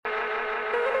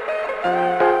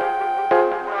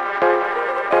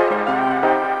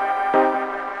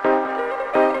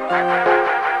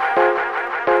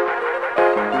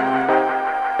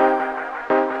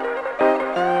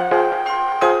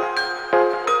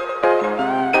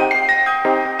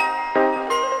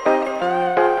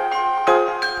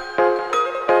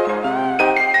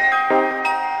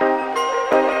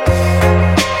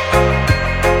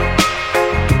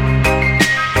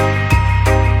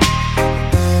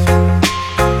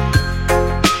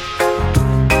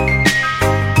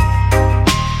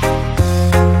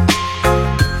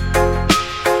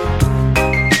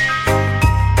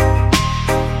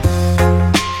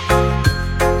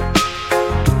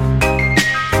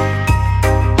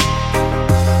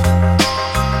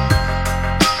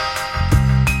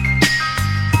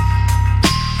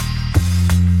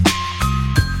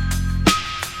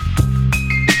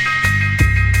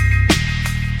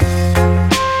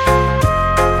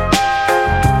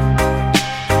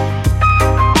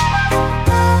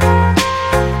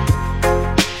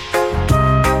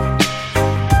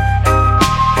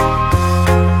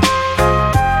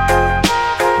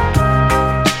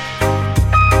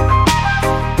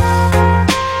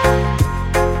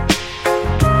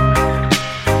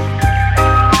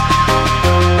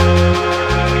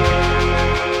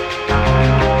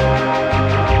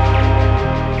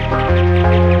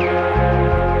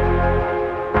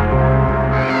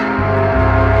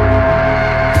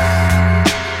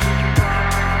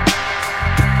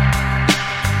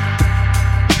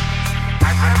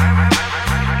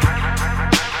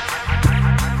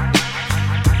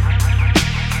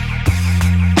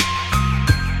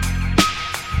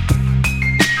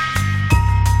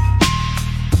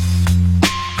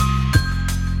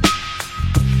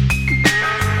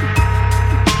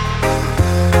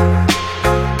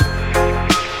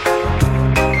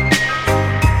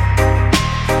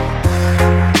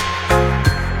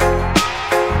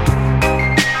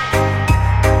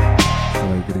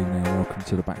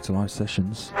back to live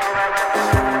sessions.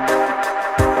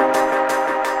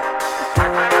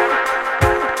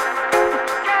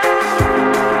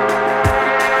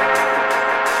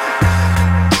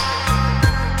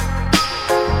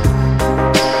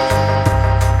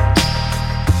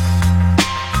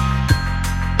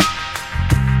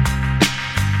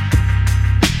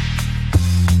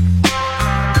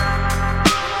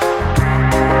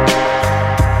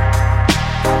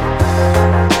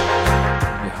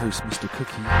 Mr.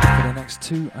 Cookie for the next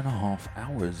 2.5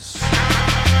 hours. I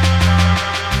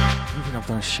don't think I've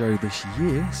done a show this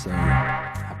year, so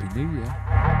Happy New Year.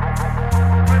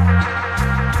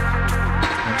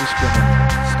 I'm just going to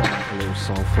start with a little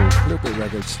soulful, a little bit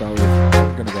reggae to start with.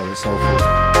 I'm going to go with soulful.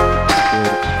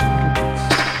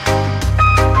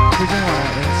 Is anyone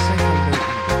out there? Say hello in the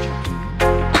chat.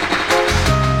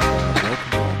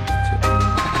 Welcome along to the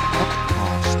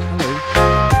podcast. Hello.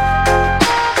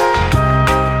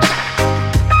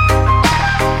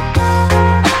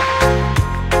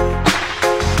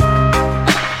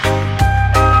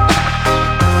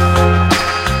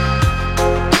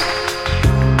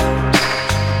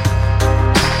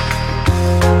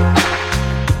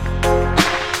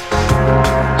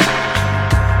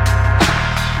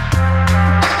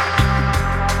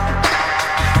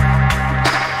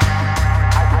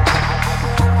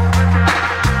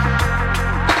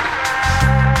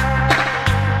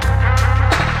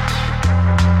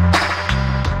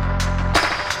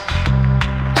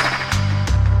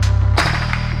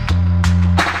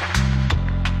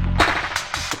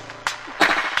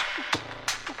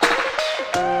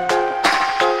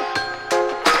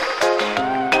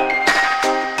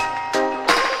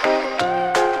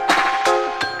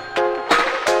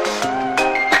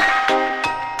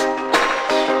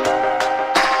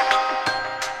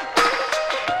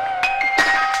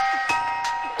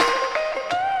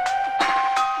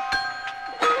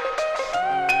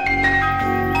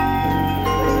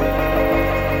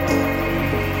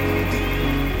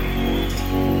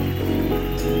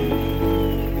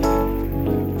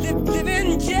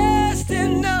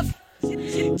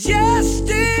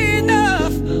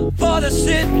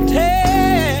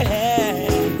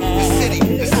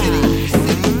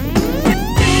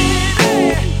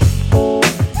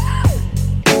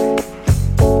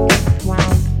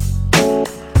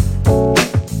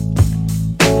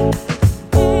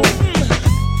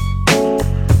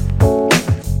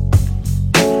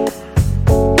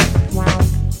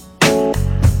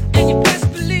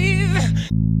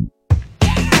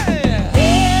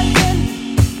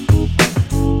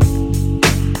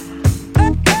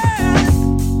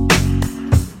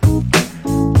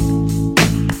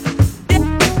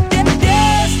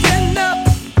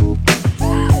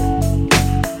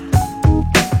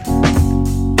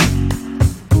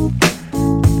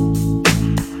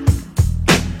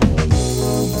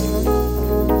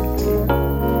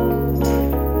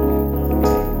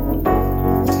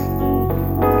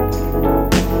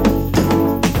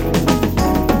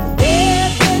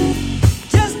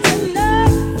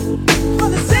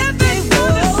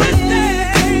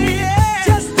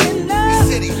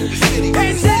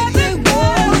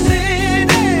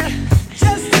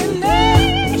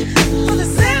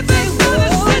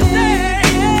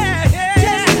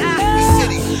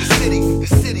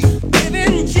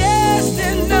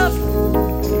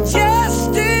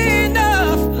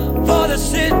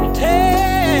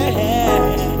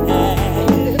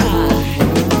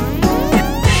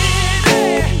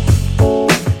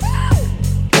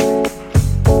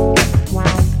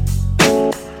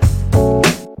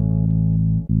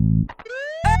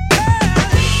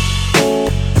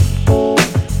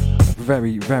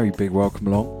 Very big welcome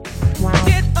along.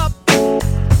 Get up.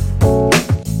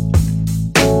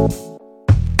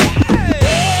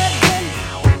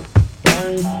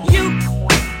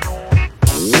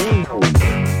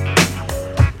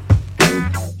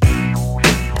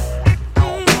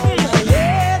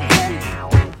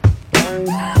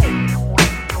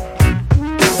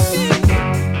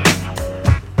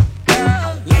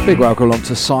 Big welcome along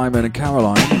to Simon and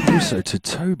Caroline, also to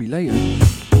Toby Layton.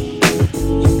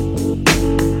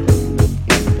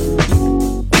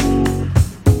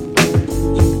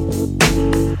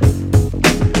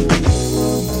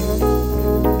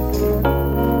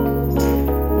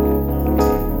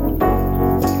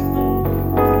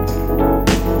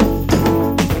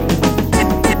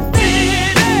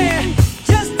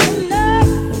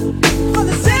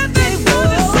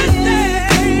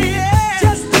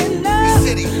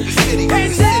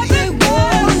 Cause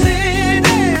everyone's in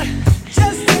it,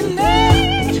 just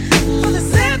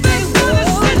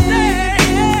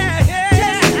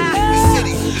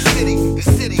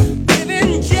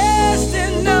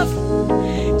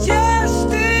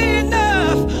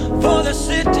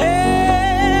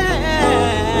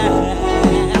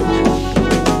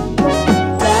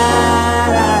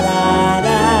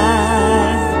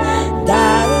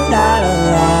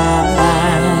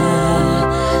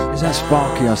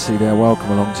I see there.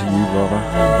 Welcome along to you, brother.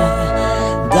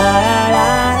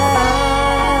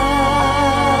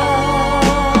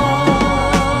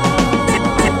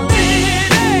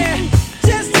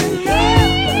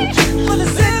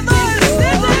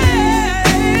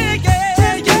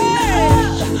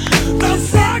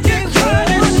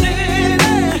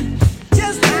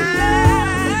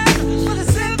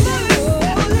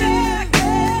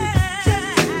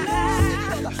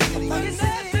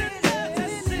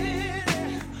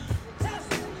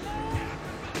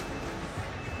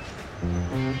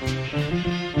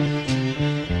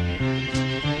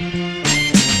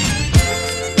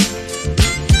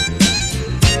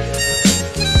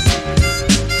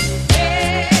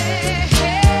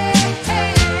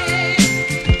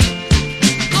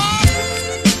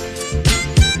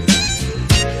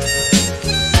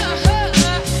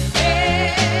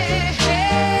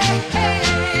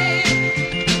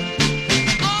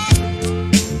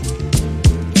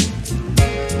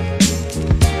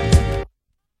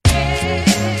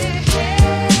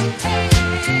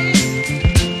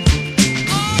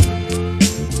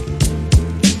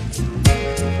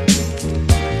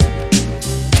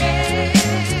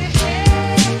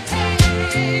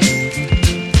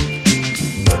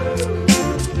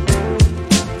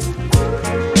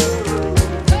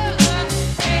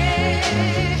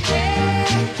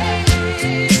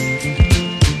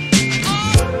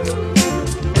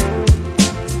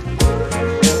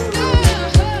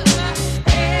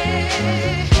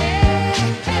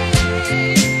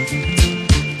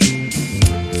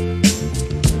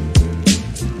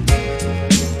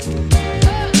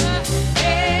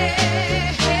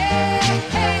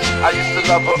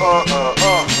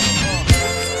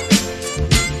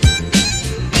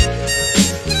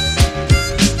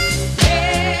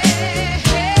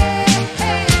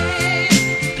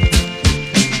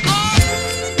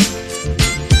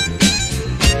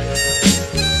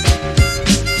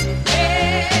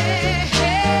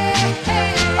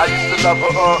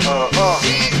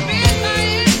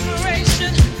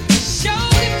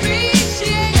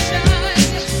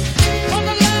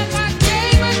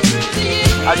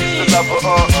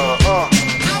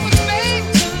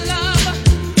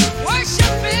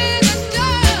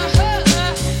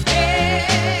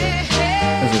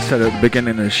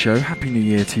 Beginning of the show, Happy New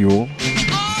Year to you all.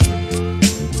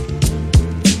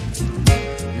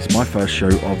 It's my first show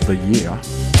of the year,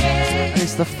 and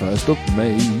it's the 1st of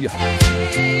May.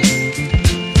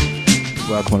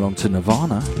 Welcome along to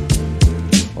Nirvana.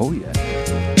 Oh yeah.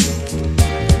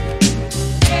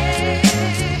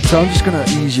 So I'm just going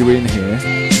to ease you in here.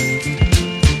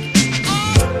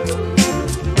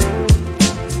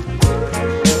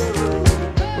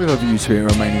 With a view to it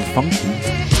remaining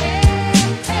funky.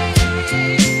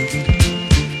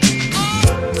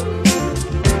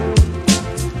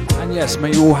 Yes,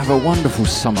 may you all have a wonderful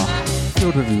summer,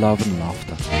 filled with love and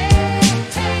laughter.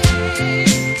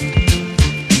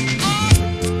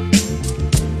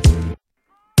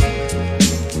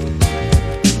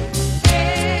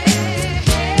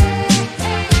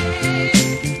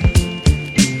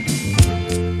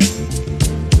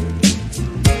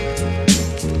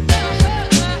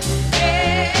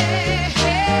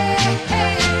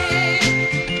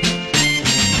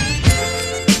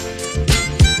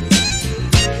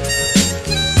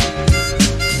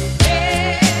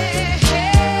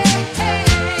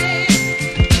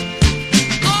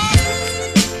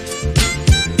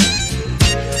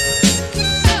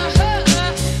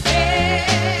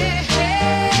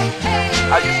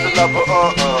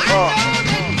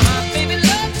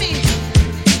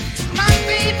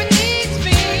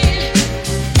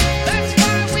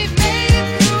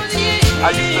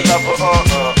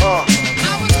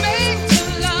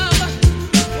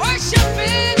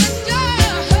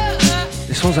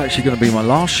 This one's actually going to be my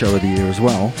last show of the year as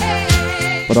well,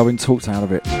 but I've been talked out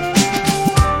of it.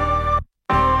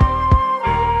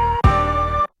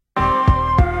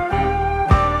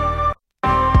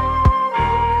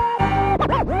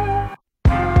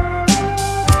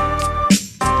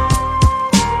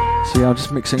 So yeah, I'm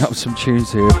just mixing up some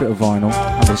tunes here, a bit of vinyl,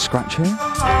 have a scratch here.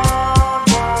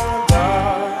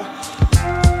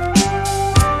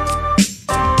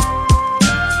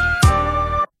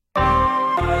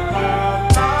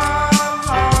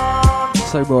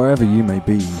 So wherever you may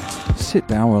be, sit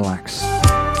down, relax.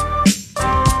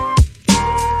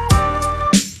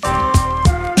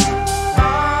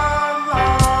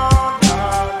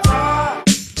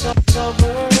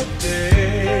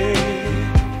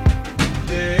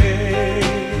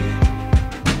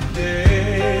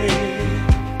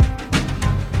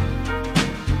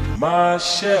 Ma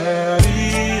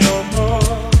chérie,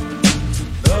 oh,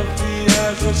 love me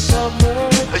as a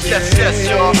Yes, yes,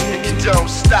 y'all, and you don't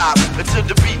stop until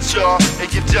the beat, y'all,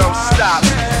 and you don't stop.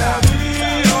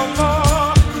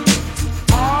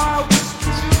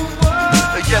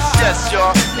 Yes, yes,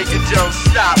 y'all, and you don't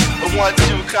stop. A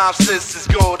 1-2 conscience is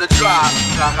gonna drop.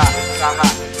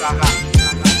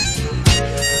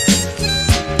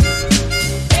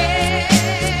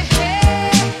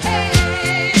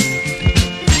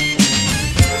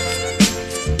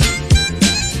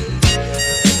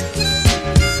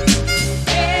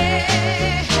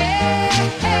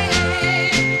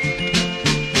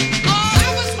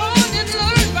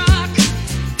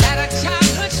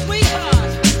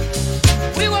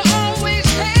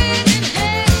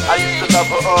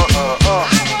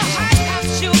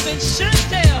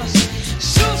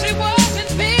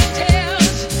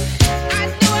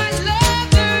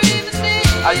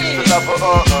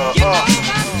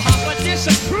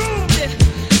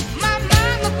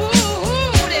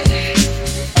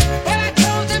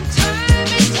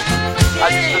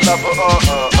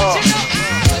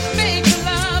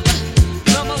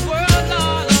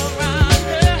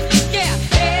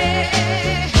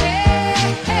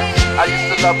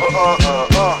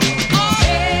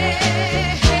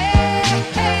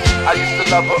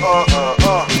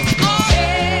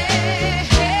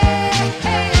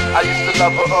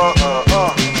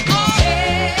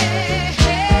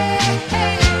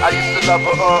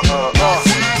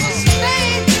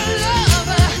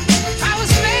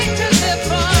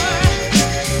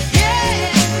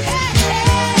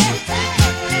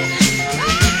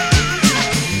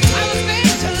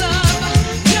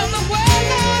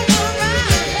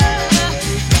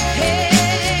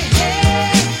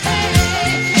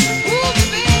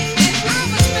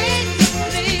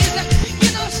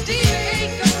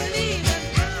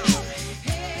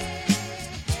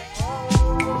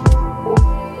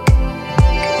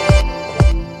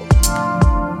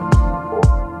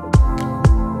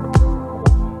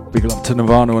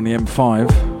 Nirvana on the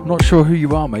M5. Not sure who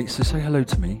you are, mate, so say hello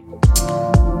to me.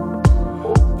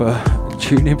 But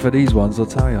tune in for these ones, I'll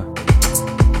tell you.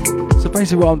 So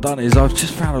basically what I've done is I've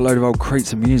just found a load of old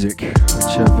crates of music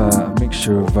which have a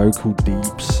mixture of vocal,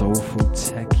 deep, soulful,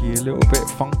 techie, a little bit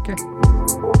funky.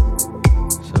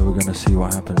 So we're going to see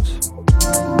what happens.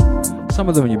 Some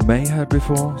of them you may have heard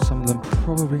before, some of them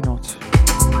probably not.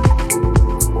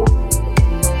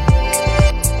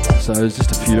 So it's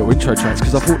just a few little intro tracks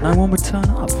because I thought no one would turn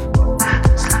up.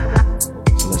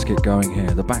 So let's get going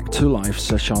here. The Back to Life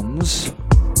sessions.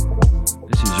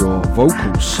 This is your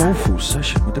vocal, soulful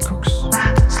session with the Cooks.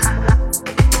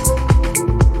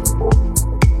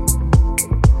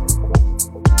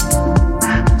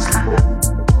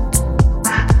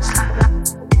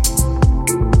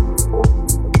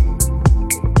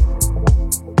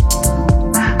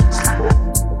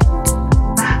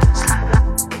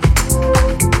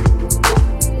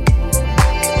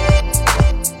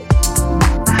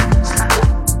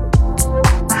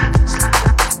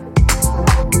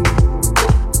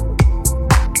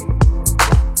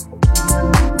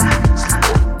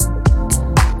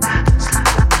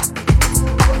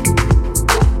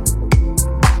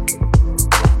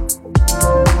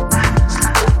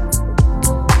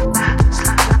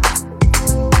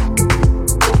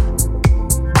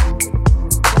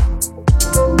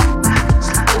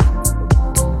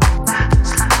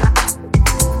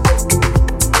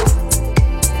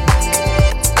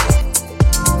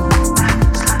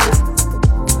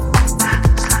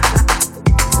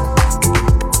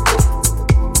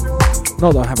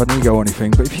 Not that I have an ego or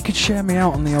anything, but if you could share me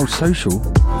out on the old social,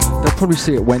 they'll probably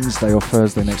see it Wednesday or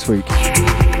Thursday next week.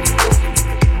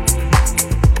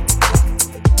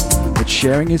 But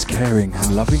sharing is caring,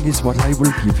 and loving is what I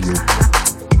will give you.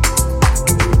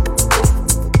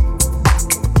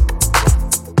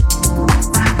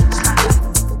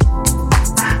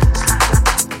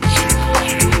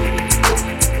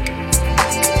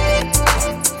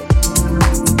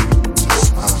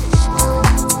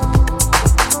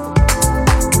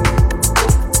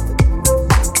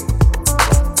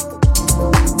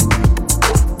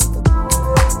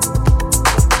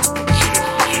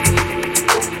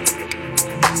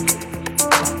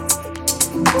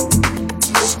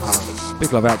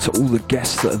 Big love out to all the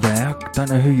guests that are there. Don't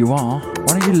know who you are.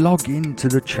 Why don't you log into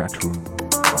the chat room?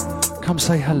 Come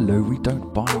say hello, we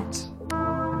don't bite.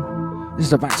 This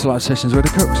is the Back to Life sessions with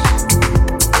the Cooks.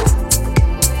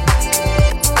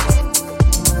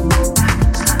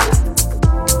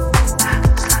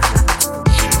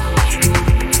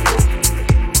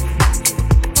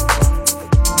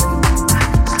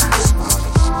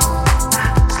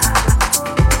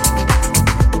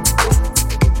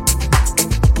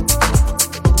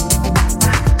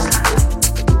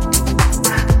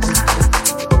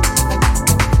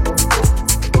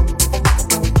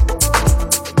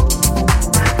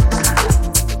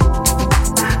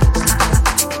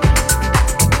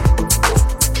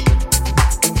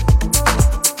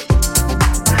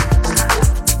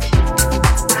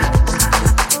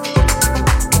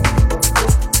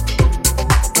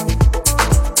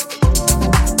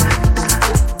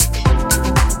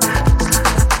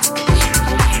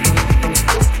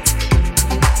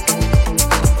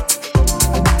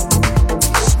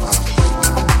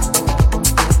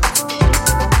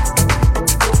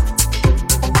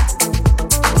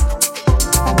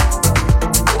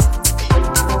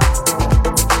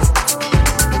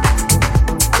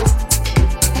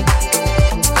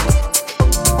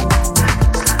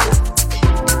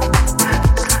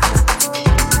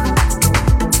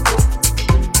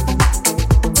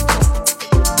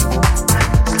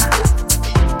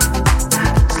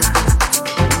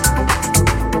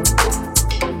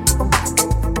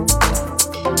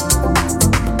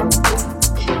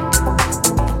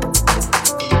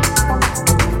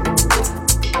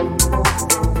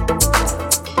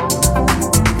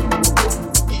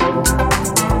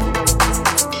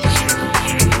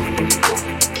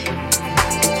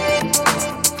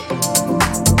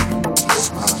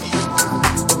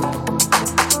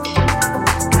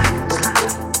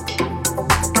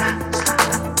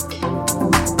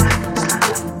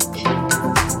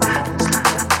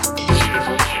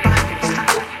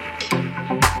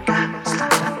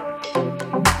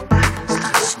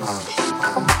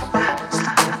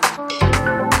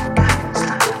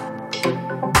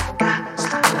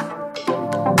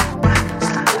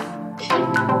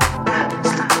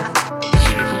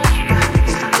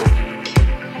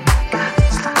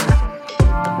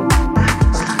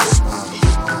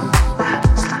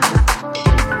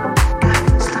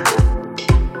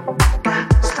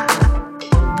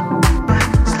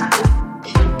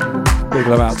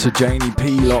 To Janie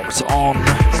P locked on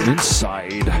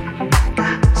inside.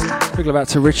 Big love out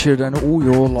to Richard and all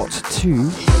your lot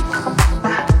too.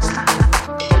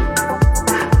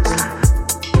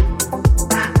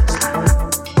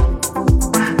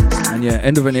 And yeah,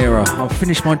 end of an era. I'll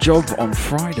finish my job on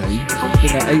Friday. Been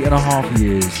there 8.5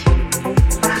 years.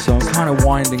 So I'm kind of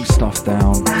winding stuff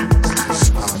down.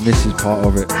 And this is part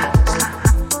of it.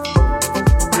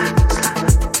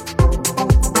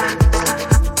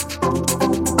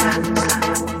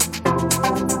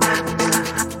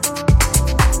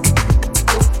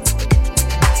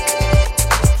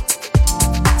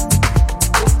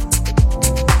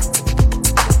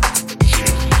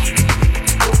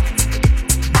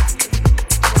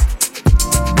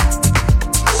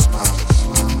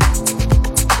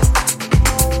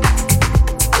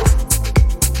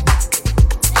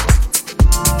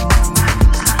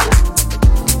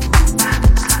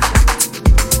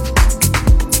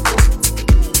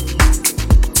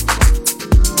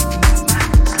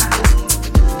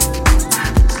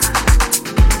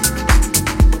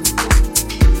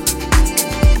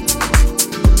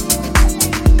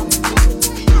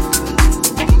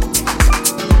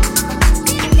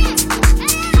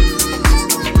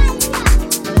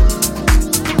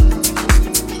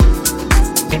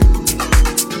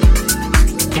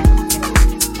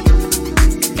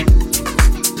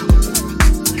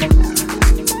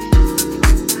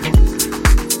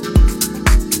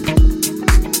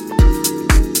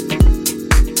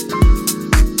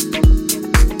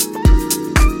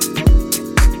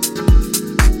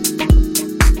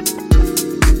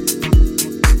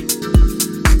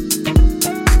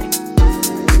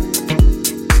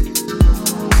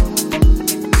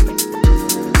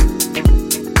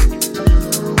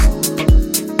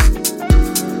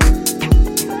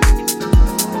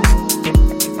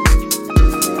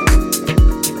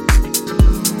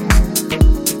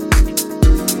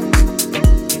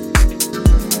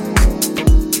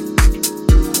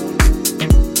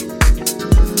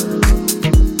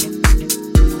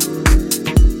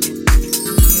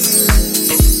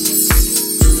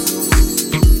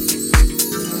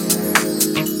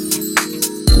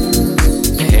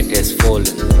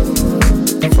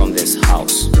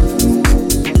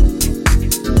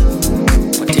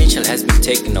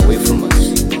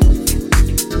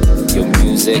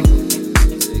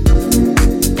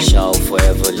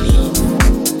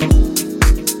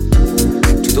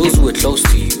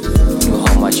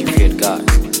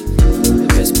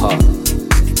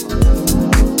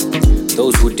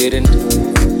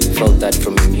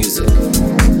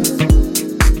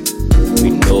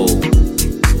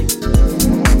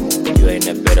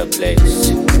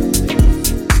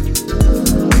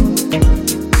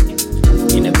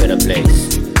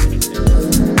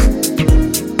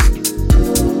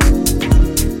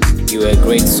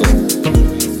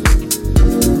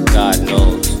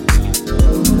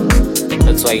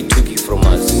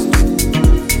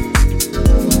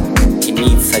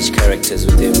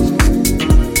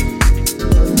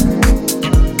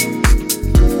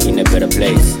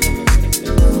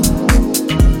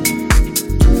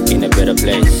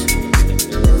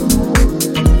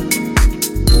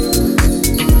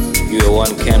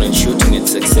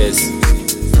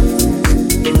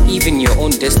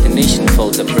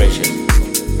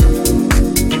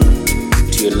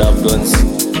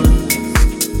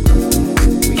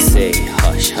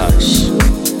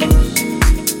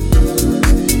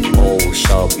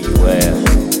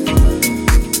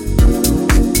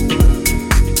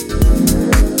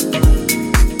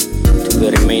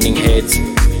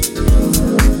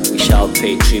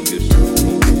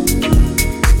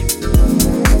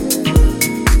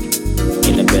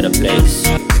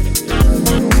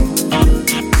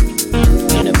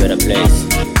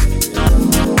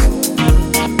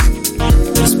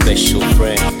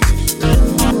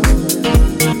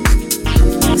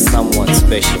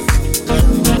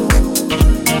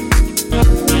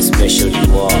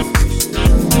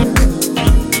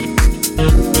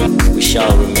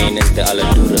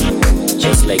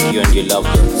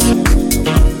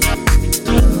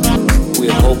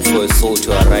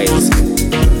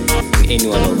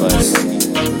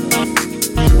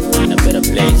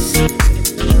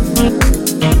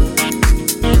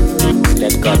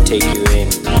 Take you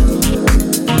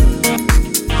in.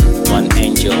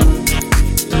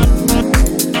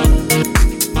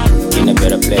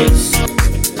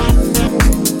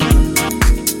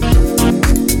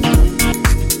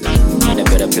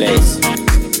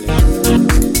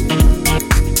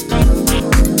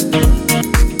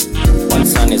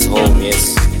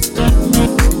 Yes,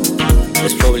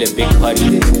 there's probably a big party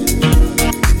there.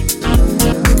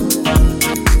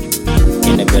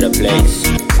 In a better place.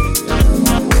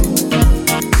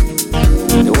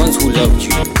 The ones who loved you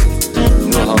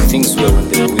know how things were when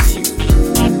they were with you.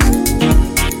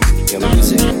 Your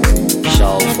music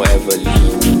shall forever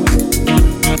live.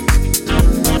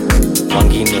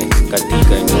 Mangine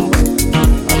katika nyumba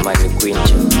amani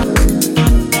kwinja.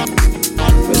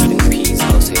 Rest in peace,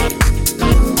 Househead.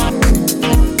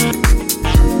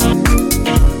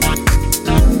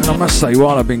 And I must say,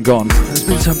 while I've been gone, there's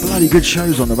been some bloody good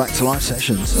shows on the Back to Life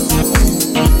sessions.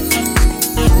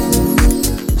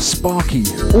 Sparky,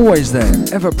 always there,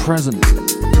 ever present.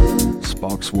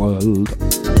 Sparks World.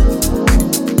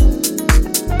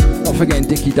 Not forgetting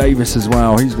Dickie Davis as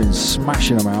well, he's been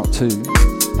smashing them out too.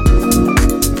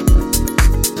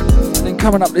 And then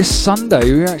coming up this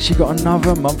Sunday, we actually got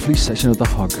another monthly session of The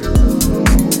Hug.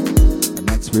 And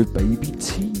that's with Baby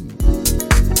T.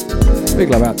 Big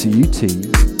love out to you, T.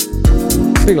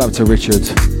 Big love to Richard,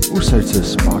 also to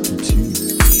Sparky too.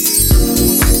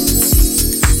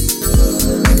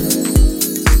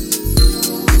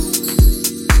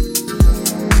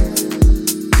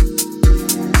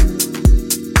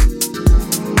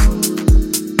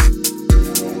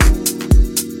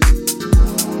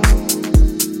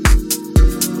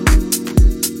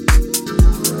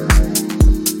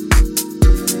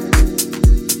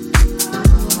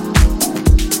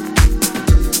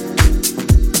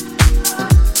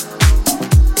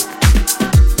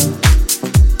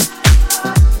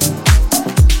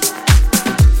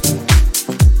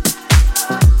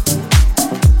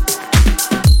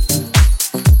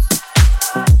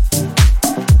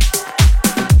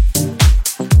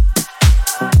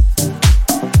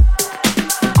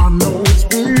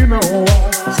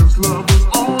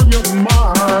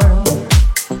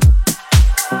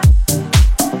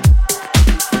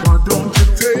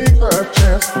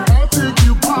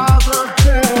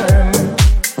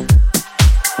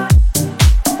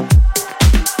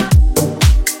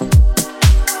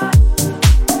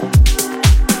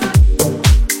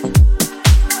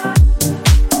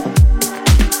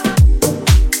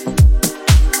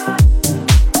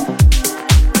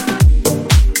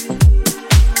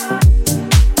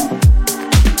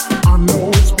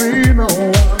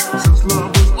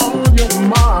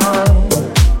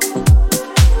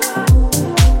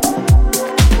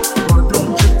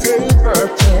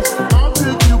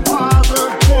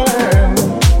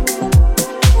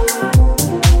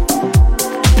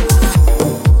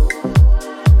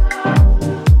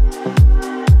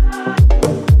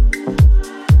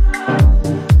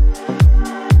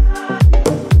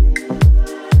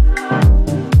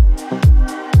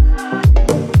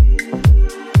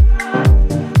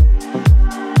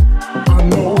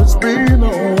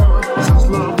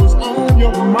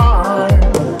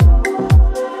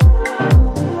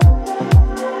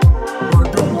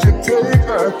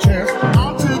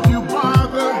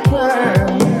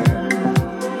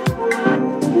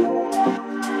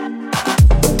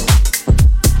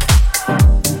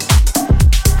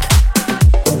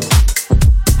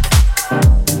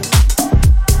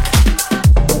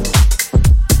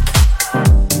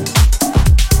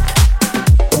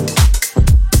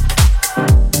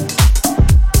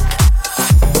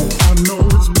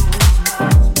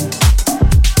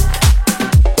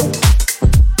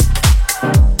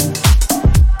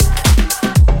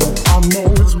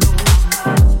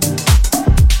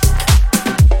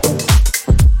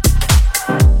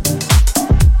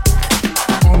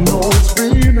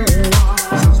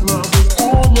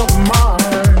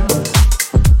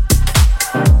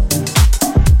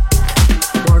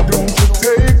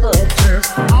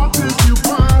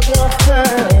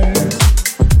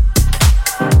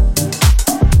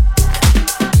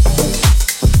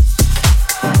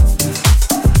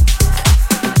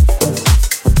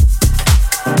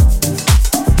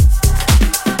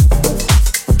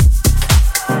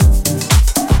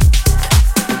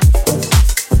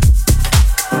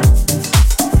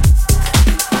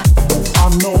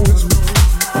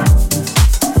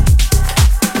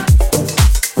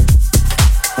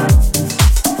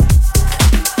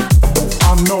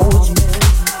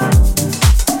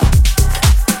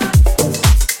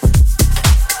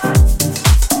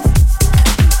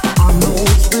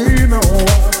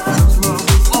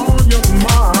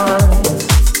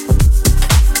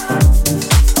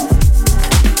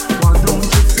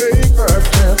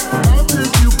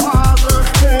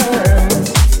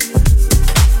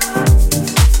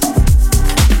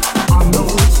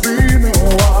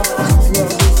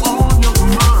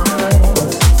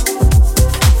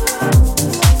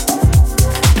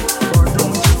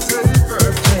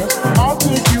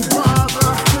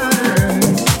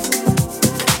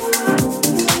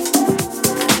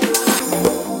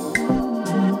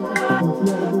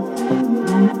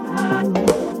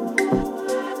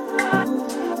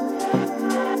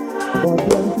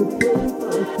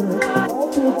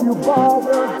 If you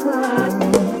bother him,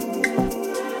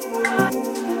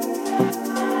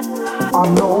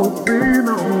 I know it's been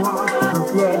a while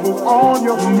since love was on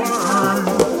your mind.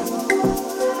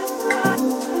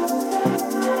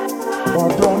 Why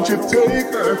don't you take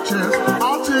a chance?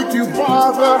 I'll take you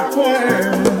by the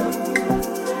hand.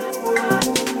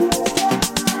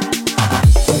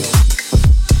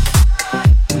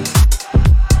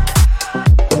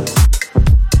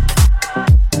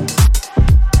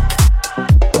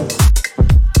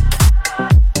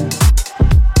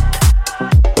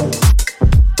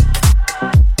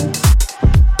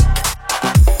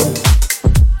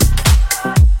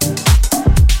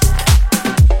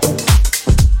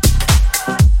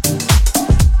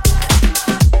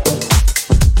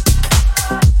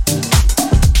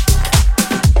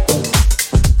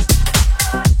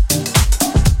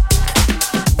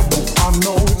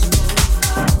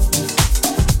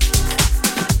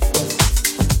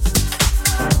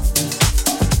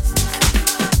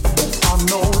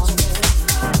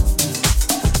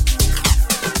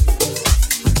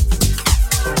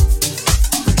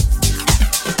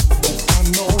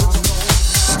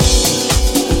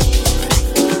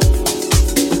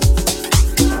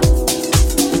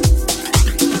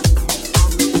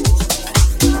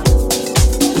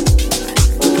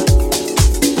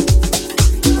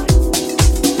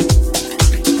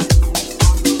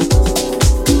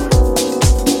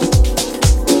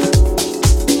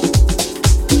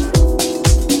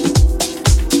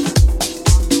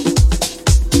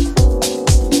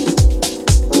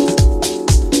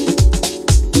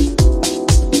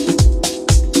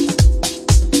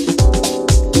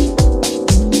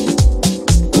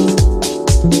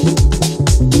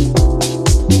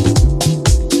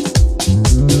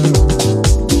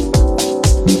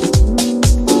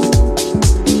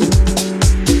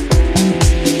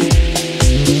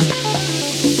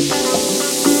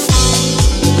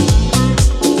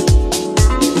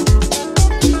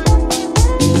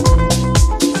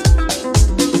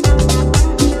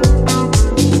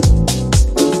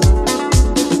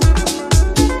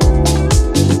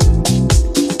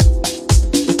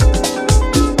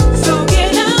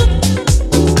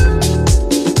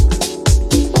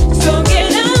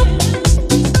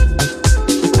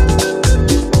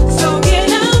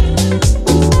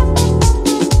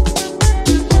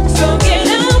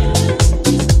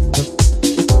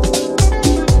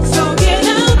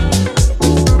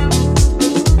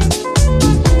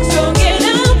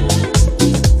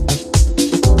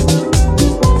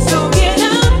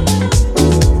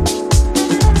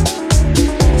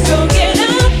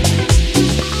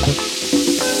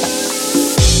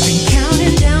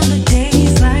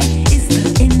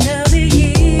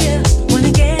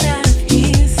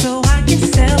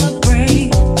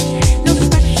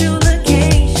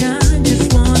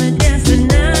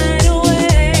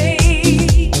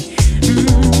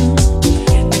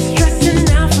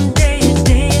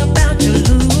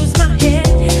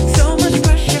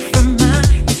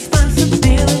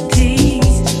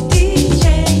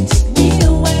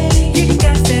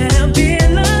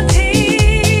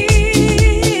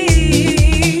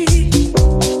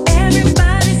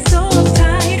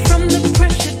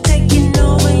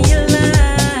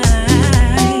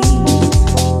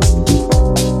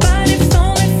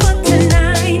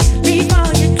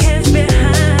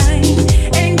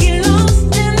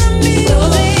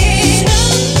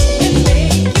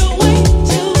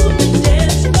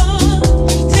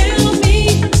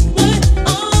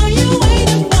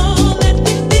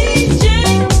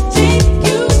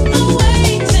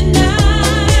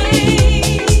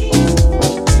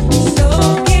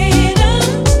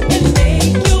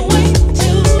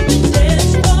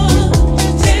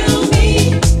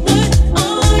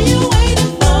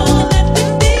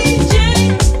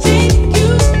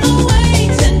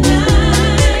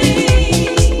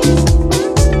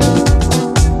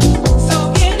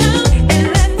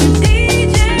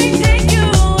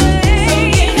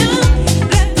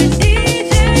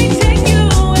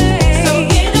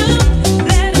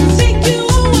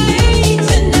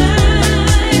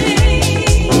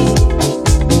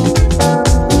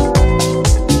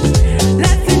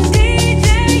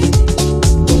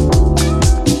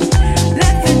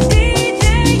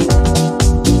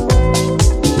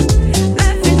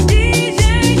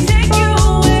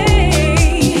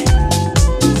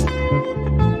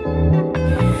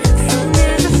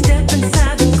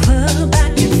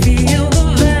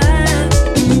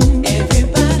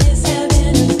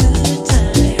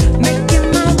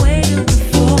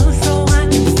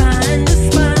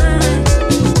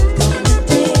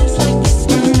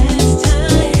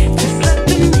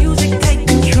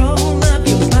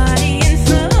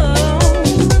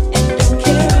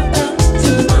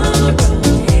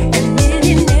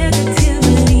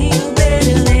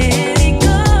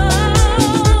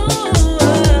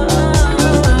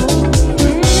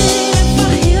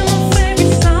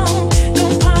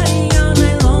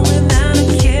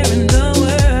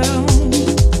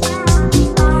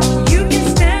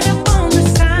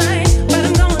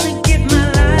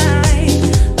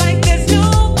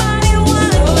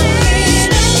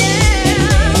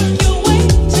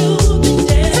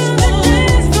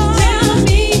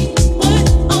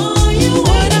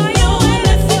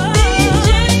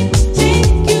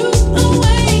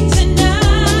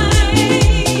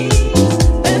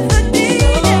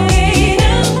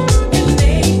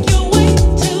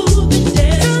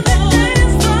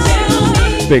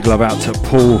 Big love out to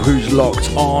Paul, who's locked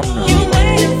on.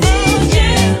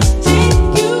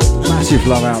 Massive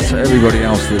love out to everybody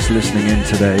else that's listening in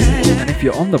today. And if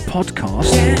you're on the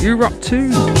podcast, you're up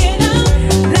too.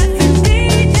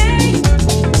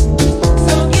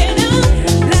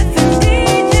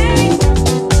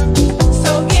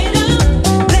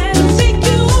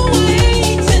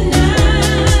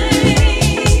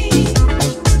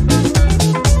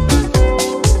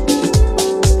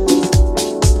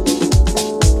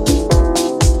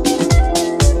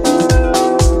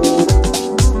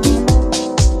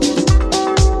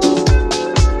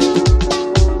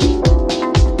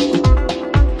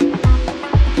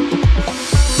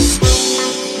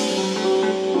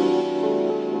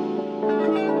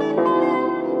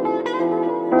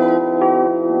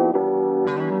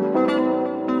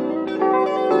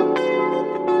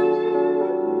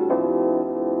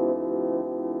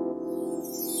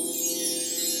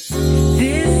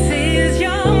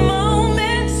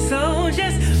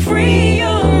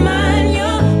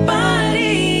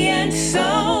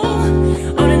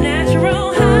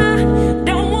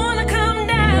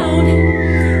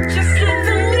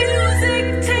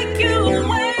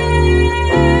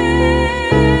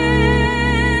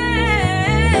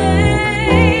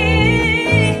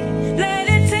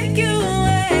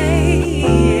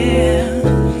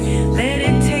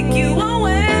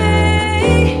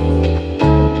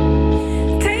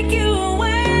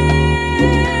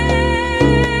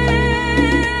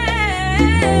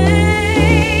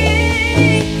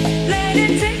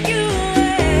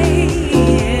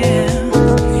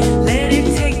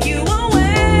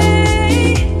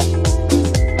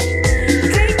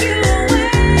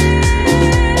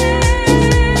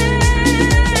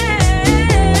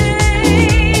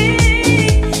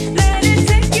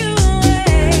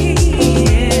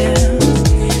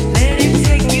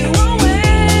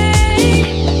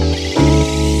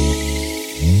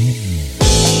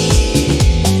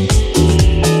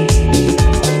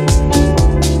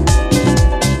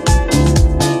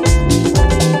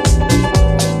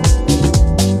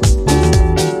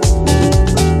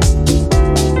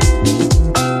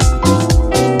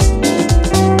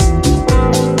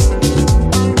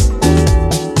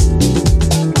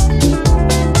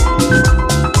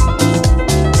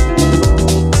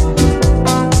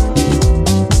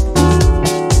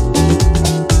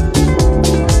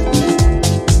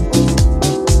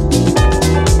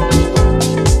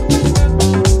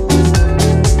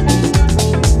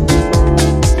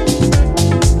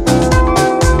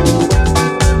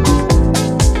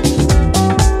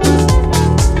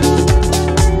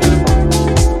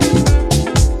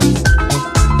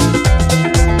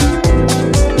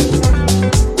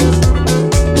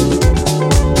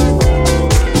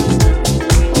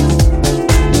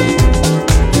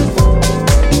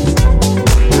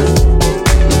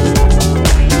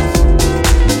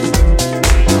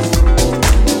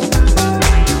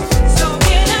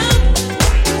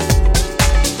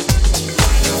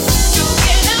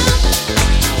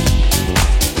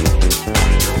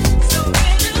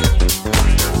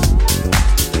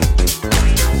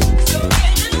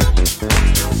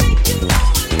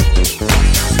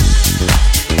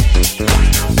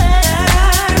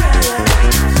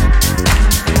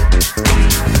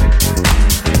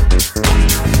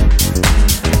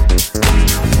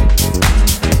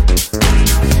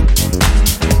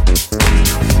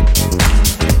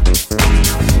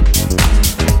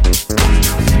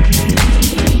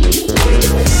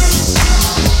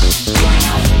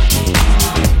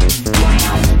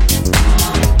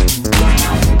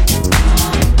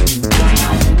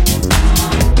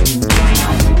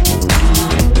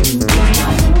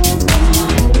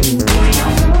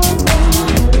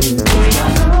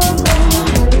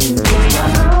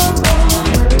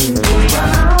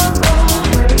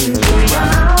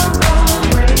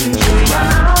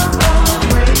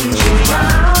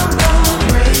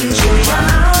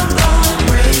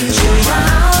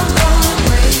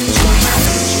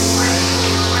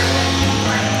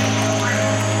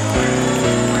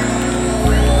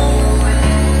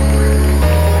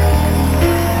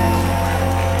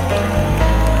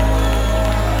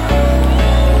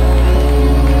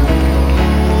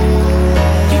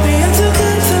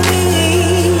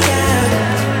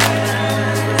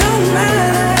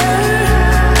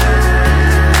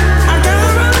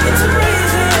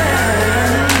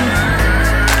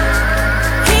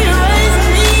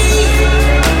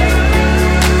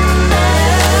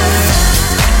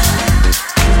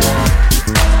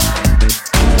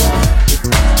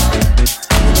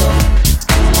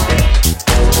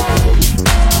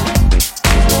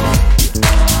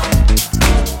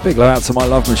 Big love out to my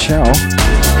love Michelle.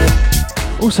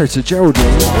 Also to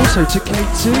Geraldine, also to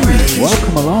K2.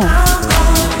 Welcome along.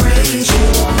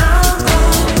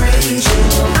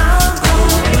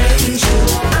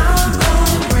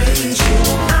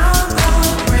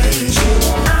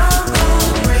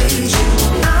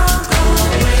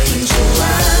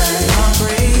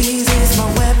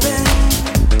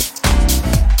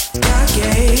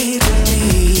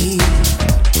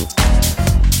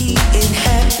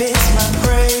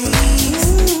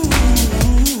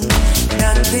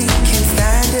 Nothing can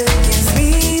stand against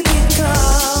me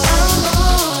because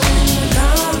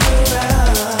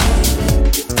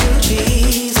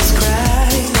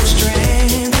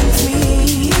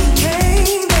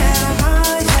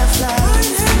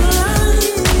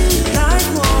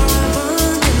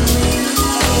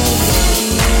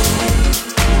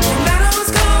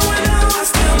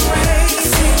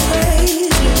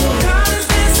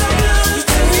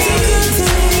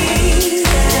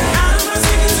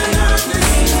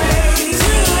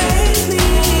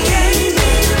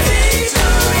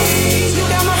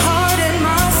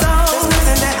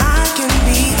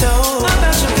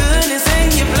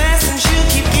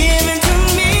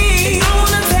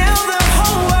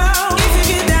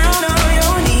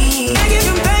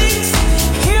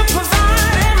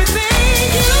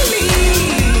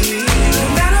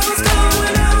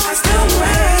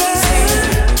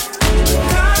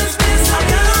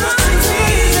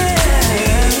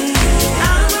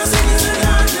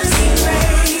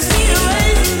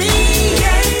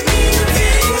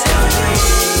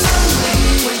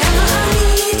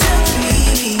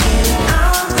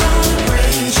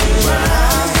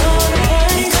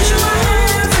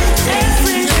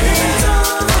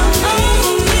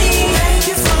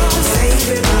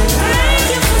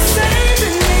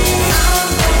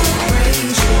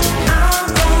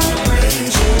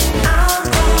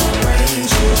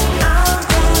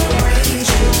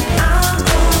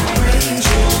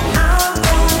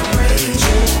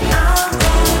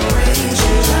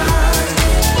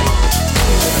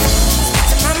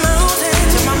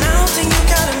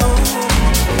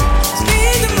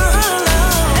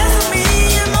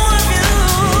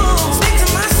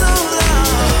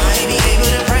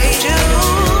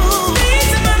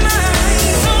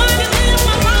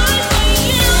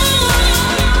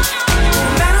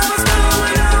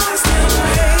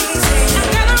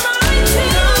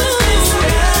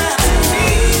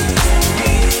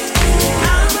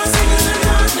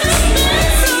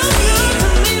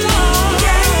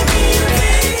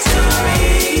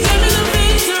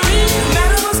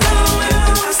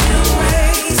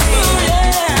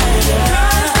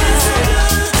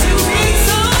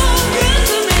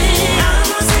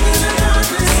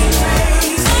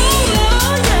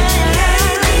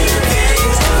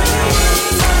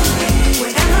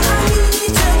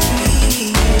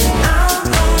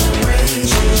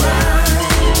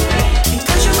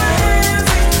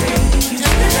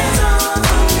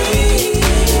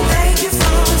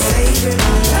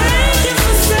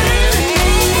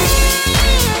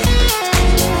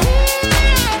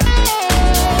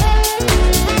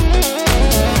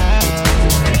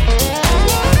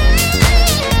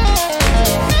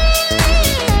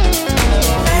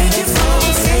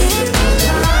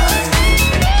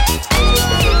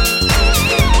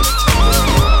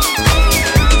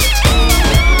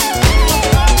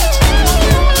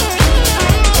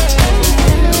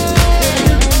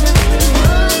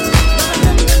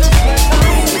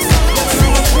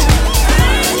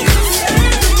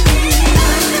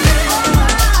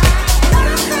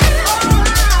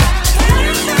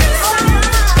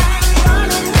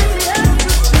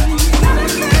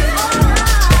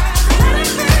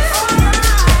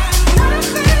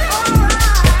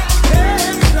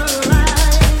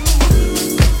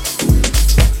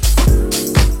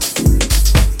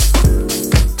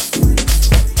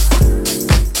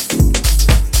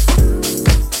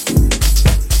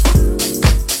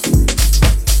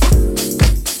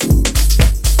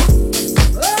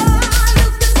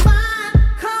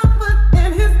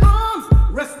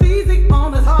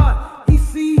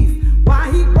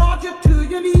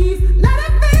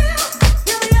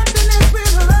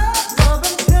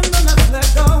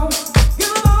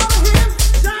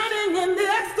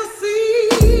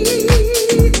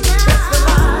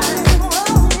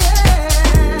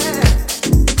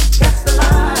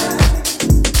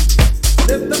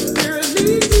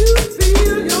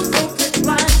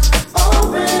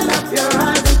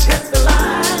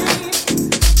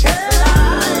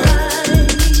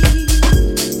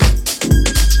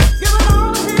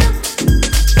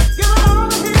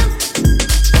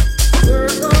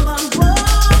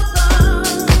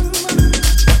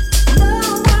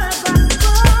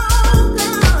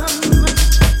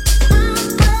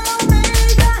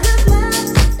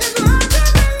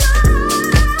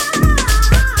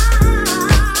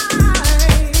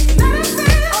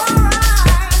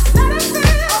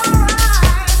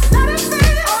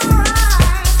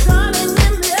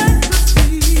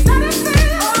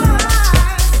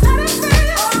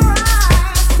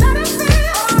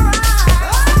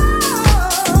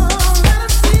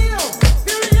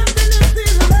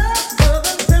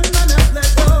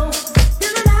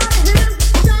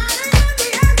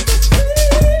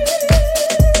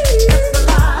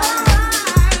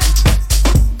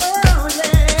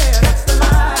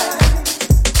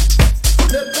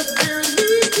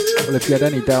Well, if you had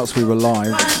any doubts we were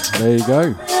live, there you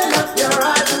go.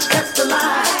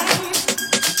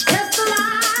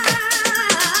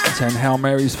 10 Hail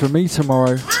Marys for me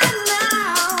tomorrow.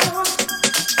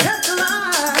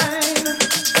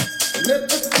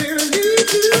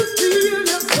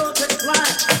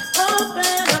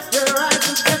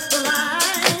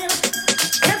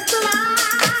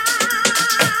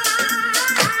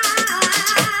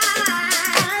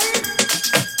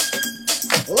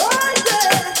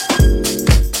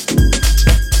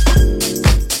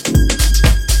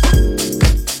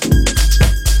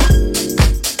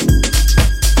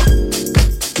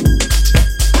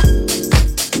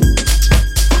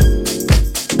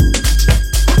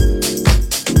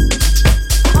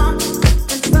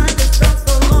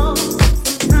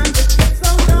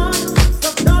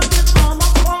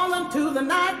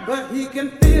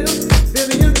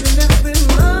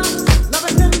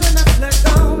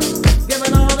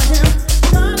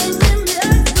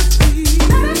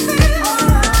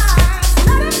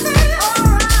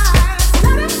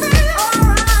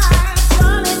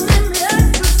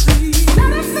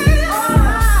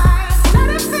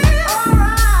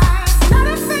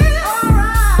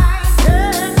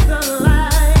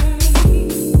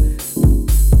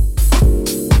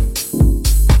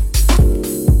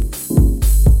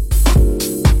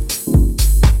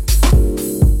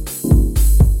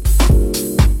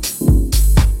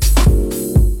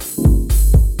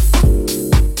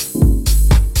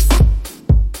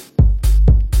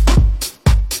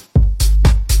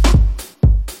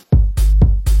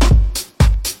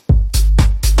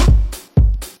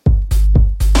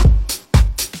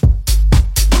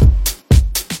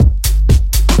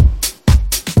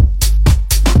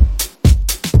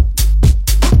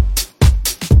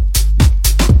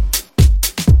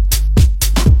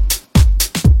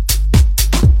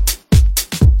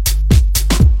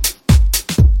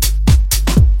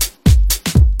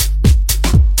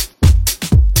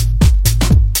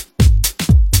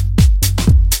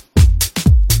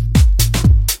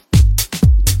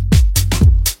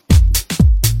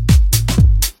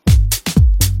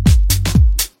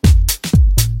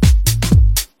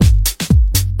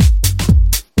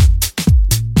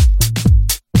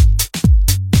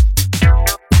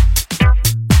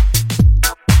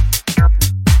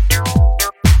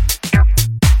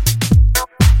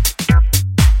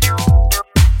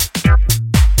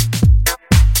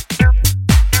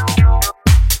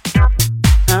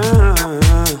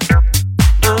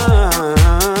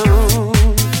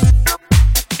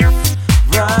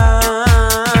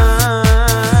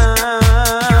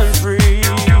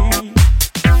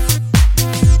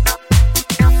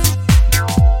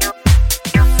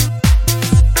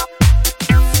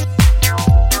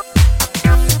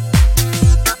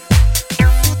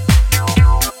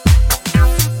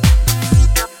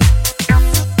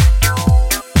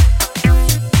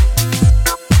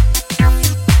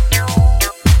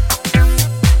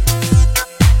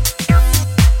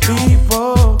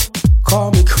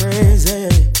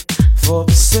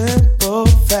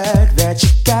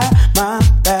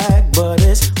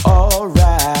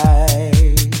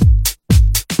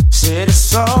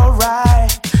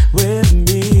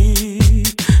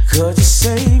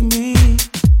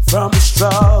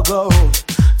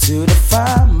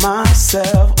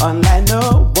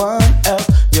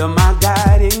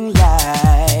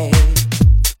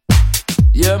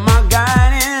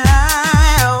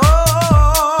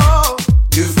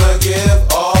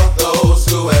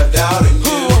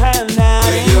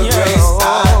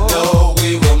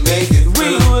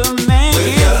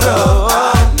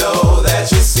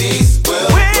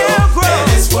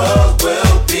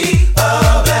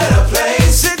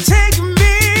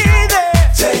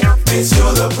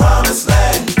 To the promised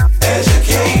land,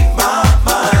 educate my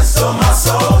mind so my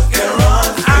soul can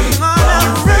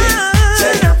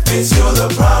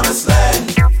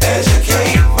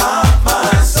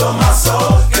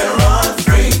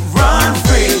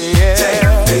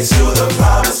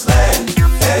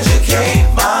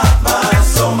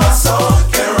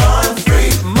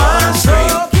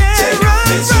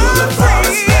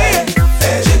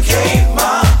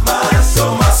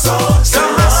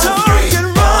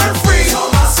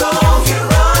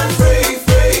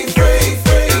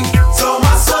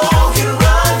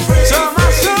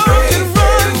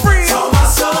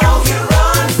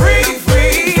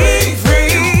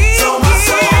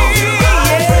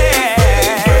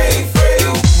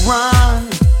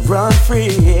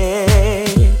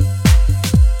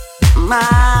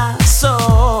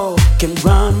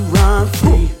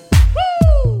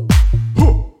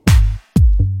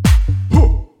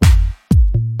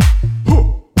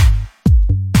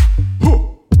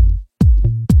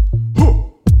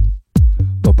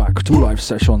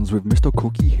sessions with Mr.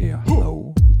 Cookie here.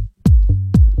 Hello.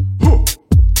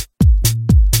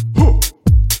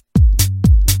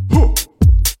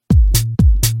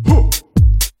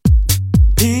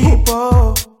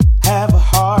 People have a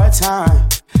hard time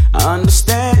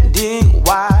understanding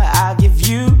why I give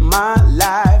you my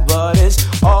life, but it's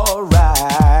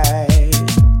alright.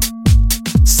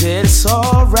 Said it's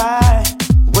alright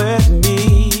with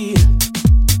me.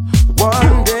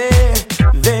 One day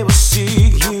they will see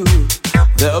you.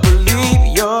 They'll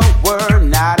believe your word,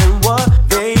 not in what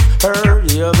they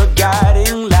heard. You're the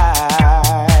guiding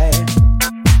light.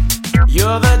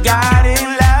 You're the guiding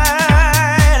light.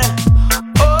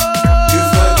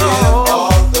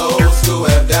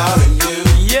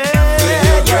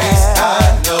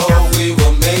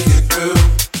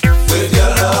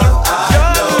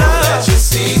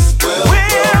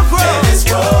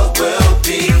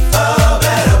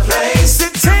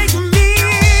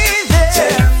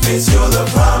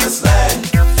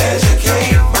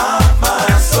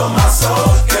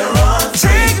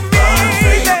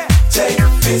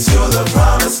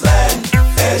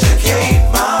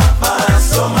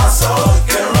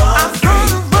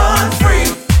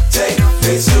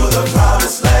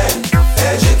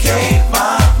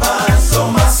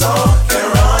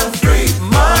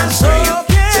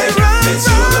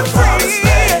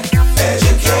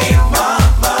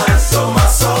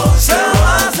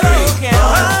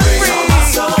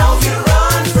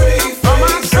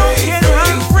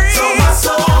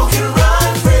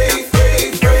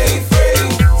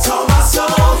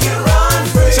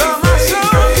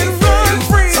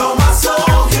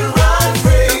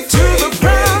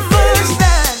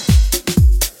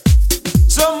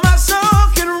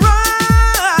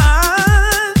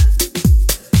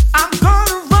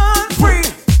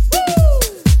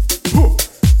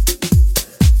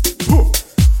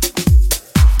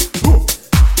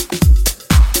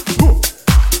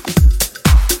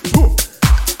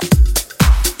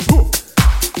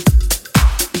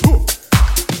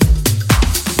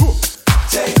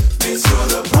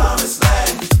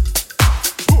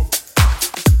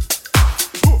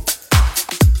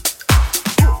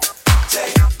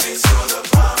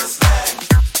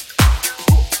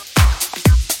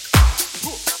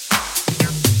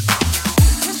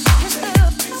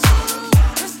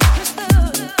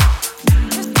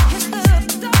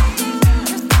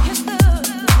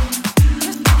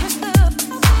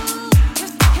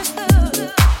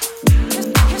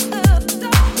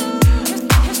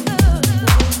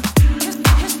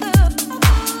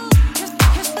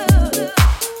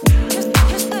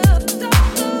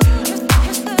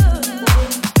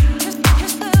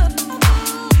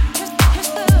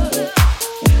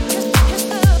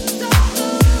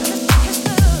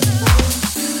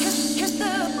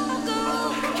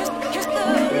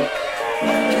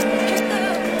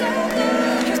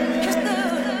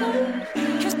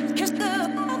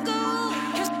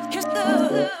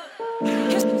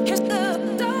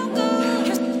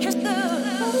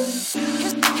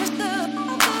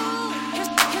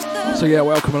 So yeah,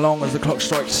 welcome along as the clock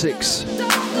strikes 6.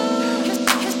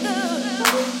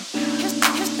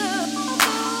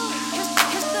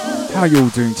 How are you all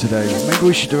doing today? Maybe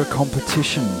we should do a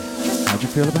competition. How do you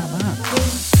feel about that?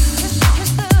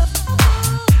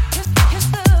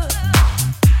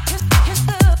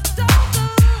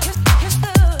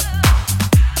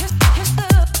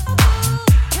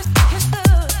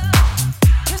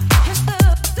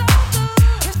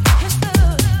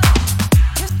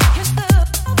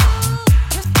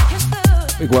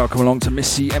 Big welcome along to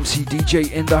Missy MC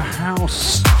DJ in the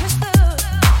house.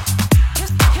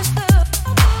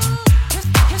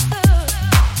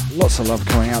 Lots of love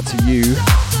coming out to you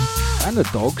and the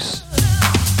dogs.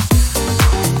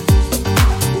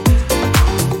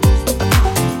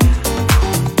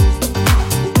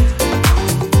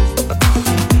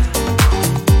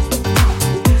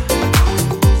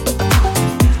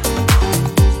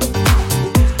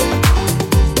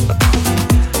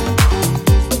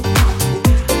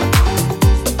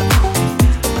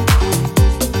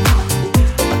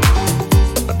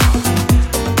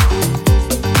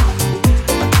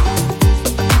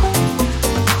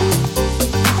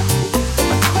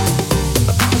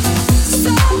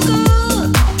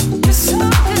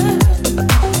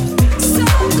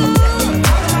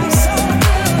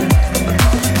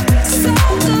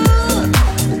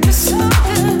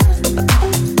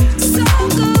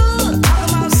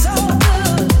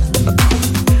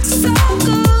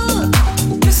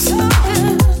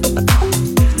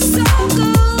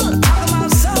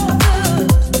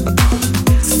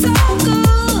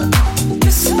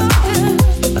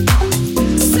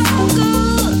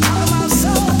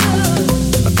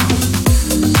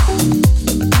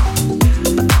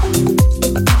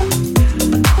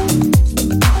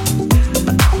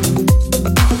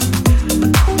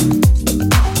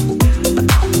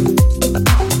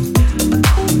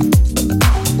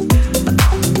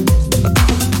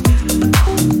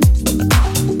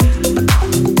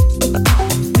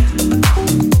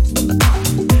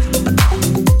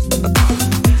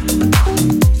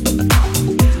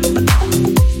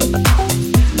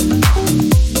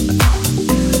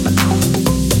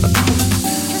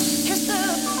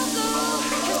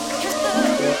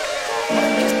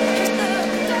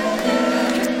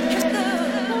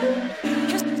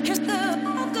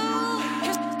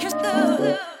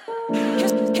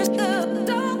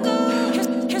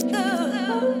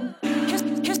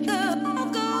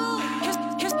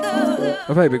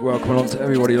 A very big welcome along to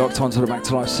everybody locked onto the Back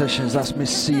to Life sessions. That's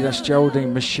Miss C, that's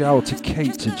Geraldine, Michelle, to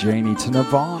Kate, to Janie, to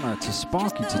Nirvana, to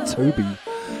Sparky, to Toby,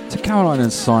 to Caroline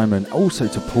and Simon, also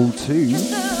to Paul too.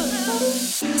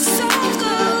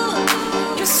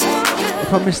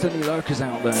 If I missed any lurkers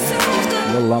out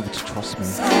there, you'll love to trust me.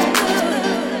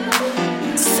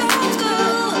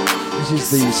 This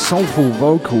is the Soulful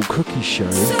Vocal Cookie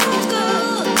Show.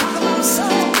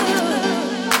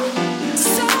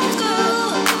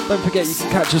 Don't forget you can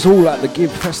catch us all at the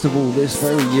Give Festival this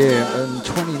very year in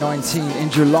 2019 in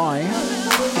July.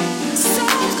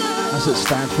 That's at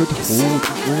Stanford Hall.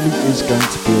 That really is going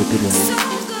to be a good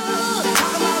one.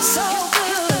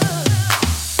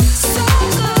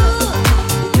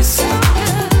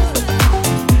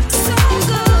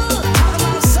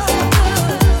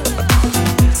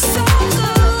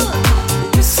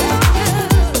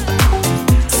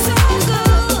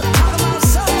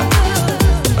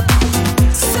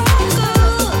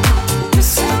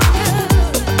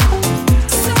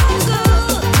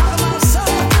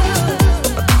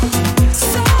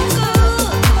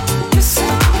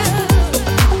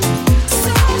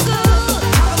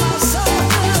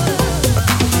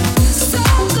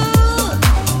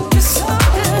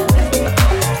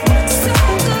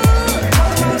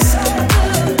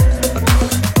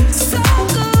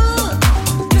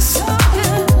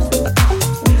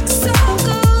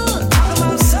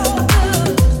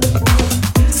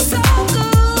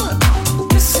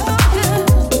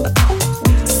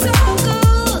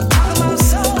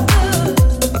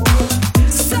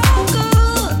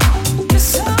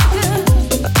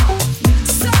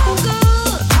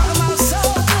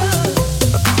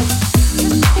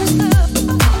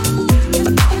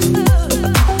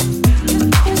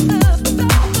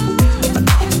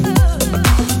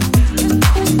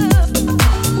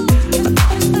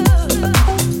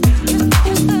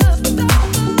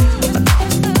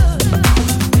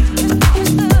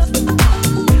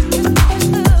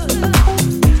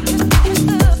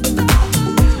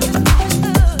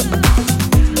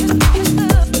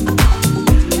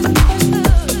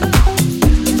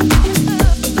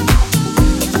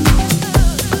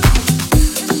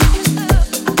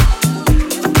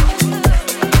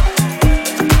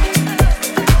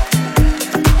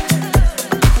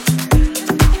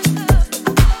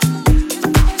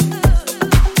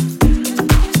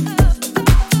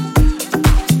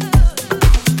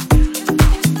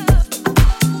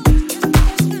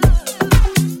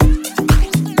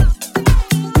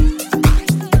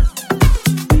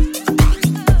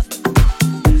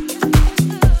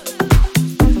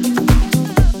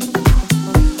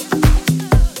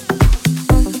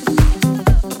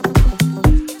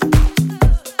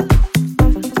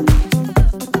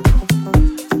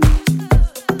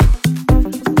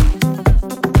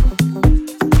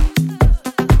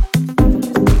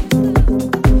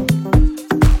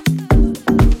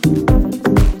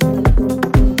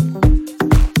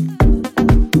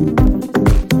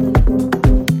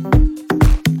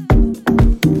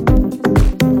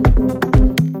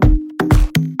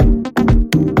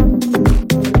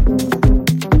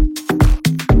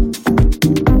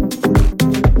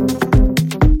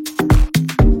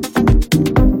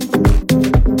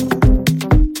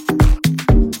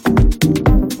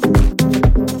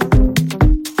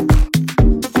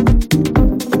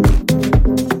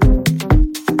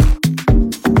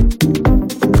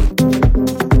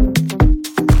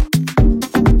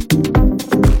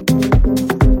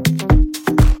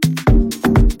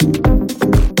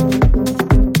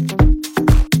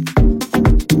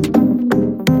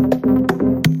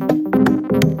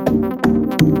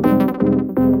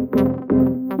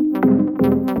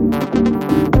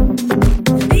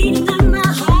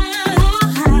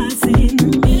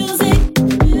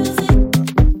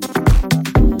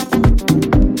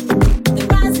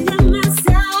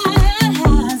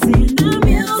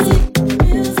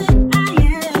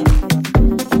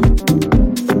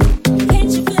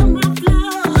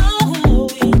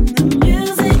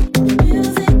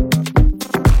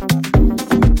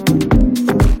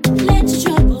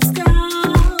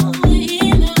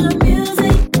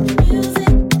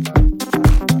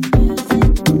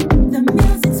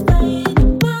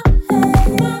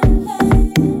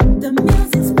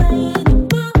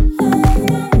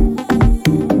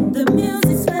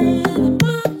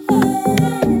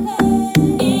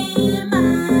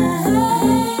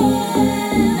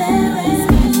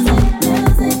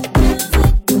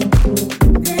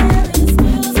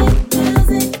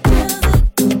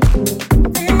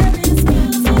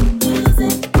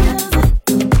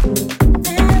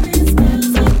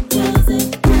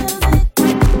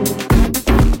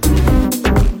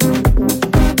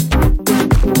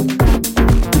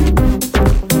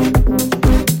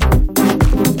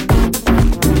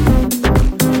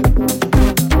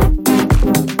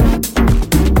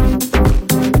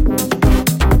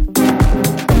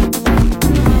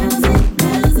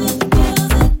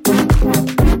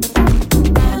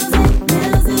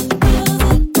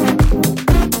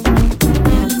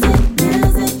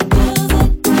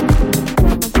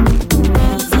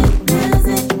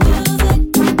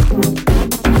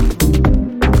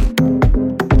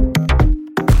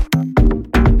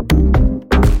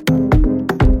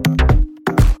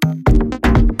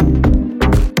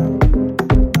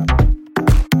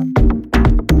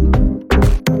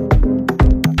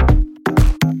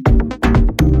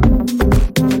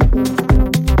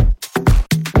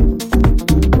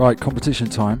 Right, competition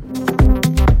time.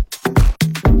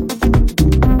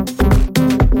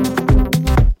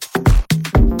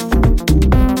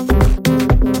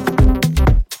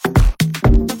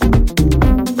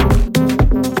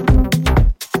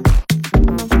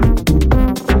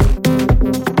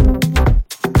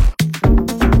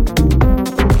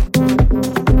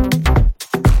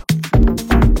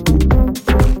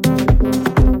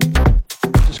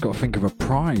 Just got to think of a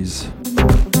prize.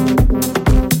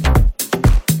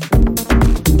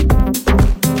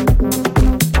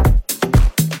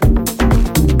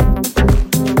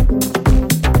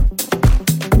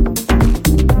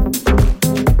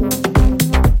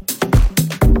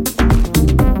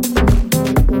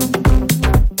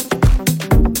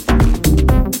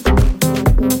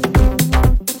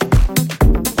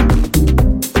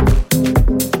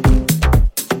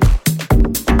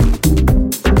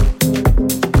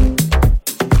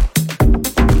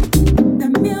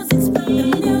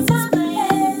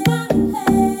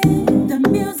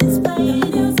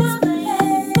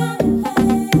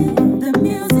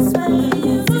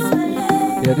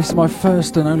 This is my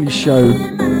first and only show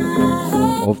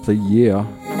of the year.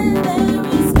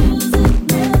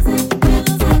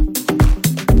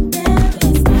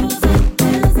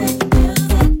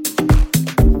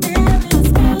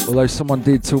 Although someone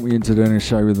did talk me into doing a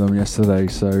show with them yesterday,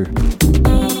 so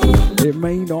it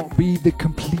may not be the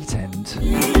complete end.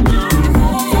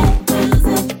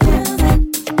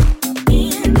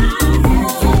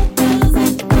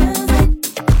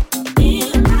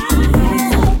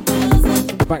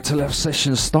 Back to Left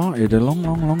session started a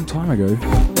long time ago,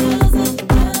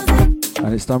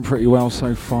 and it's done pretty well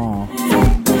so far.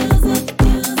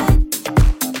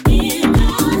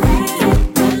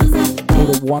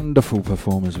 What a wonderful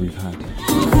performers we've had.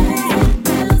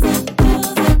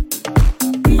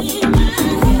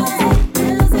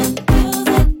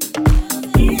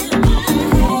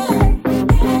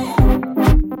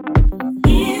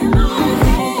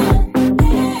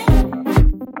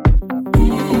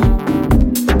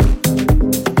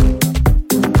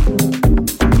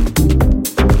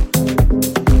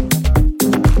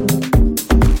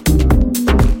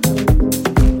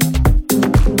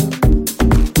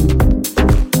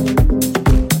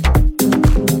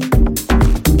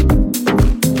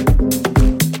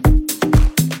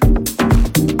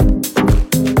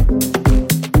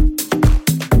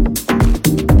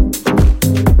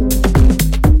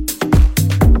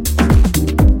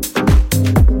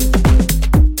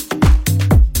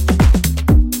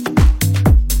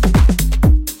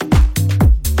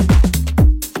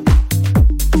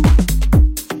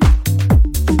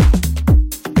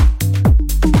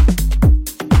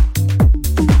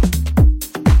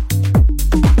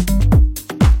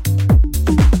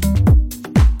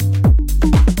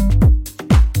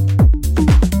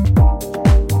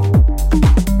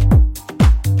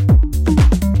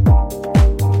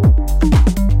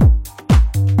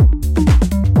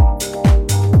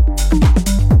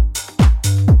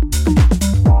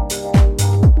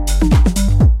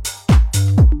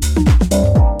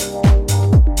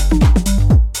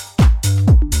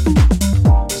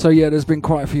 So yeah, there's been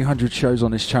quite a few hundred shows on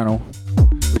this channel,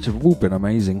 which have all been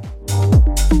amazing.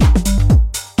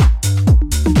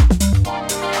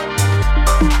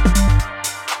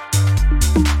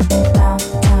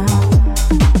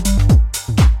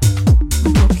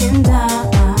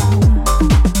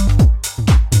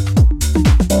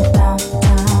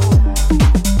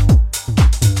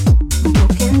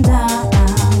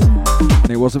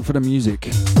 And it wasn't for the music,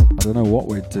 I don't know what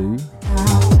we'd do.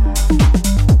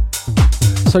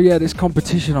 So yeah, this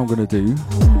competition I'm going to do,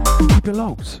 keep it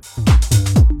locked.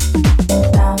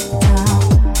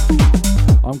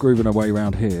 I'm grooving away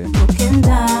around here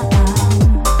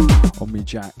on me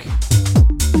jack.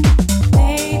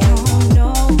 They don't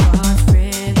know what's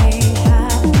really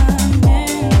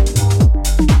happening,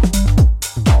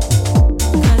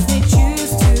 'cause they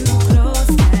choose to close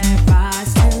their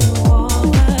eyes to all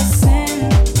the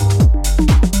sin.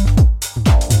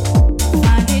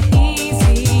 Find it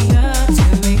easier to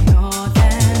ignore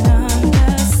than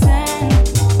understand,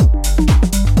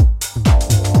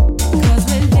 'cause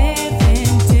we're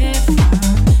living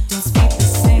different, don't speak the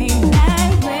same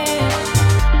language.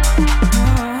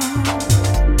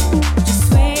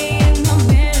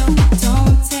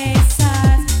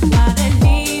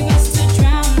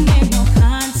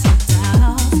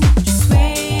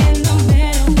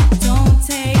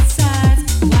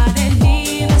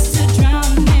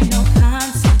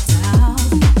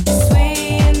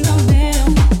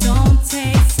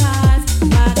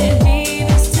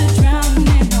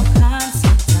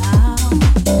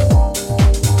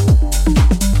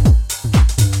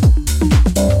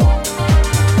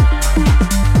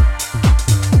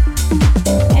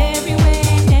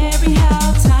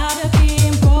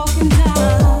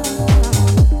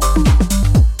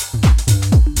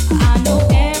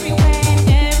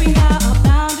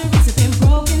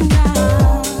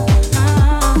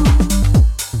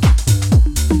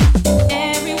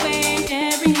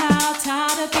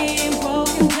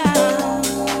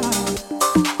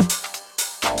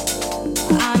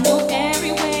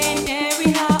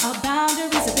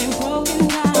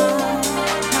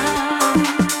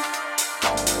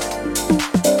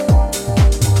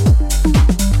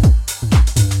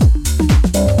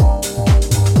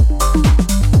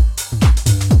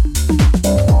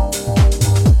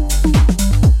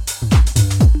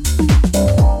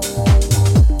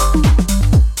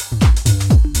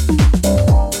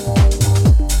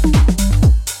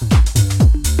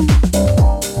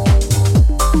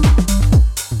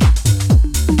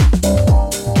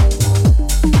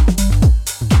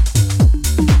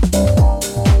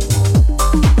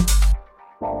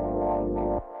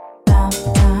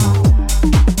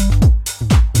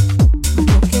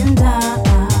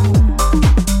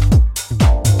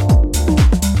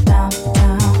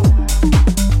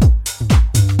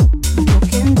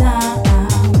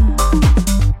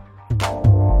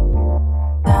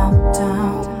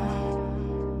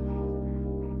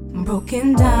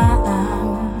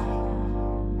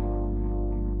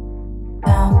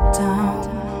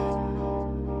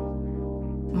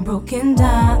 broken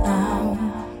down.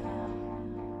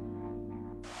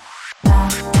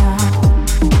 Broken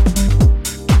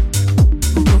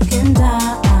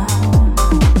down.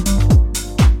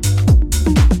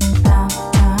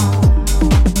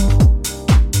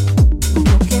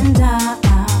 Broken down.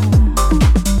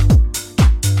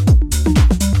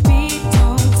 We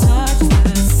don't touch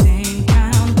the same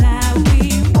ground that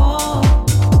we walk.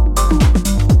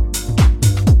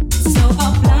 So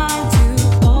I'm blind to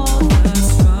all the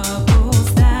struggles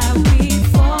that we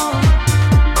fought.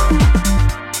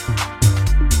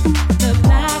 The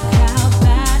black cloud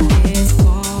that is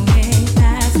forming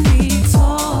as we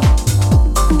talk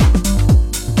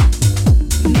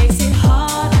makes it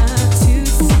harder to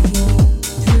see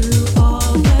through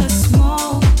all the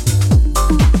smoke.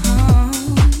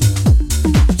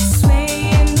 Sway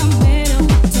in the middle,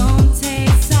 don't take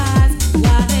sides.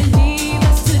 Why they leave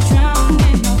us to drown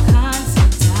in no kinds of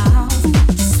doubts?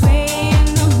 Sway in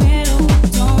the middle,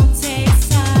 don't take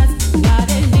sides. Why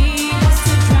they leave us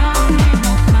to drown in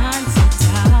no kinds of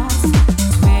doubts?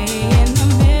 Sway in the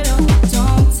middle,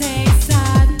 don't take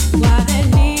sides. Why they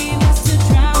leave us to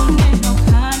drown in no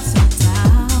kinds of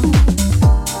doubts?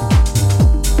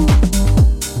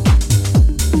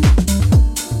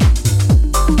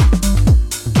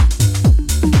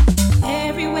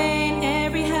 Every way and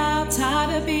every how,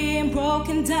 tired of being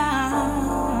broken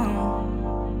down.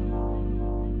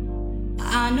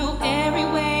 I know every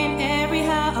way and every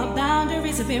how, our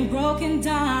boundaries have been broken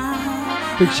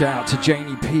down. Big shout out to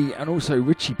Janie P and also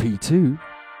Richie P too.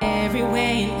 Every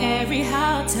way and every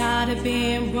how, tired of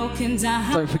being broken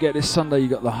down. Don't forget this Sunday you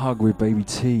got The Hug with Baby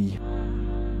T.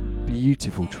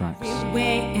 Beautiful tracks. Every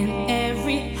way and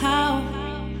every how.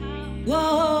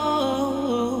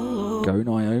 Whoa. Go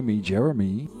Naomi,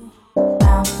 Jeremy. Broken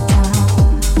down.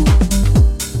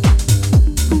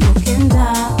 Broken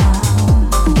down.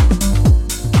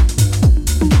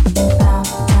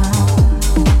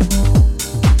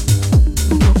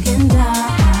 Broken down.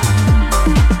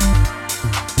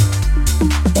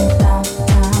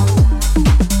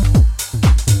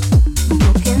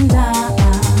 Broken down.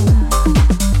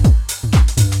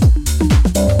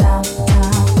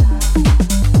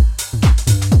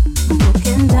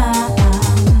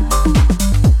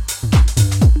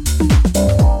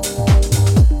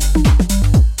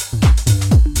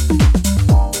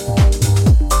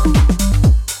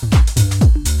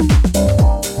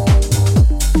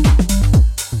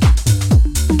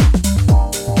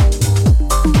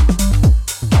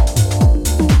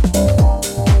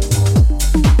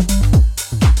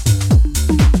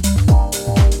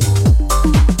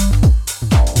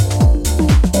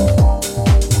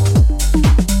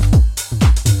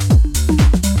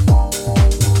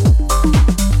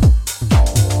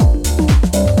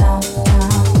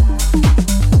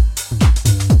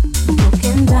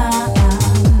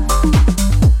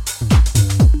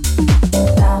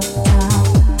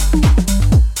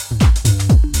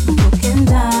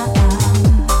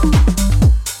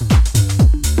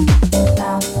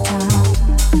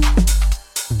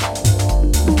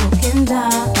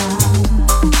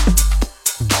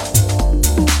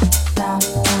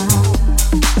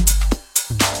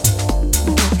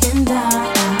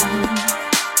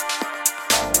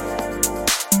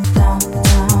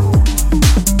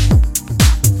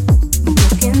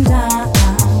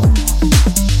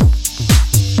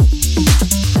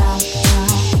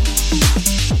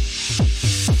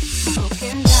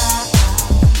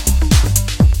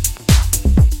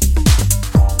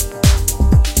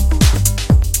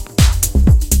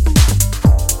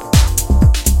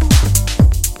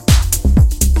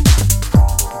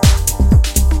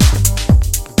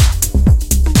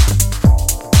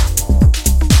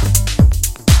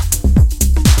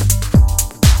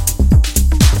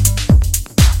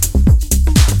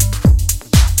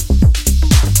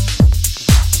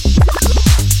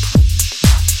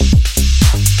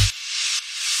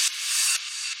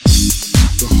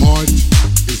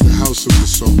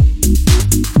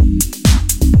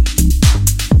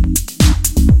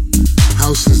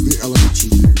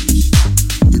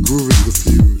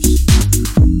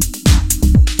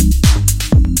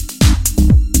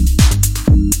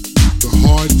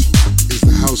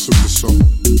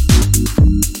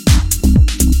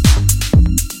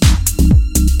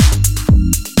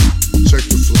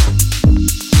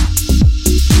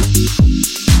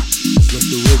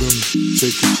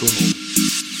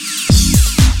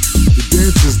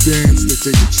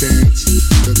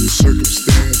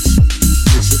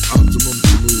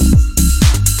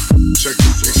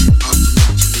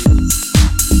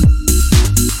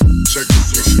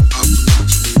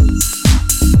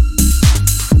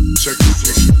 Check the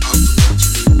flow, optimum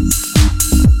to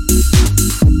move.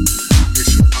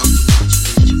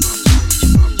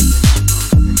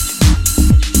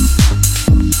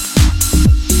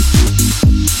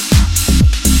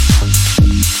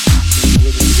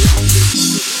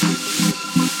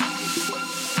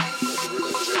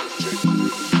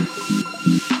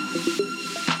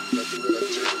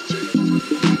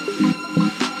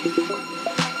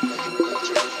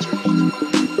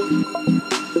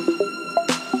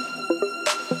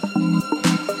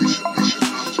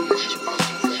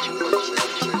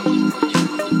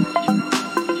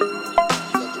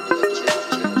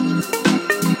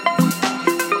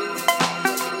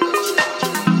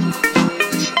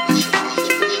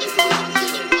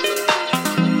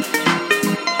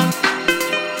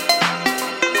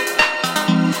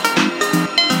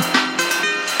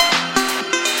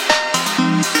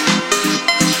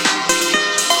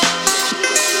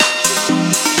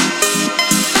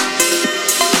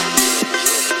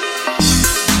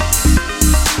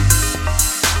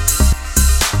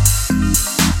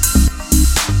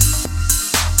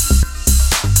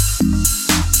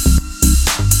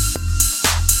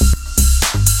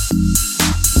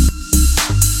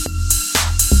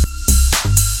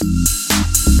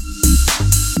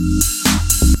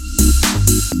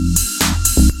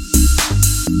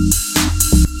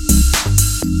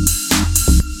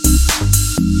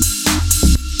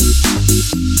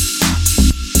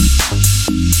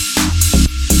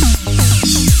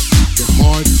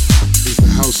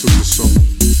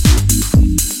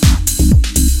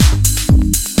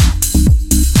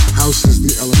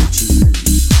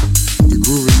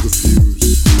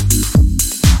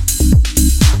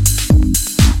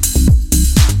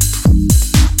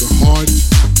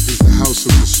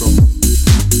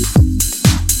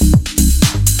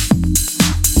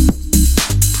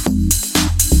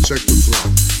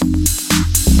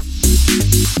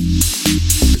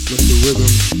 rhythm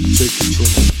take control.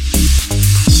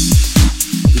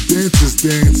 The dancers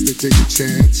dance, they take a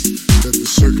chance that the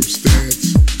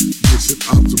circumstance makes it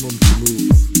optimum to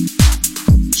move.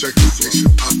 Check the flow,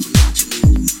 optimum to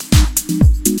move.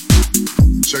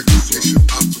 Check the flow,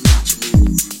 optimum to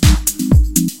move.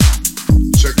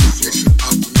 Check the flow,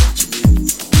 optimum to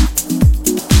move.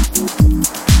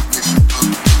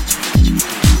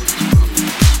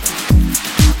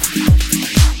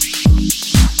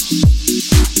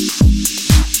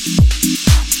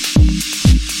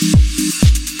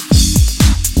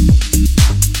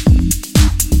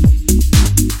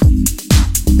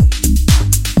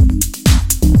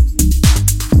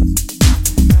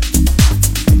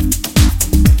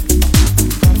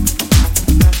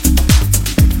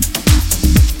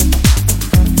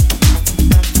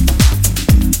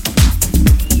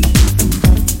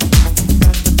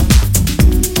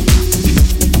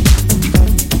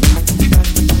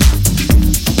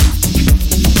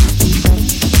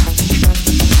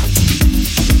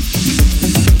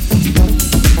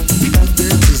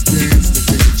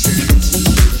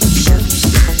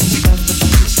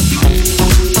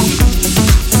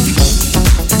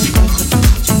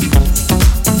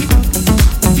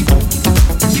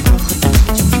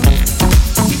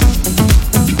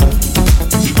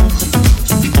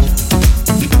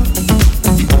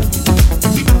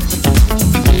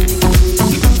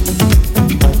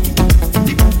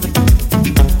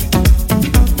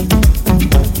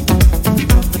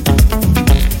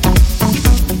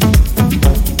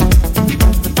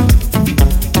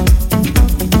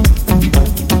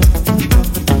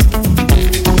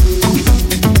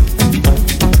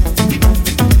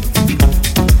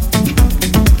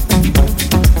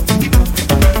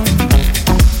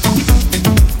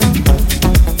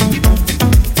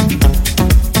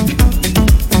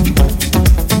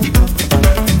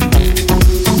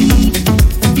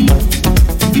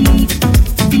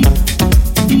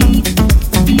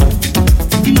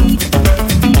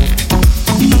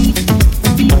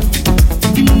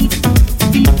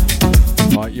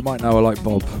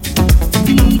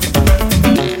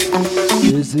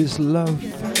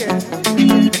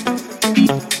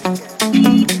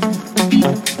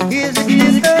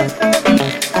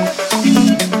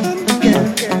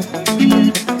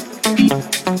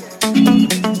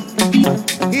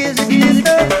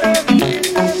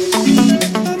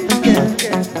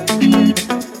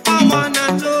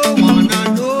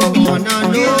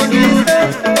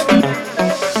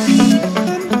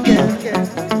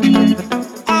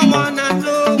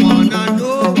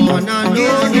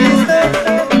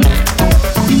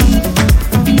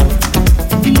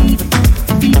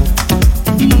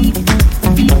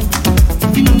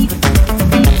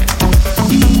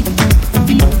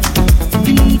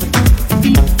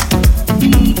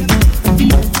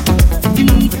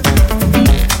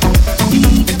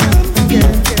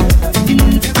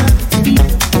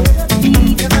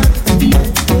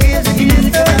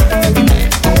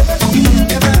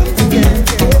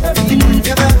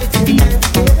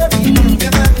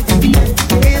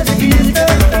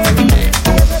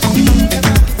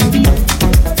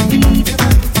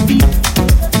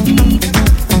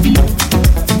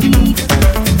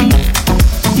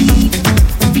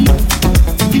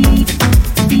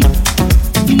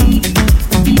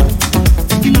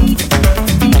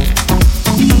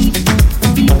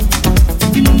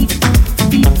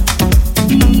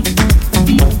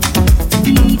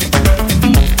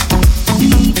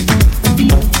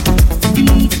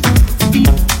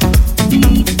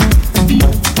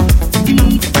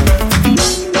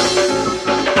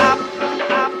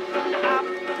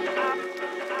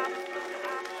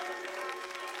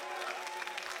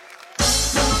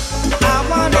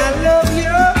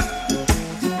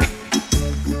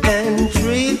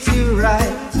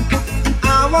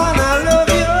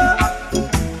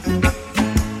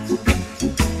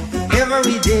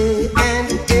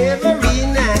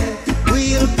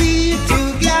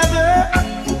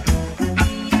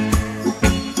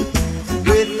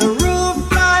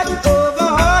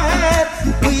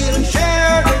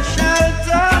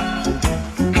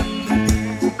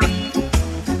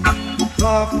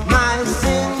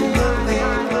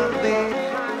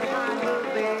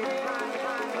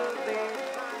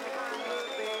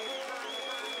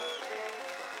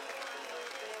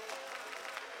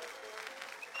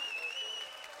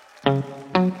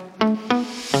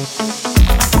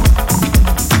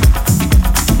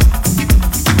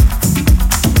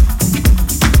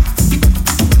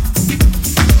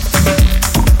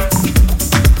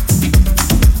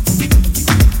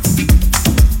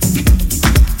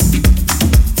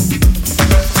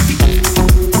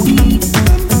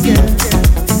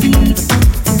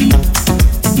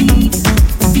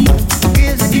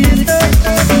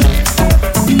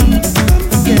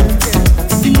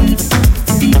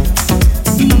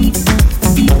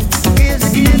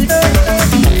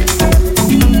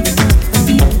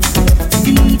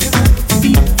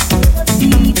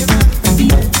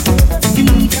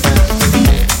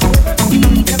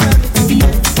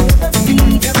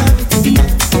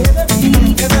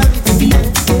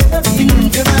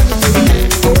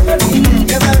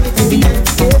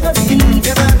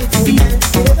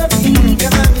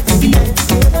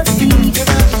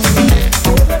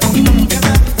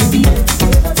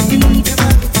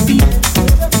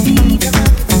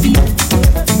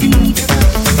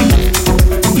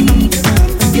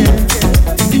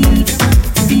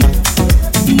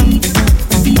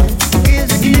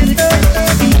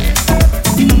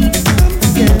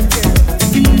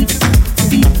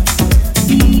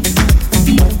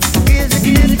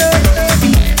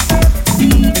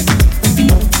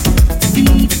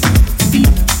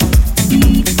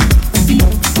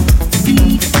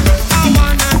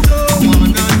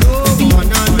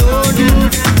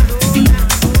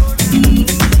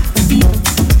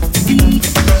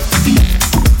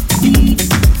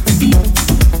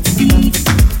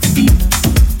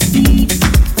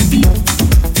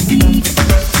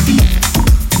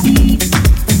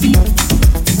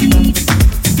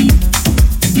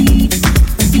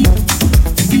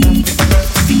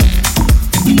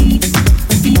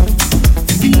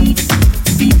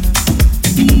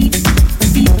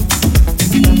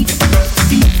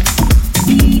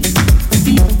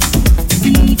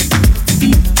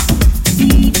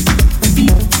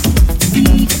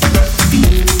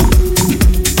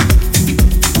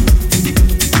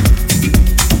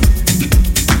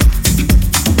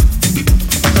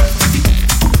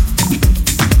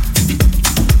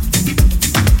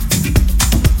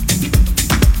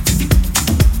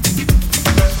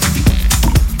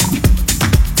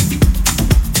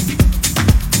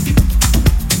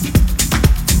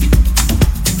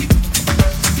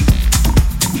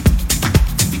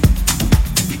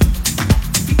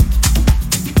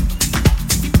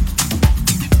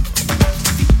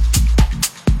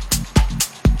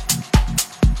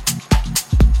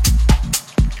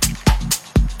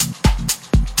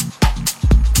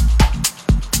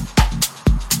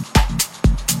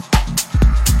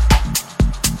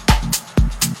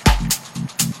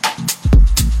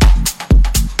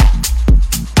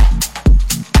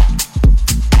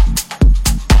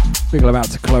 Big love out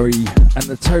to Chloe, and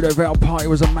the Todo Vale party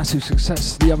was a massive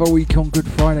success the other week on Good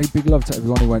Friday. Big love to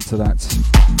everyone who went to that.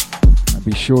 And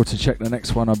be sure to check the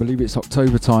next one. I believe it's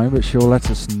October time, but she'll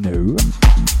let us know.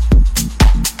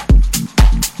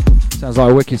 Sounds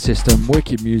like a wicked system,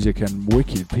 wicked music, and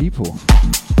wicked people.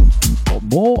 What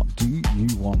more do you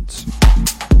want?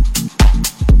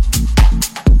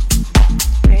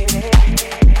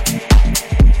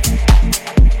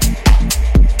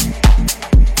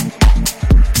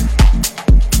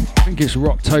 I think it's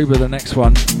Rocktober, the next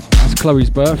one. That's Chloe's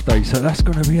birthday, so that's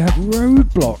going to be at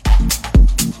Roadblock.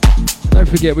 Don't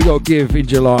forget, we got to give in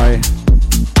July,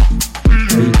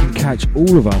 where you can catch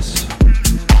all of us.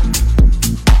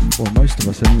 Well, most of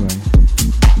us anyway.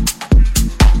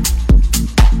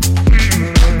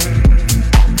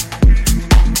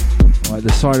 Right,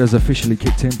 the side has officially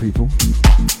kicked in, people.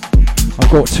 I've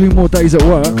got 2 more days at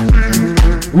work.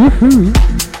 Woohoo!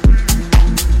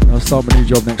 I'll start my new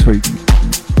job next week.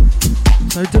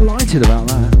 So delighted about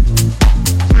that.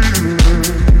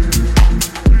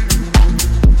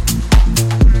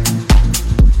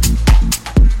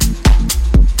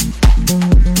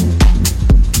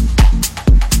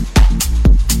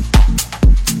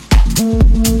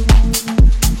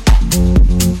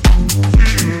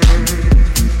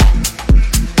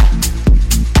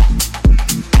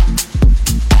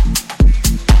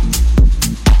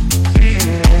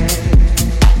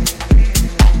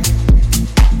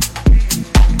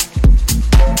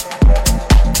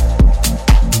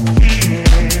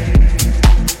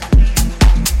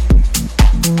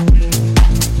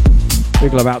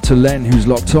 Big love out to Len, who's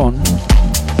locked on.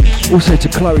 Also to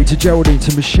Chloe, to Geraldine,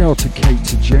 to Michelle, to Kate,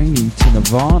 to Janie, to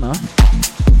Nirvana.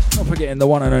 Not forgetting the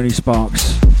one and only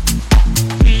Sparks.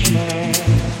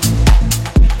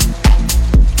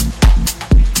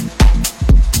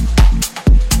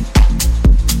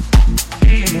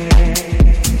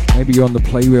 Maybe you're on the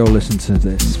play wheel listening to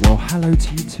this. Well, hello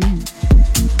to you too.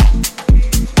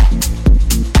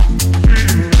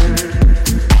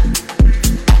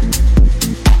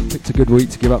 Picked a good week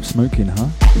to give up smoking, huh?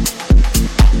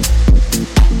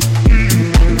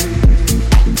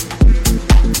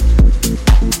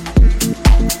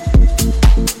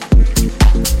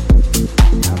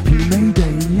 Happy May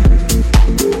Day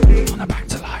on a Back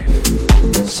to Life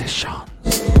session.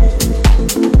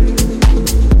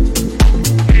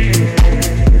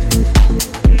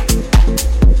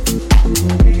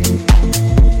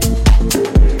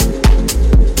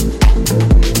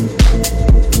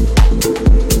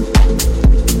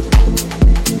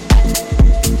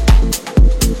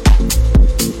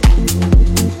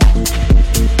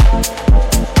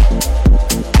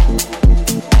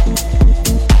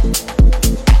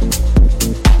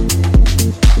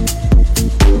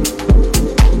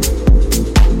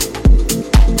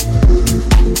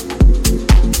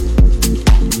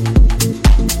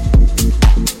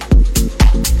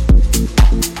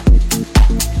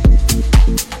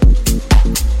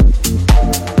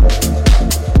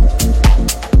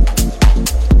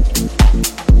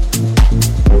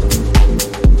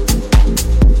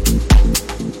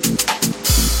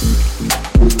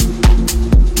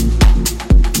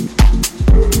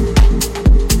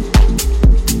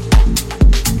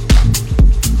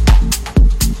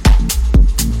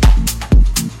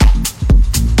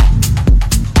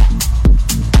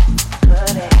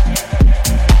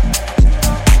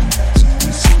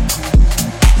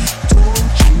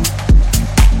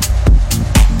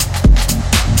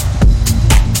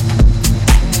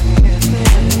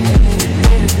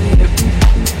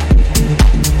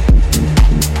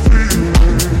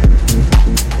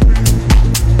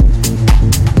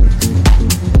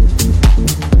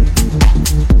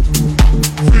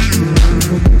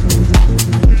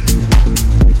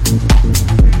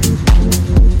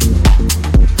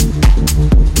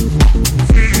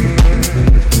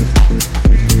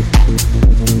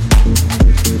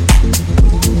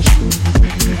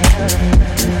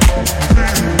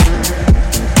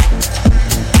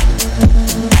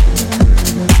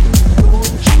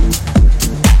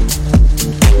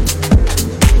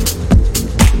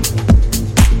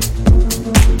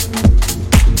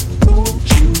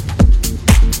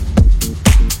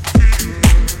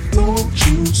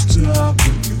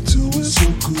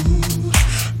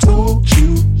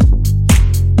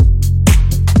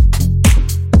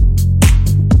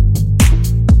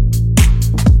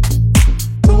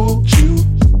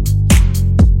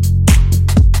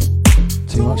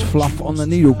 Fluff on the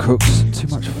needle, cooks. Too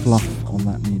much fluff on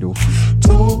that needle.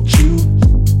 Told you.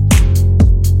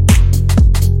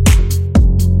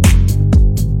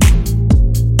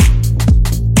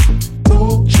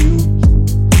 Told you.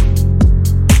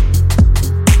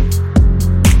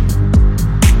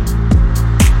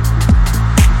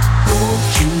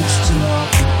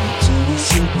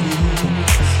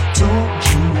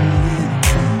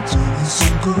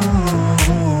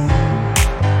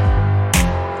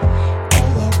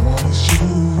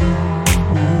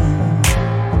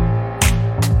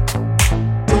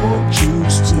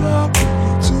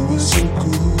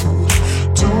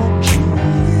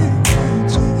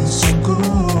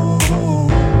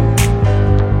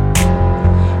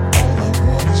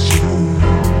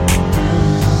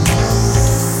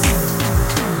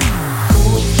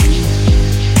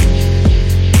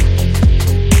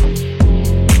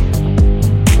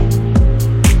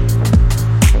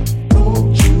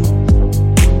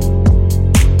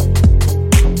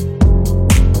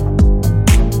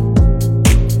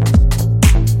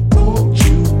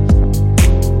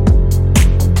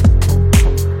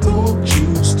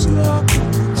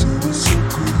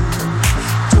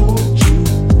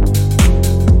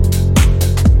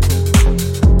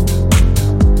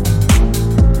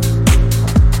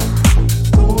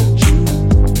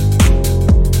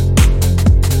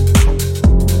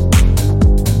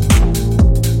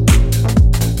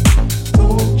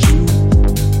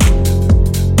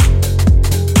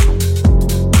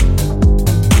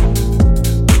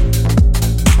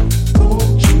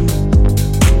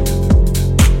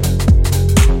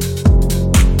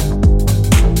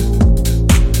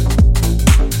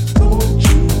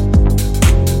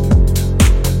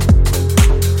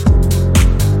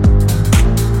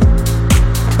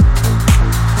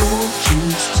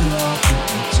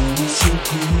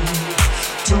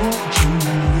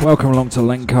 Welcome along to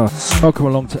Lenka. Welcome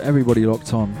along to everybody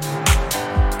locked on.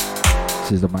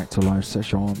 This is the Back to Live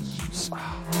sessions.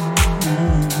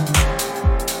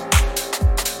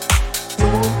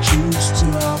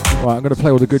 Right, I'm going to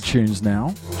play all the good tunes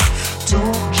now.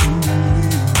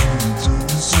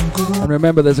 And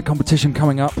remember, there's a competition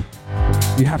coming up.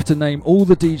 You have to name all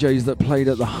the DJs that played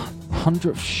at the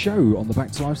 100th show on the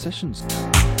Back to Live sessions.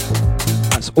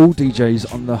 That's all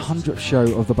DJs on the 100th show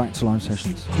of the Back to Live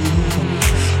sessions.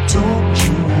 I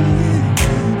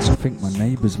think my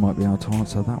neighbours might be able to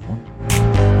answer that one.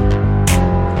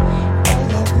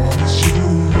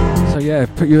 So yeah,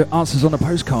 put your answers on a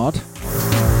postcard.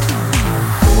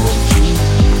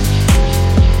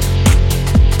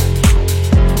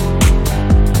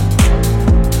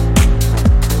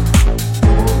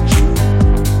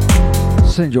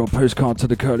 Send your postcard to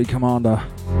the Curly Commander.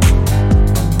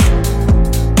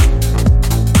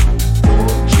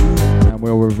 And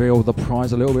we'll reveal the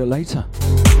prize a little bit later.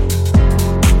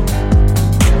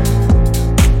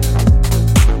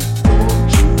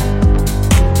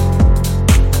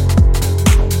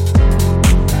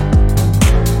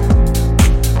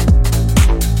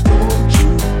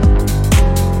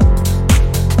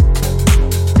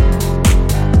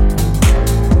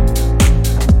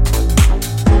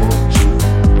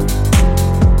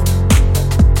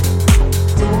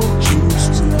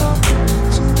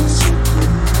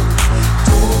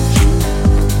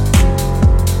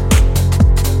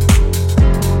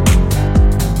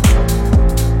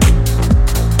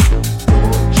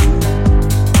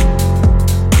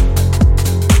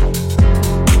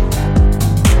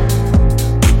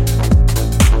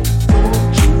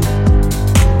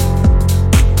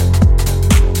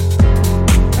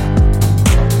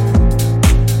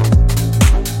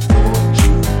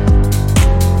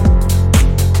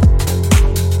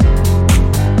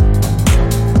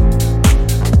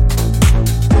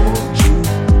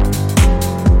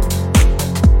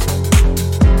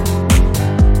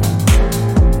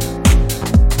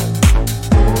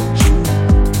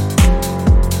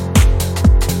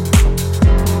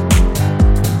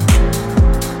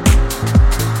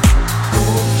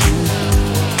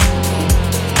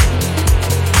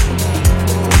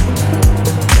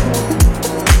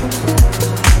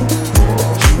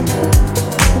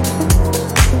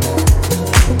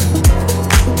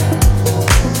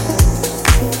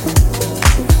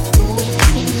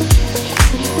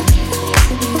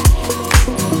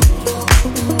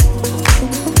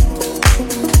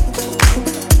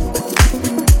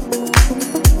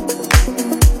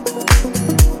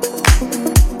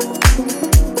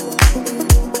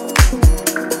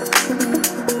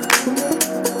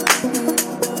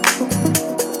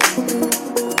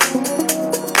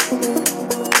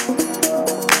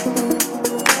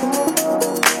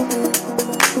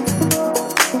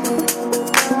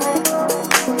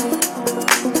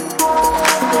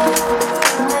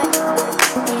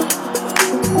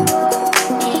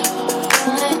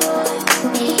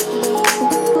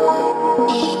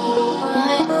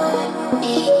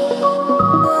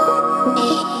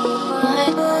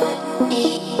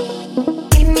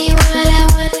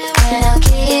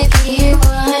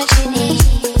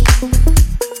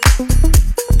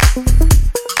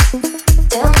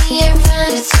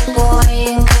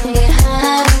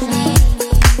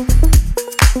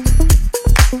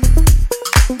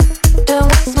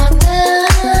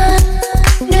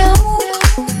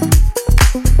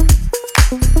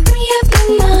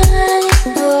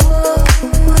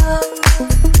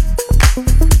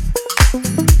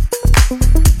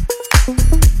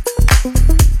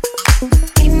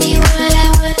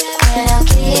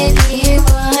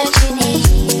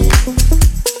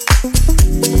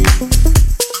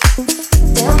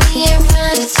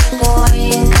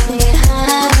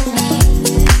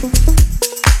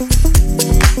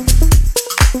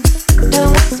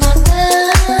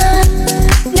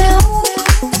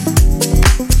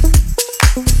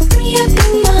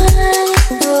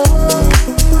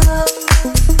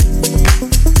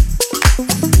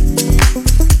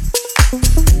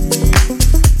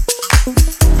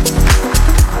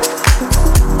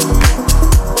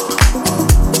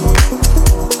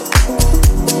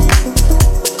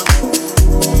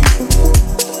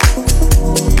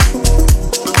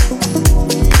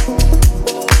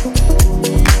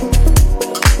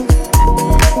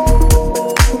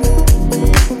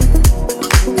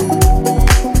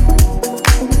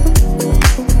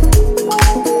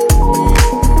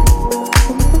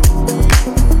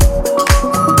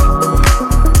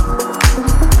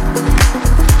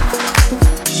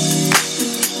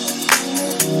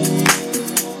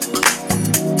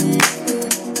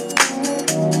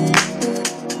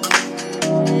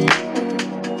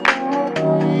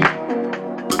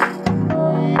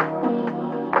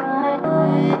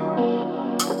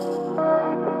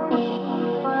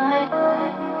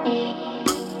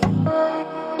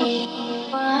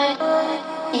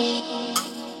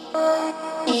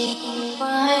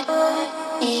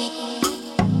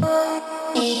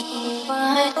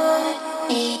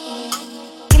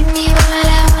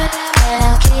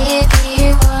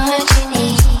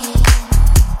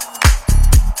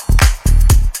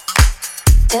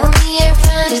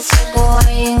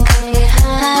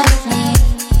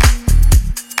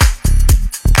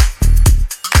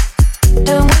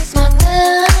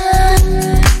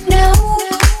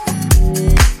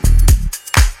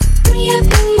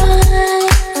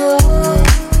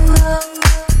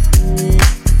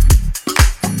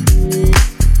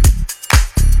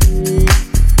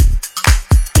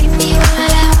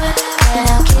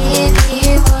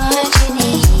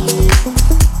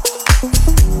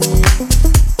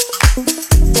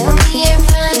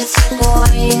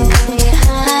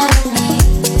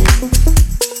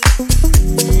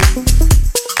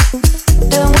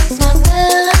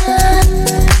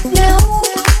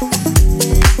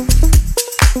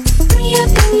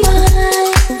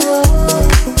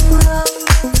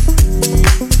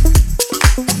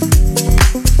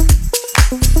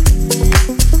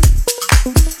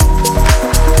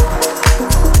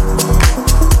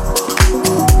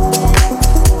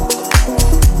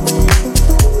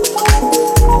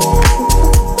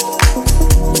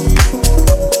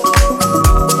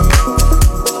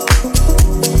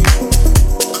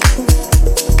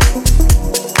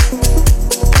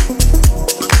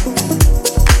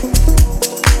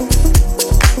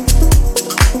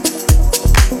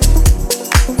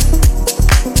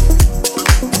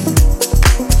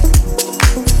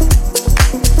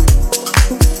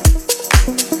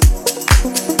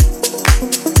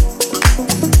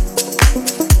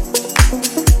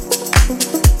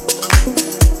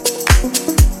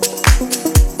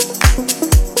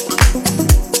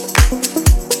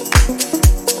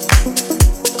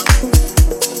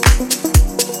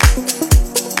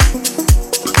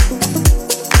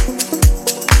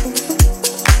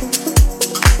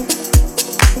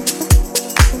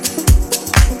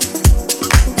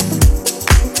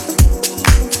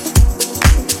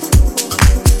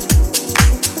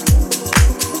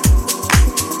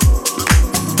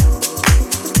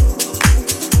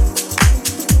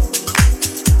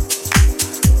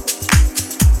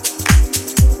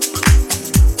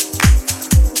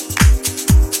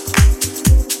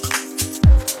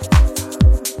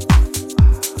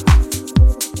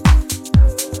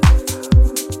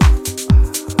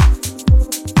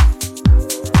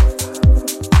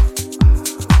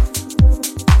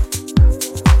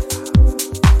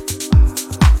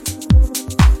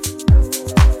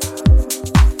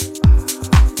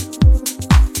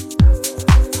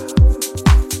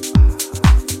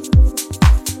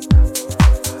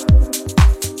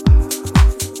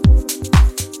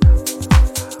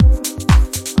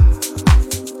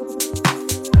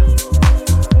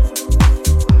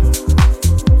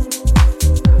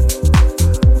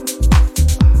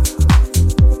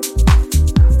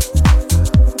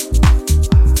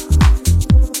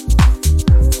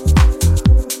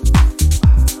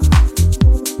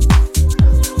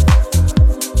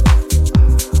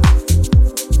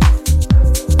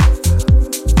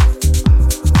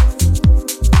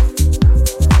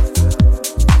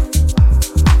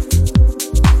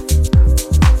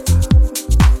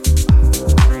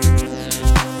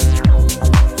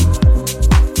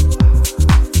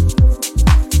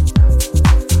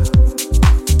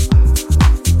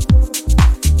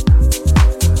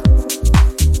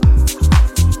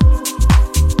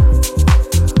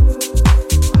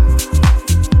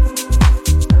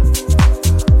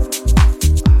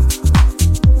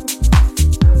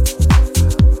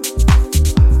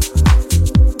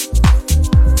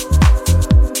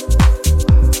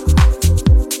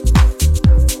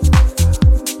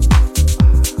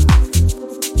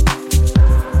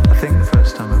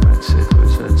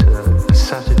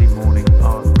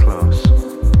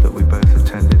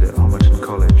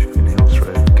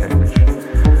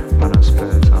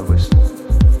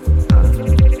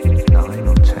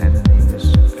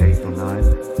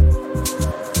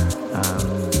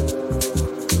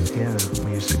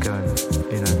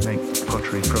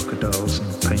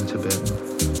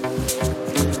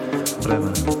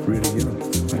 clever. Really young,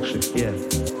 actually. Yeah.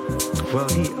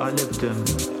 Well, I lived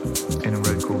in a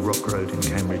road called Rock Road in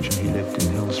Cambridge, and he lived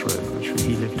in Hills Road, which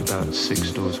he lived about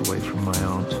 6 doors away from my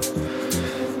aunt.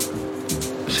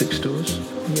 6 doors?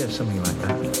 Yeah, something like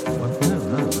that.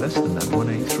 No, less than that.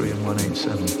 183 and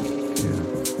 187.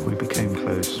 Yeah, we became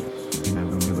close,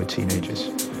 when we were teenagers,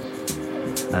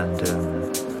 and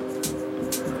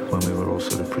when we were all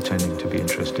sort of pretending to be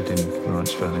interested in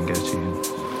Lawrence Ferlinghetti and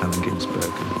Allen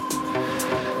Ginsberg,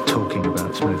 and talking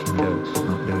about smoking dope, but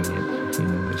not doing it,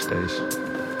 those days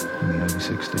in the early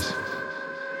 60s.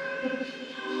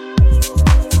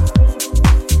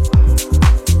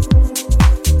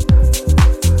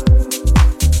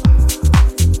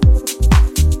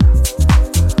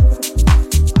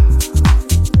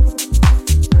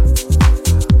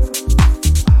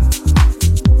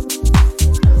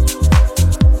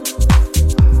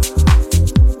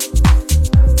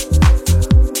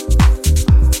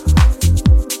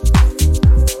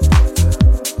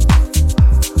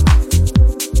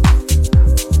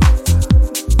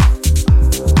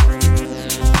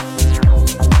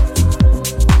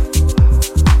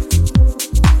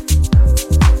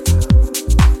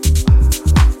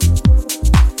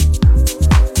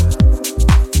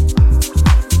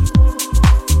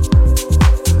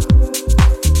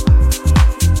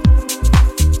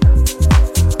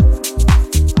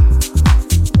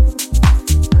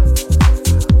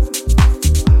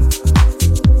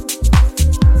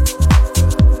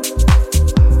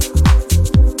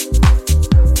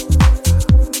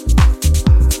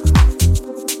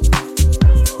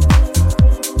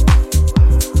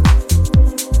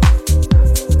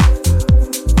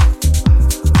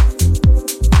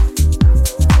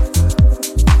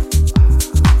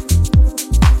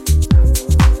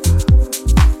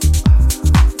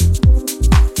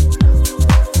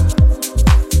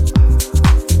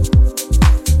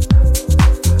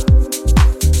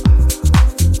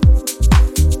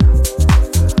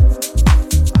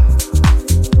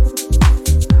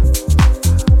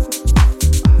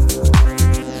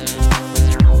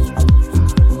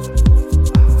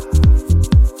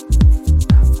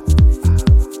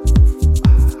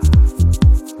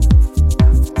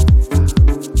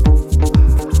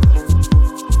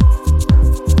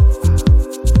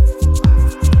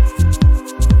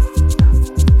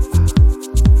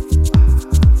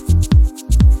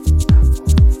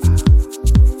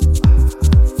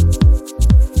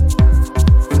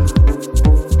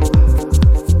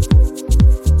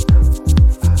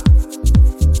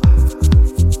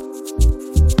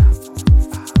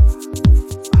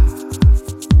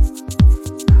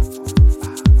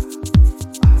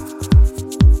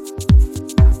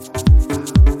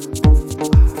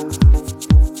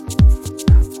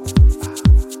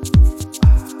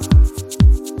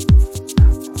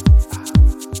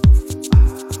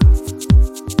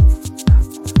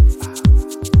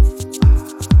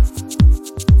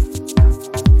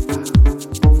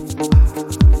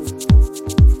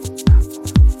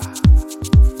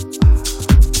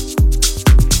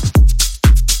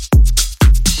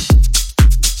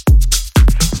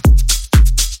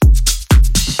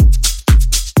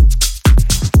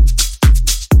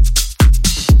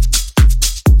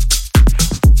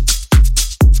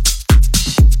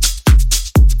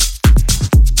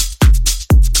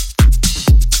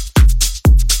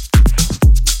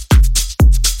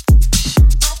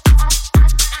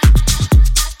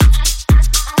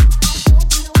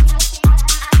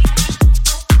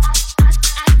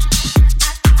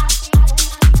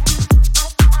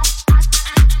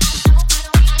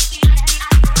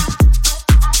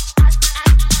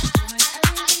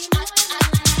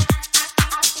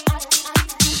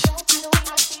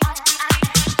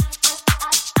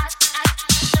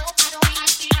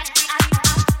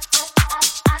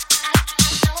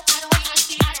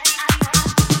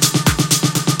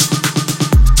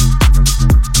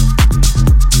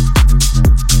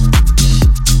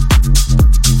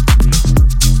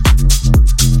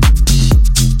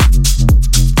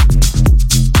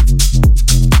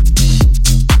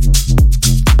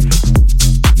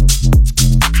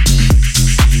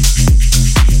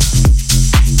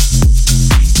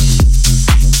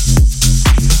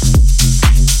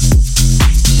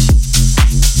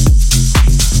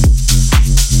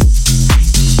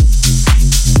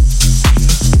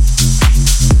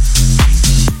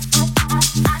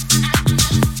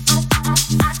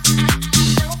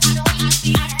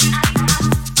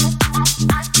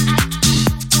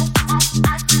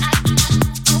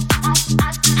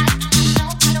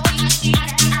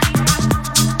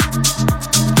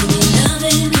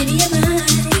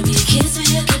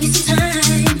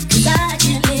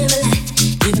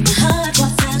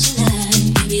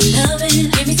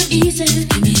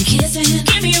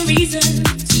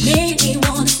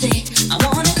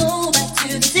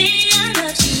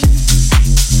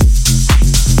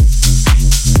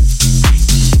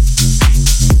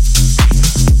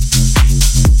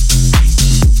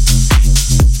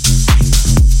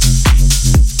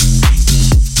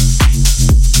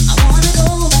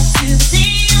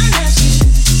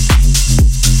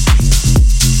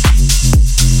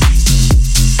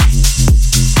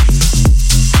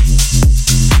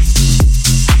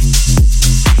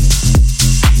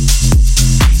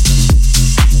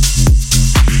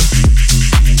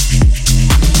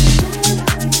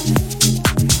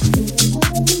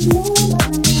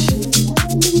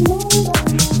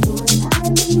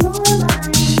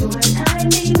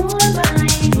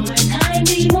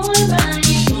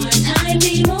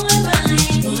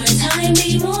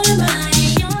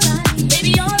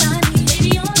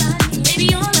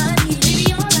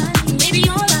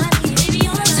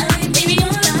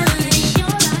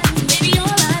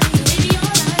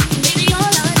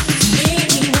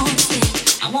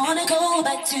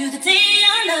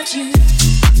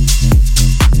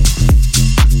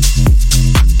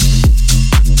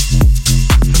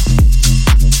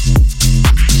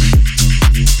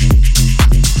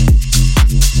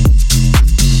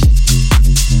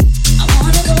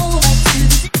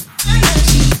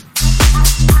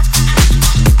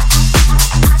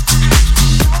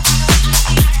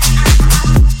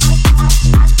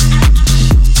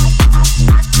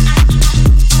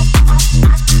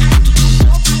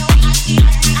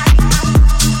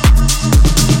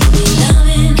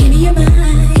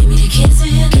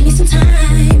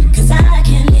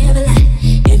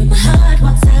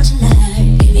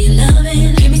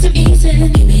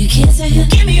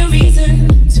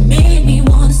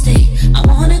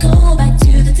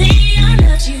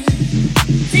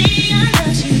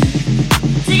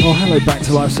 Oh, hello, back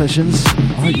to live sessions. I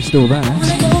hope you're still there.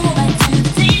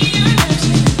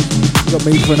 You got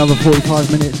me for another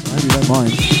 45 minutes. I hope you don't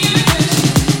mind.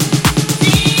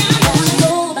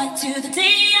 Go back to the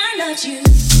day I loved you.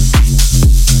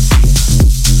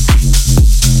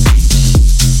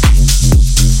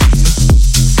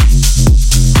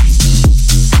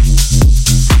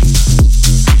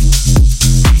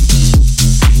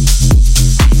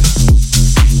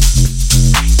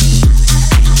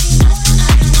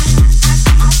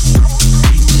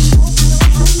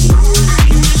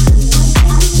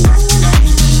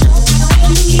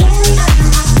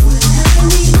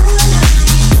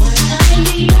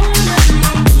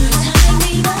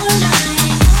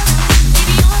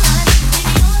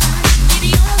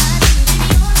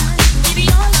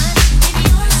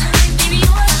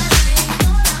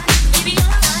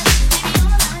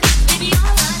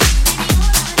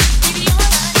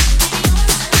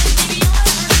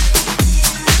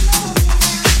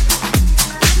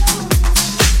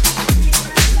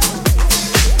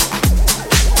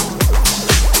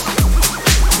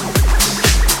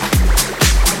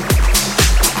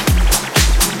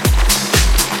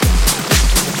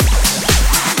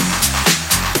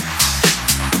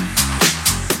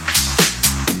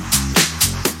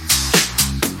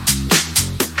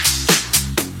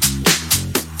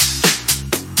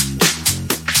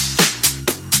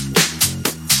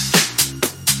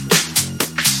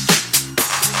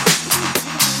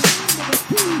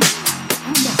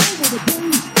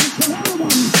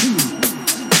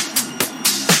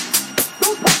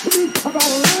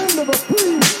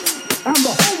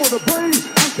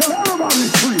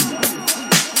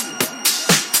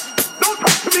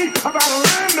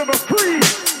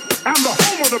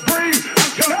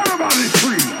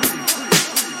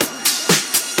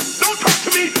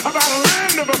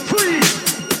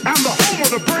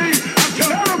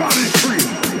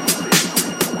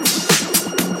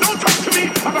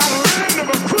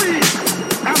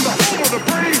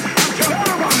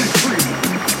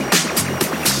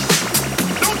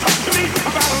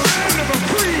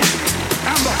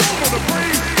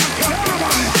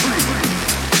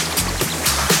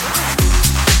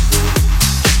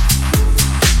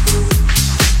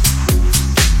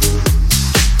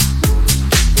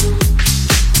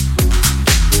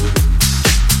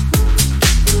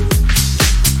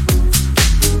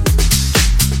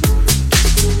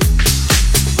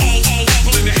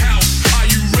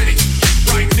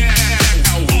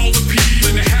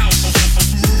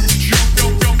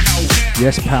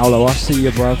 Yes, Paolo, I see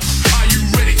you, bruv.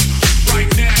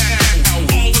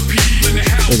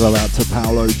 Big love out to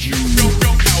Paolo G.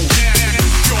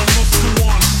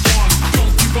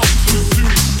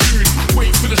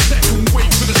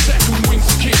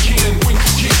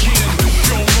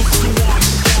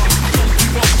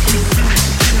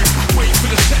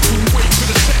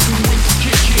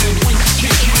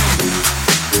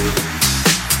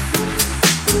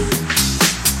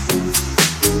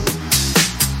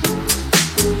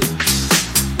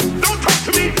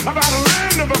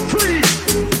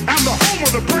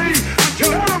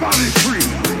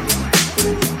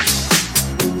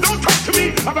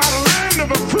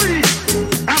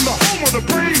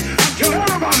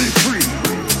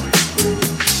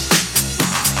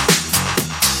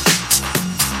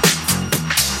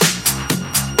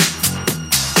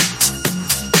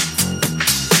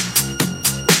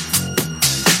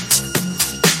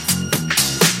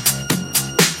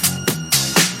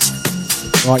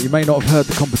 Right, you may not have heard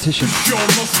the competition.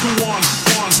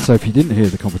 So if you didn't hear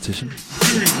the competition,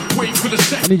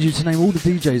 I need you to name all the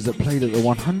DJs that played at the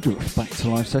 100th Back to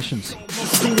Live sessions.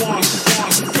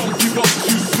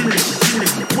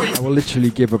 I will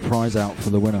literally give a prize out for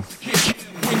the winner.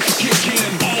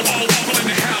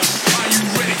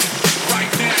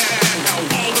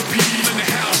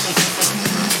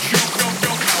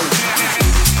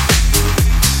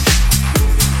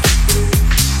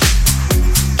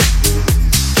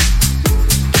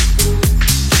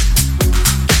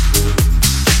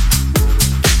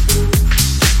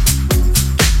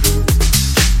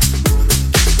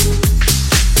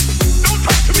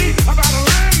 About a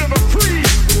land of the free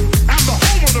and the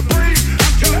home of the brave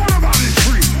until everybody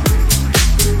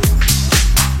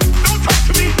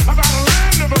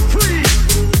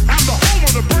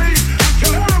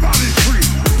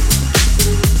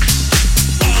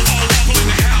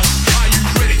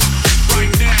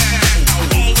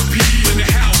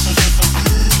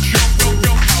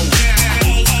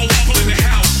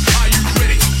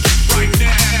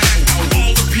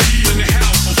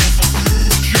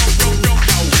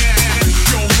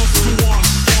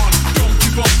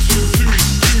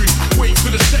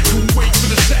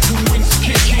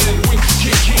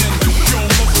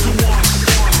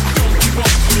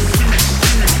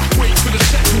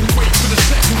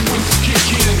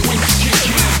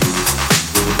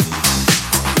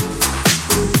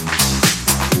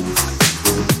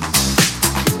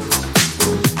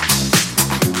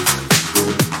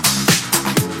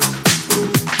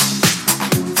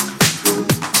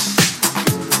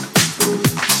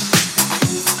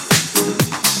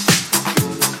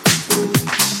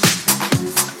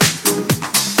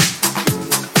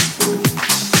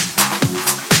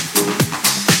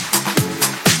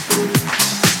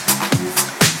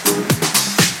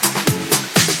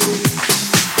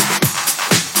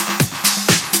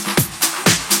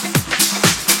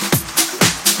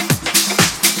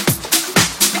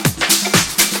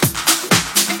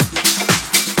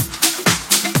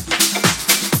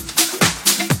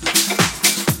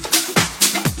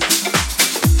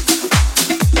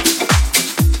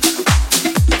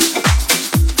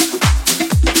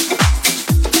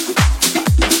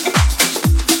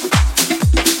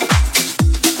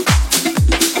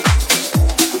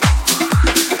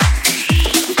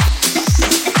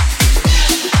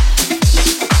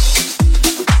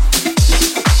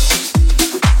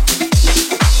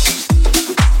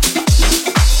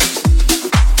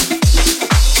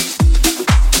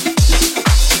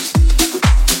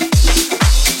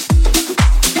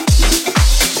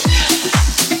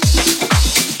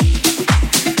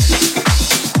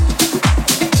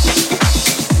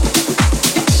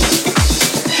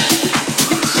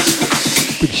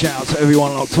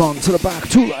everyone locked on to the Back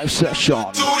to Life session.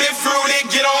 Tutti frutti,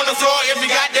 get on the floor if you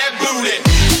got that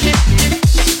booty.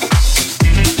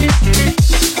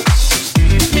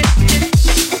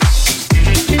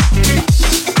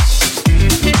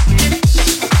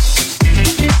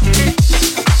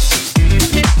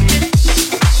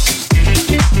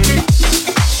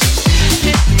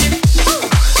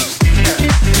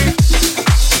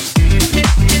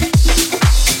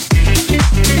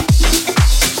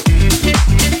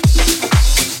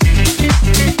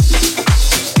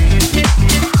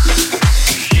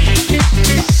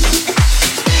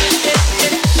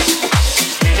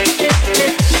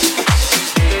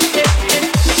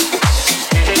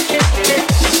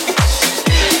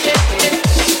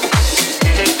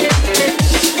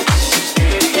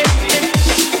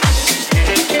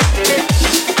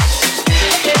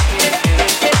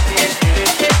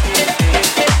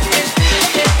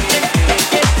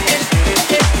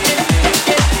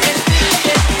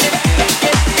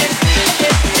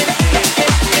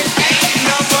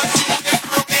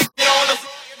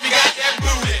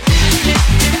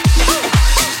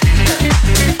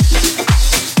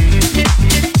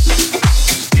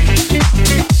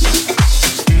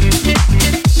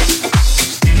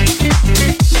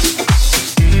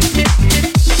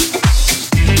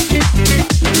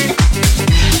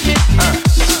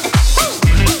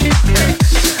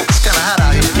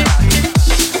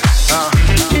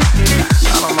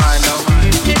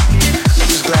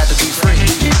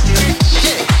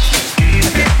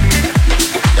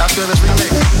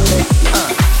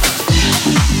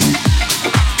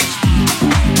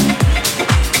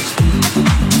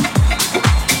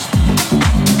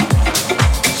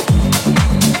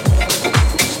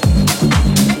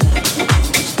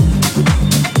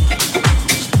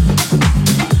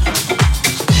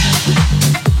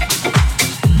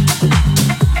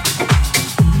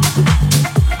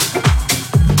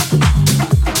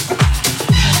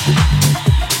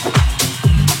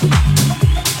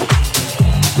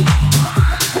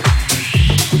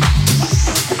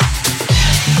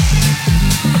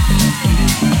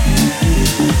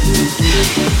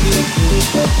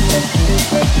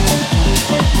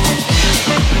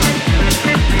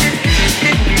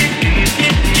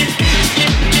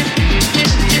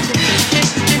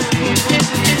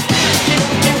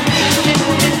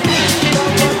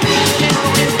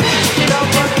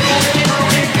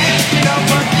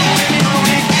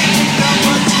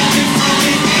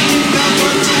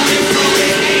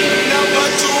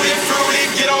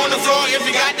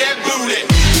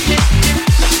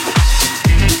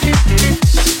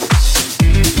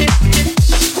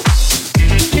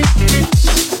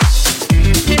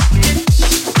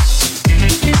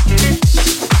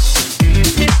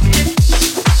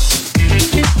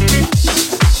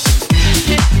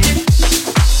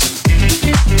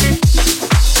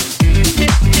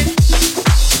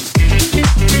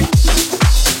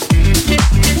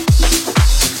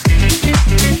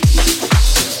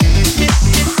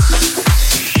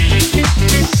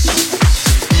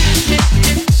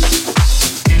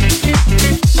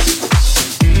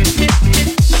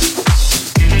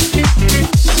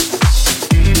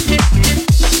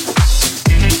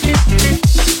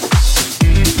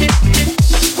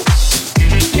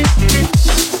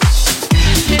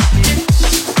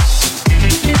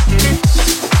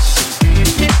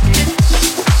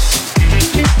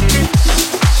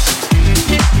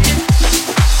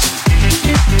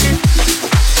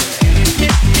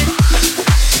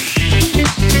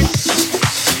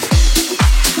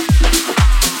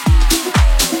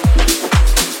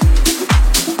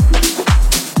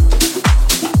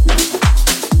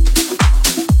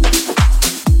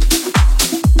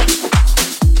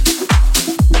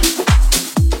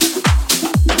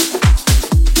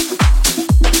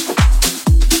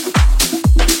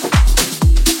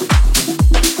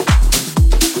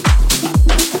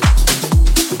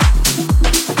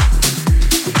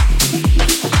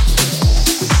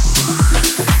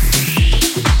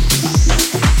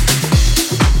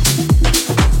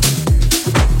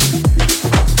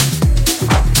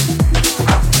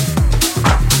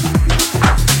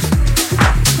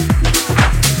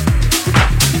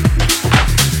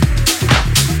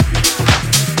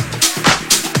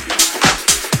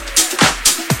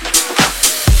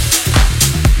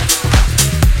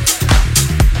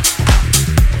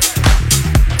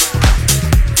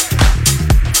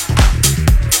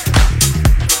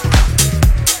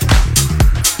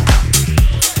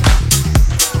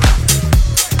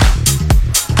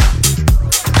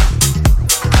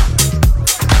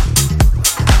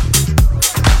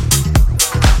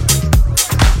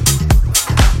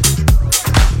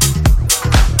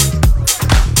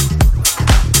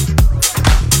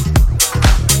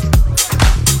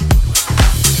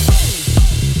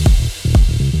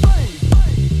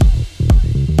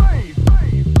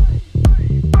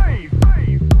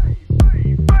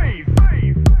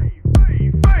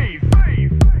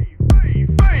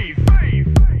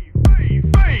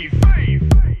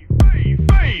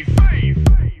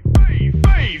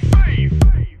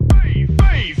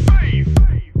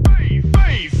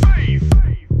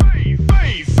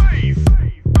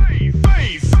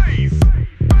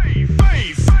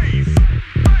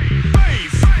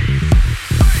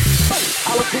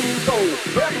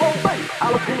 Death row bass,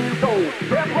 how low can you go?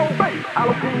 Death row bass, how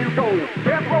low can you go?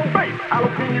 Death row bass, how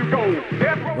low can you go?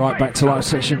 Right, back to live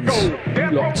sessions.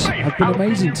 You lot have been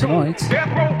amazing tonight.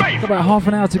 Got about half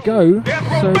an hour to go,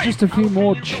 so just a few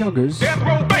more chuggers.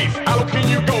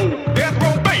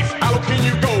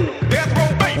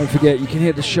 Don't forget, you can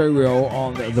hear the show reel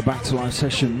on the Back to Live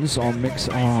sessions on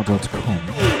mixr.com.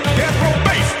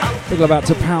 Big love out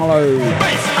to Paolo.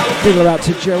 Big love out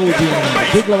to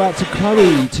Geraldine. Big love out to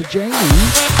Chloe, to Jamie.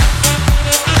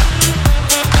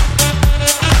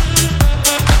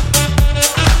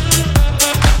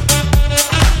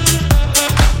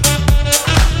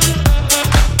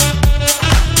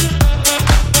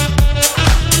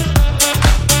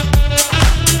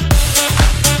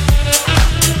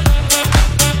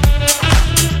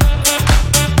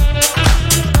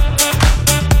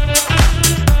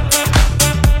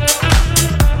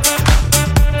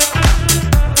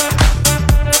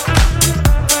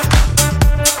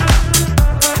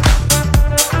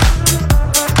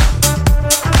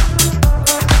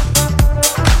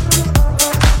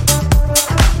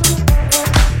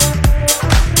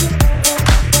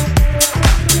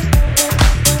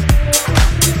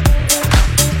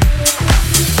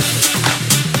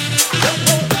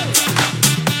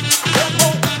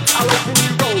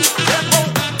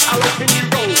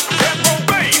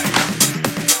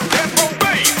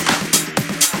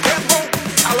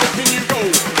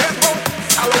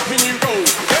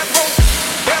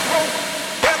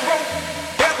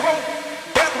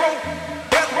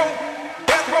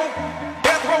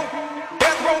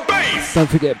 Don't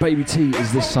forget, Baby T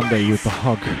is this Sunday with The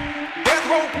Hug.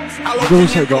 We've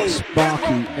also got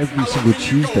Sparky every single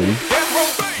Tuesday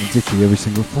and Dickie every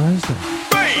single Thursday.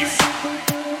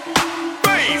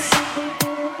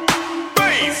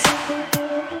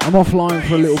 I'm offline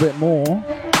for a little bit more,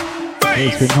 but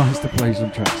it's been nice to play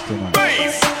some tracks tonight.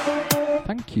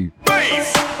 Thank you.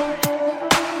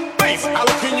 How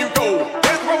low can you go?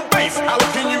 Death row bass. How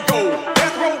low can you go?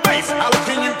 Death row bass. How low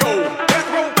can you go? Death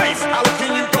row bass. How low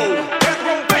can you go? Death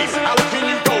row bass. How low can you go? Death row bass. How low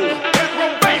can you go? Death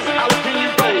row bass. How low can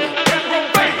you go? Death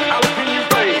row bass. How low can you go? Death row bass. How low can you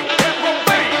go?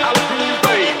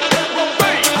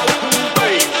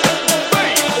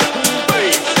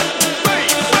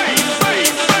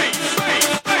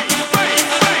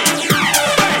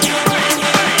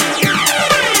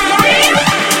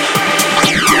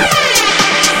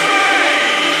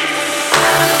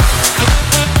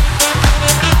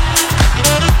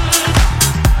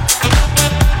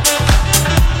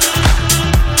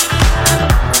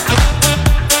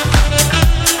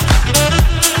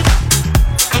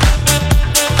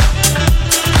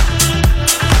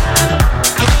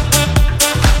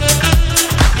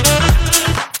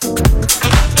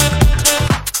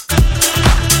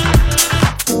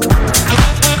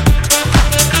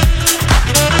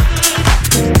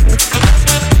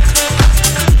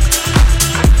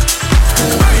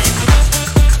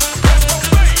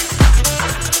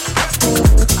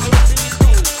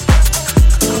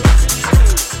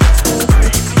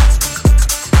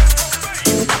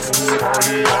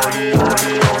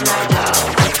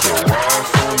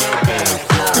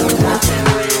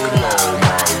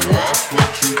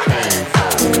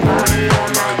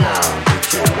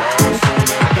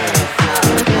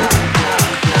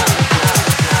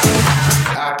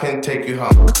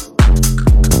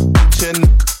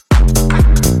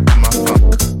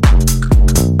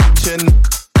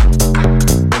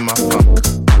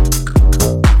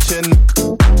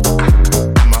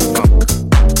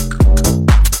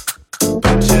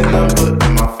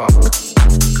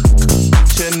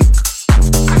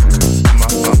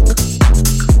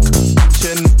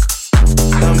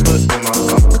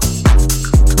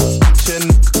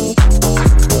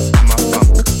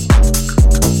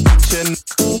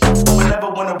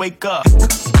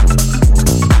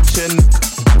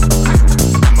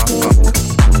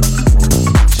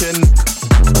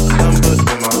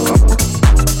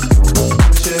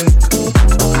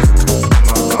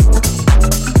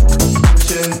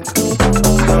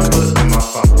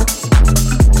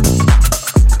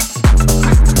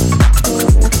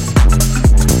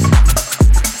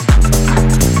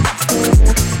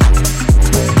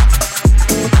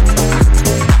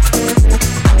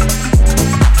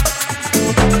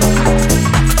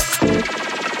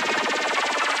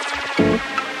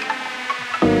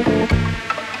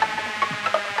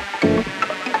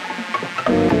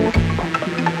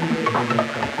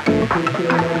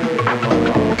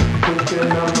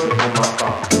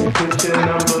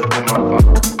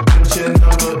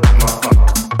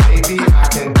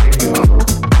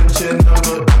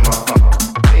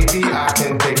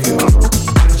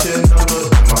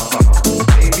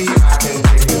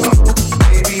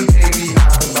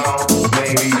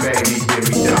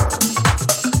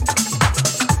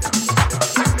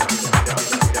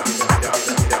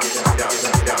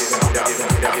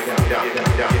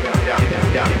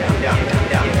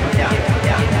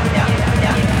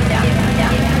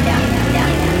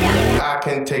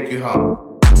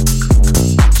 hop.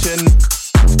 Chin,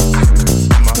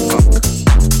 my hop.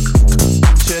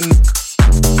 Chin,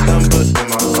 number in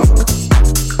my hop.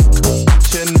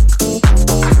 Chin,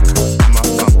 my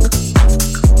hop.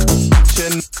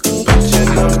 Chin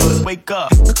number. Wake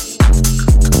up.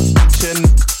 Chin.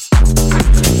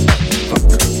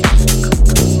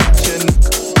 Chin,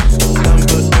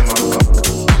 number in my hop.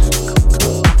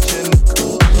 Chin, my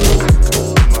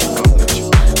hop.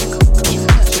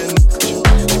 Chin,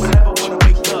 whenever wanna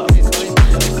wake up.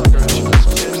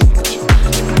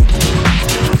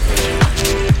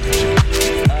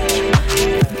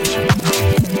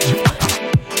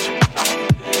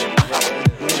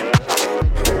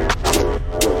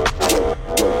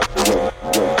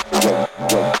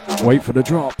 Wait for the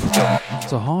drop.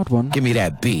 It's a hard one. Give me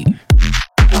that beat.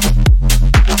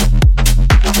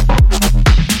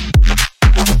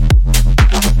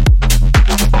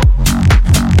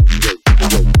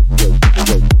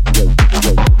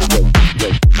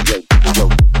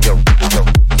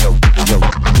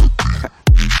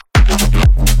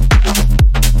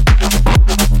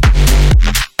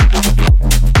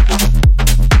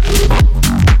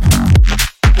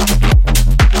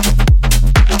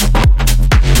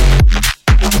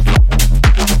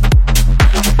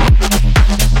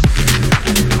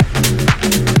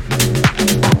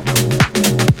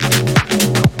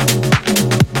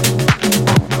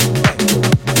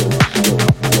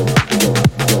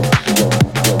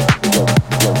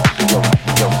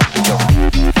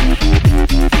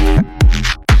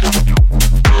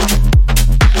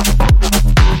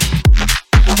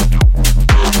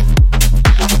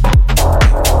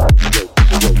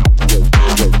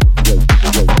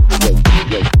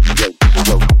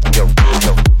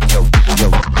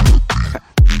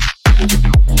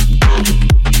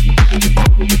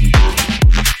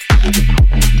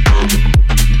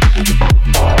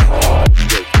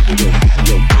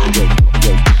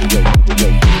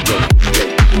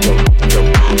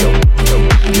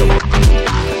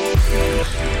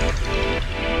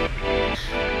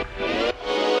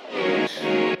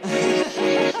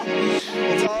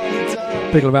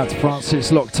 Big love out to Francis,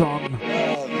 locked on.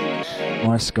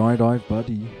 My skydive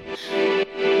buddy.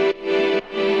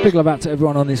 Big love out to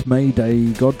everyone on this May Day.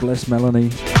 God bless Melanie.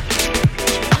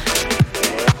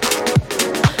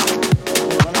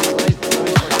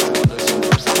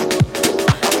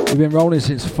 We've been rolling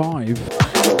since 5.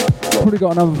 Probably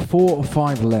got another 4 or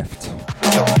 5 left.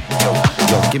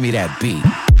 Yo, give me that beat.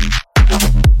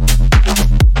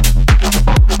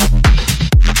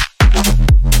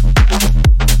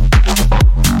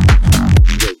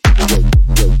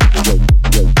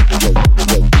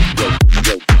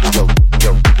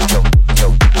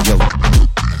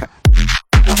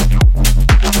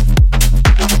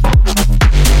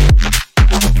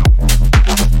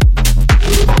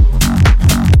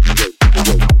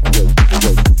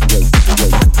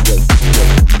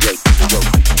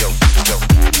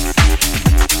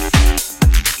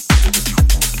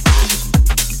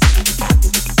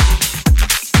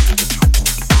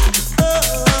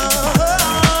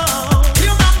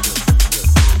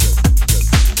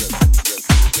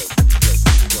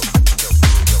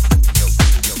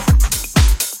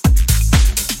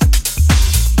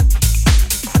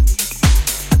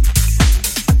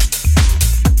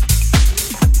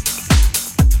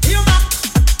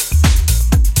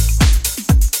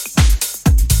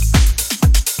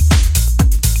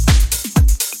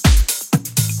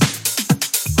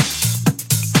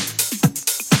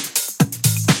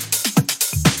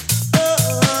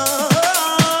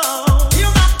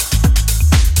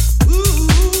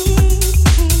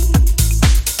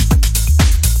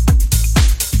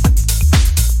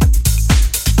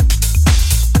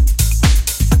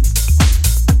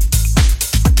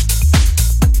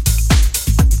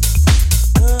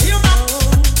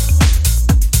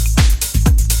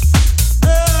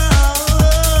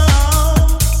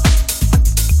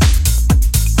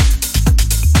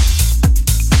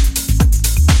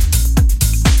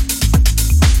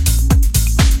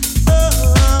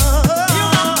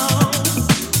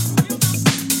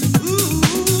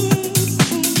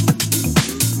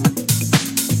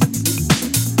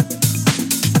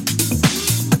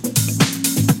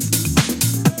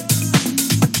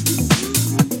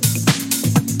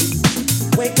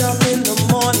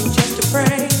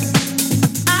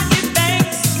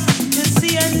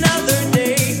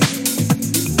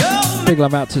 Big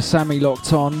love out to Sammy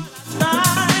locked on.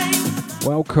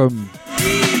 Welcome.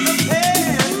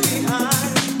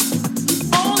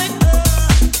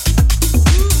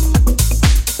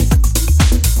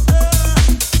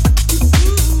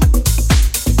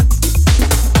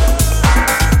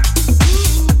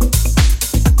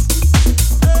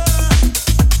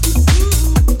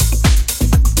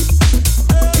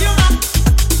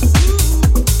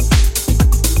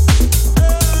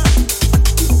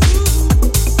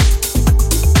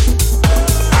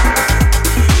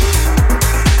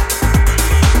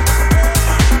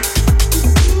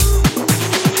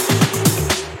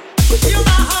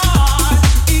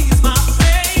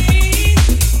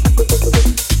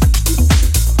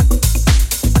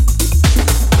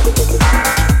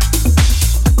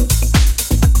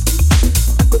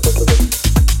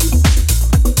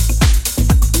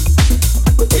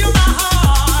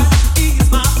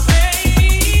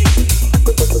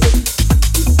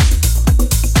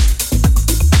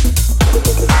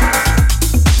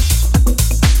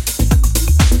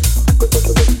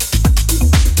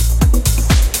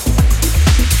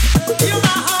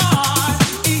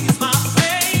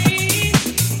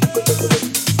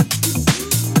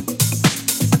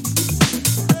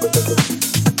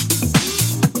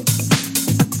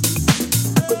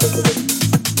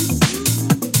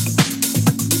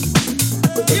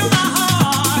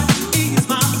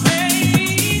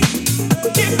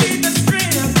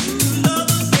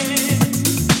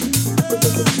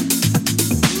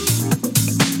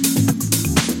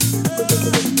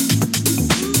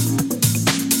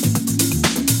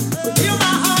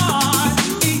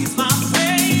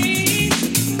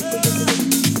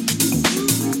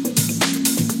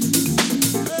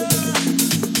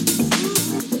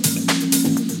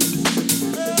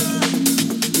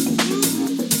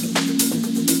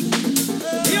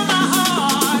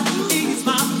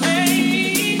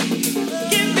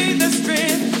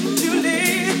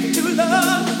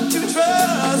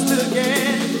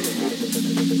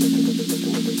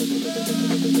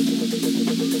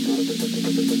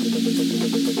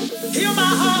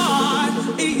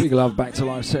 Big love back to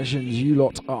live sessions. You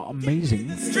lot are amazing.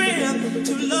 And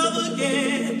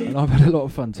I've had a lot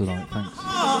of fun tonight,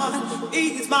 thanks.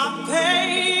 Ease my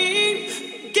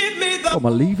pain. Give me the Got my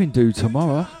leaving due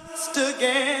tomorrow. best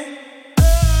again.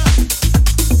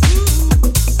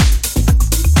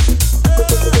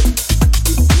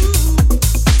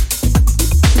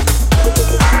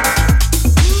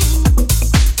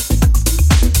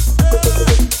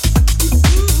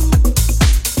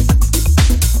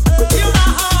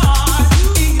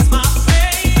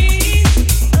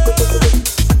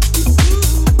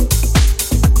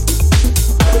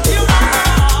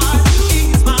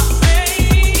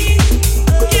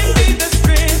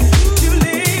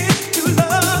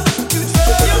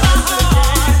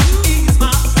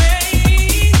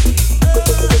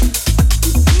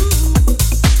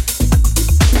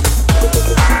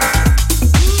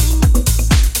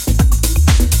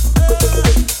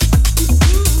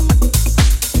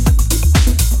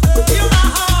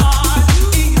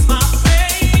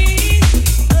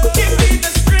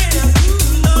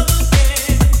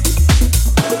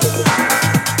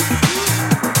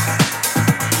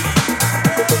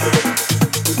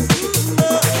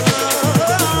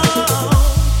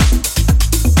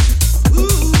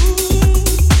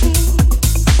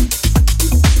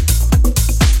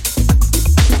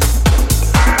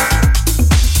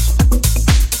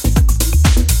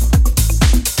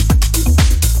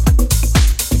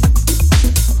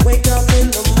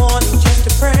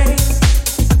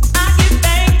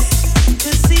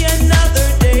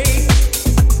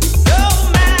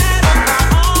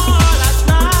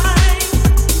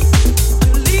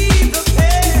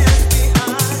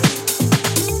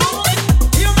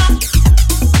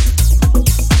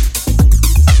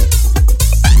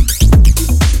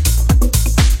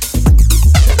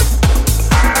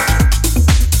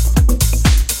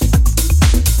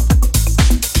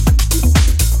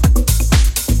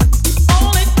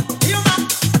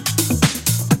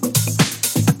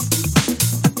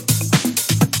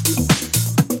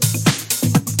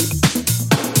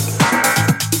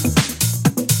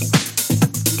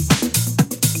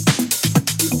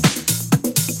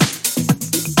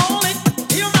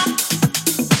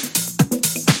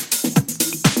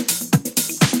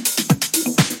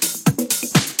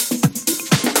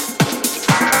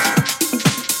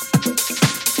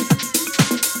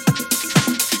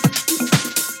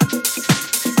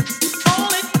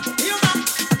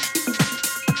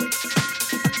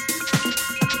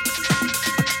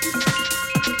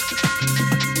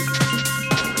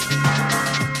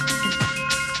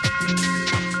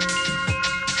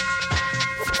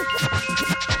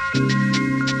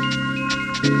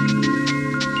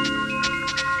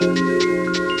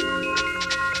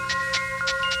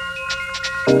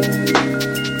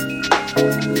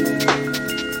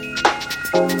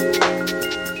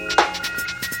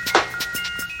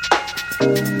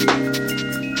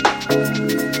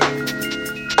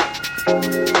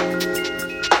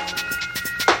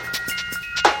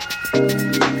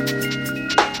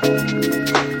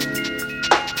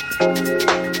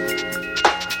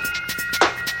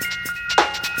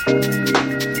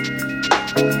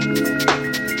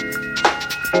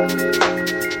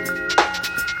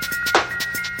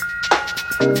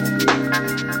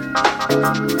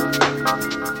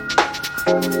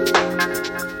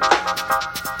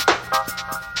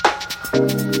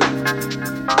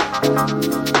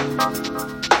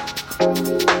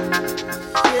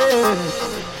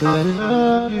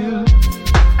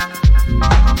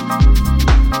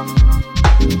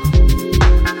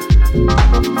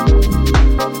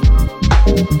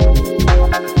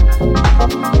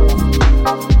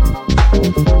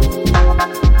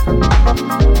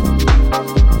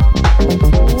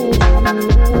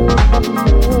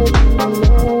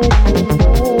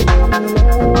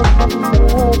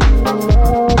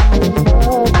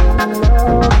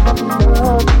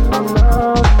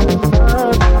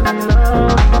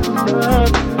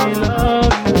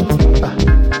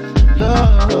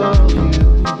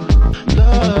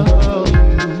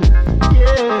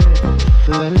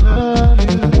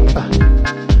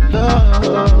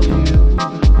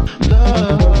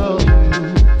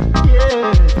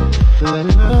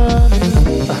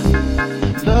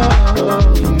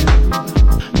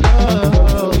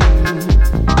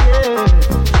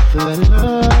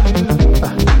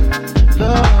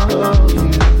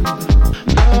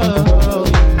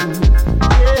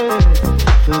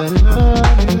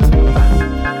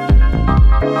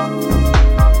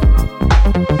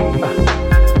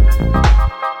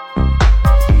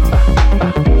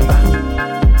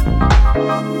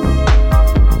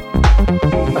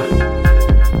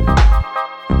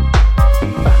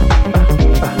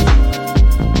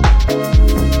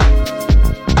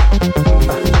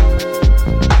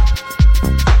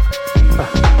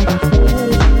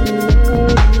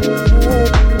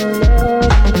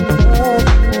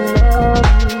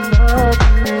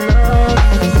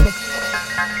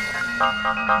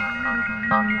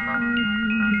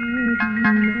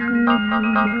 Just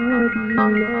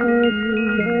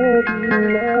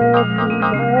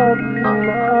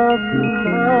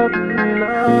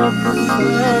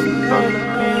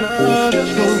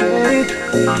go get it.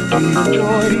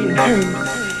 Enjoy the hurt.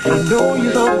 I know you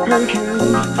saw the perfume,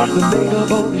 the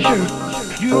makeup on the shirt.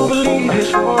 You don't believe his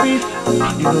stories.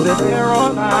 You know that there are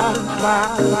lies.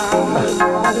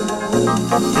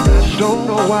 And I just don't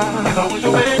know why. If I was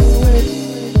your man,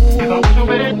 if I was your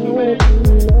man,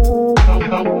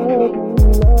 if I was your man,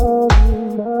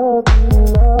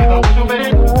 if I was your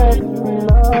man,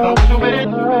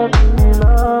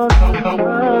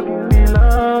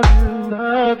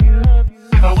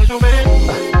 if I was your man,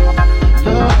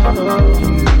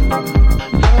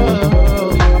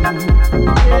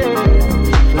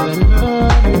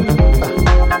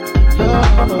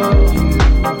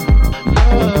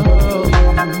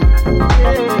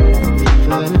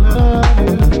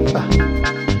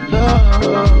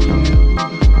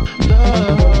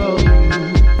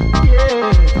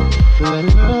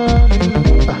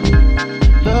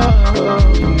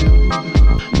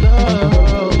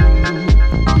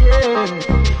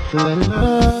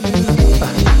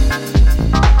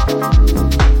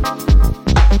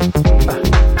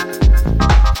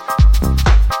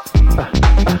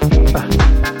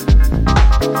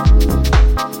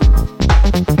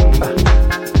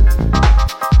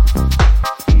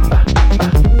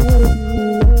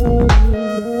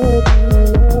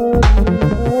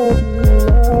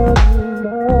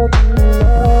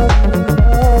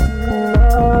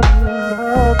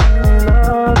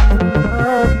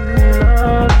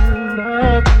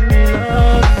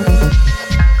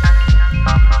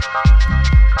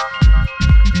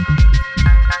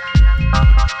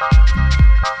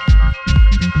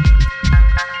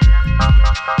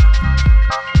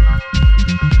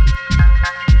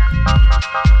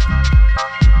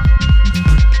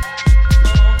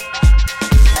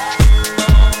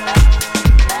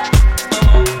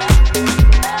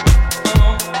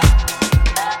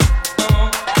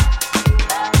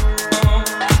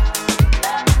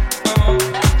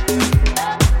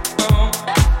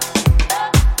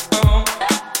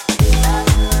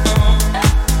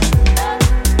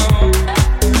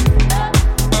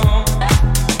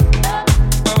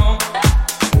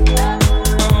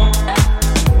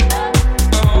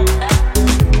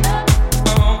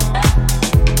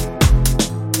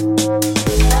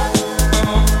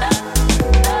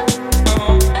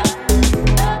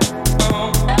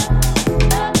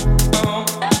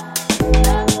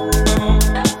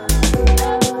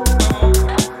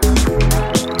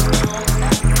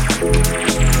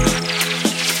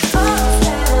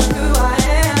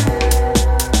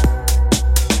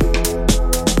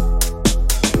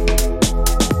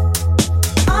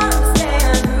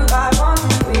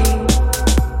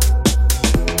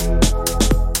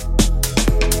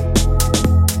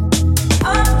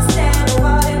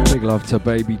 To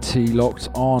Baby T locked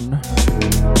on.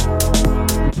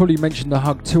 We probably mentioned the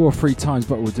hug 2 or 3 times,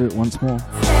 but we'll do it once more.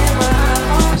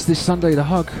 It's this Sunday, the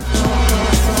hug.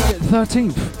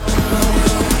 13th.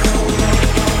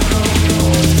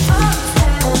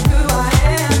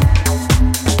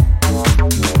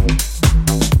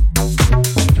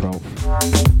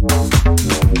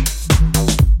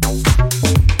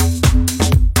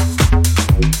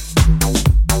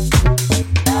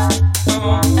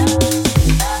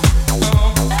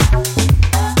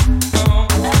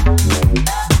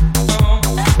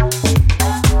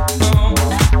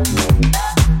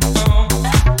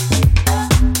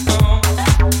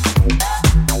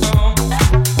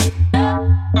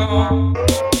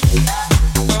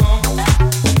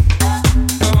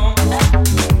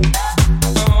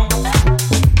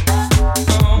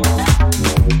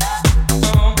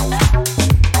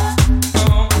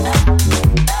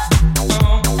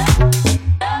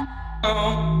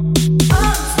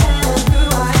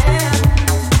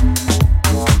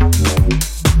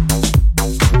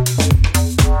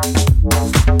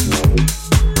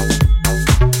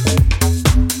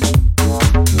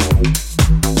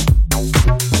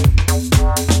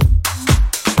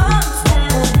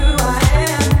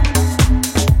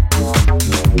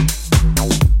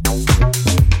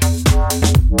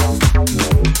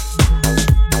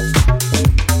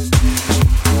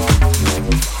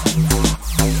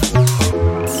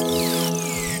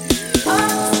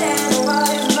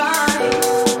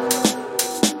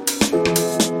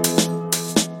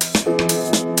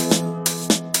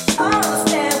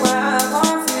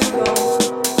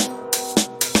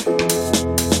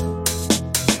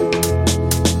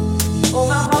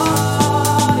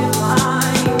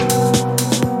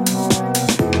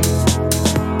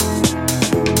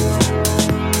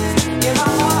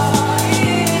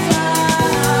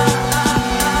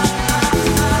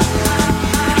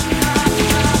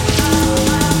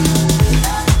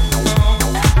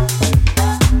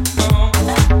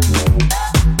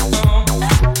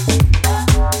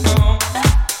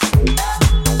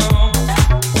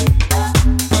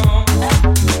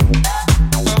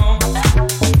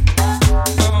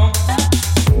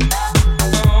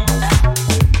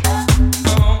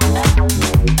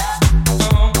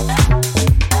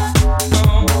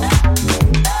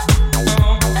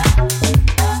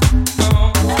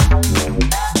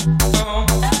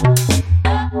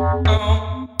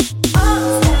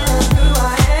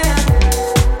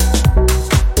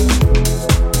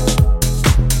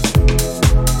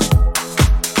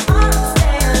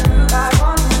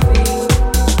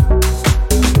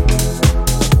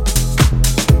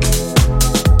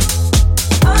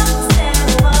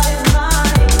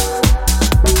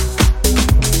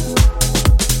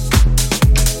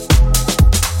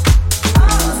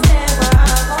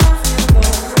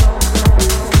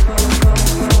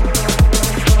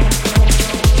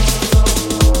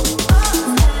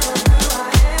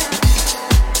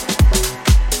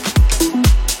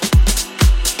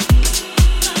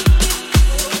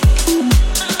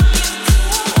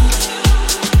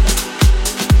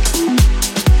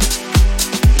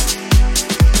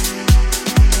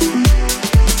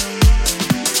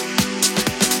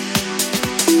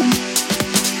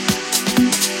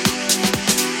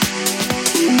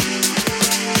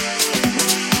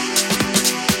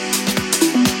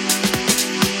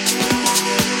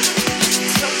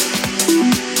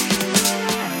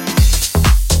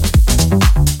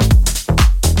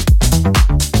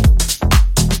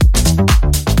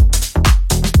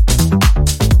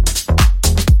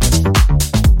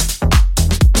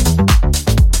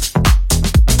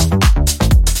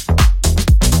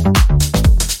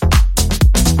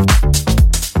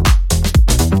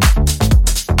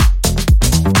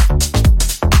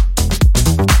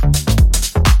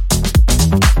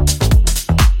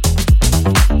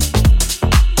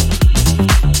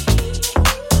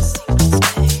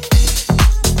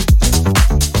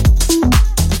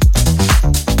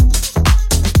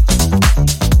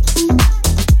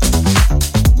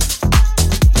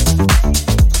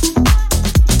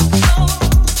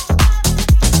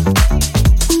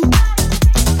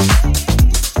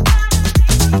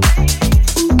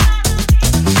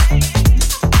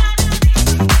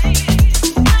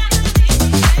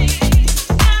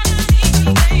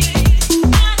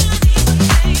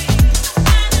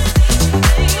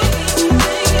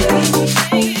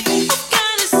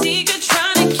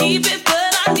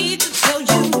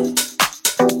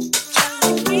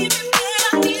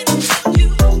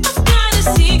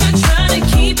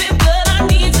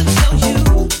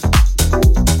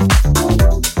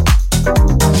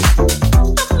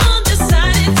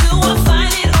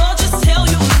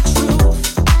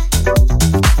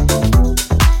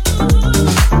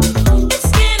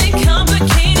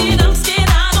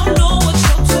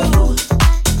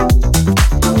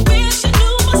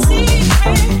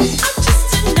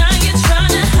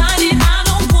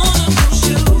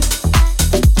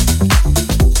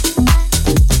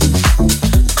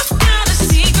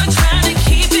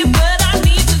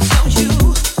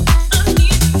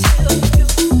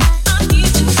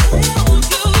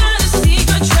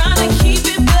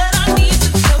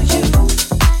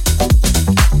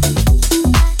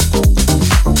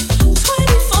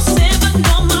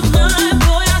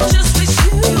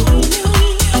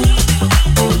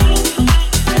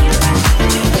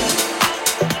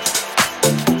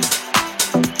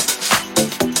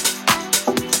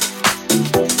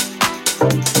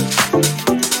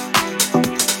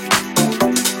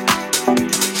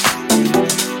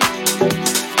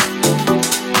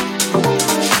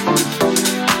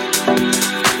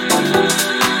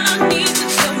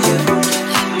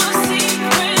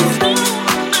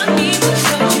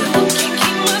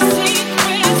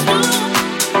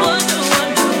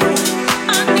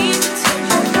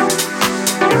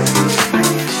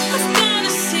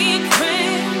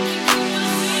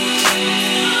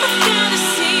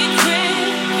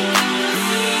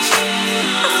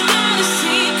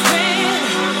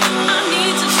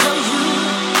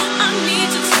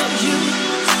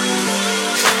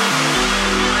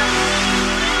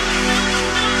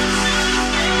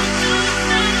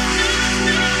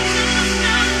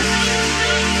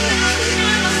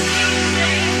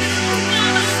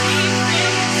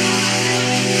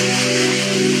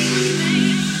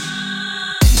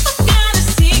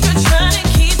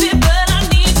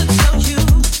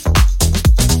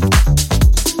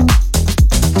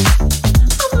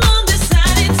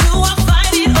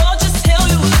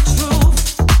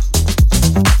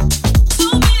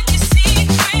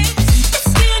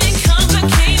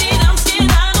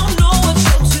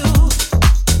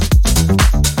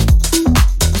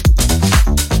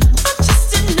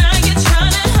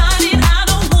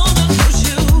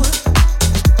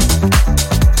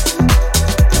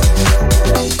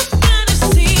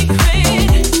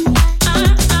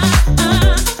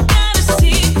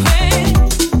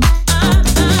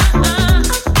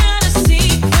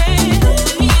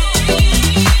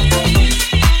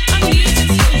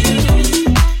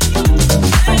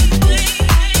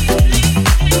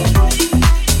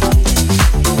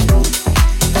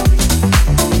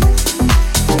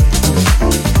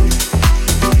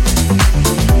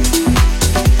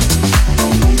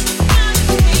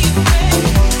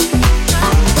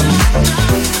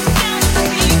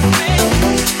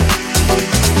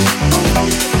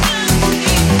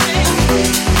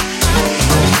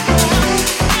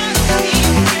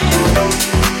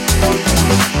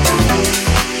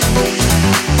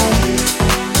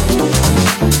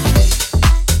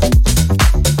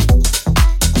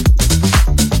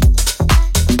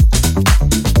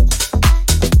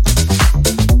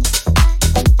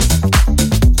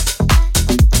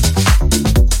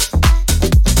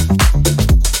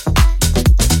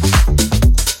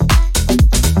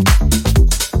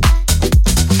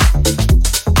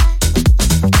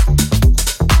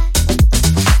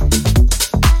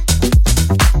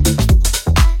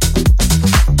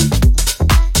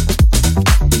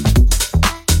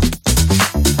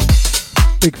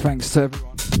 thanks to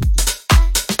everyone.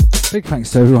 Big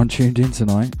thanks to everyone tuned in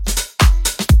tonight.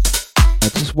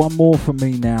 Just one more from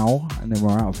me now, and then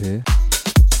we're out of here.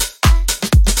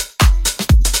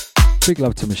 Big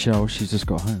love to Michelle, she's just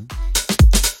got home.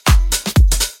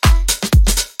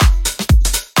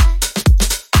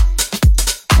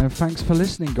 And thanks for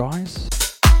listening, guys.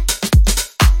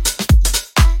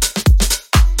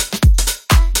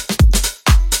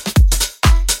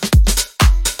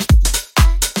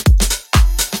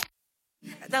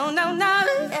 Don't know, no,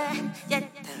 yeah,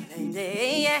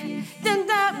 don't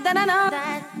know, don't know, don't know,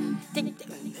 no, yeah,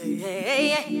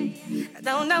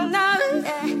 don't know, don't know, don't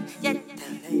know,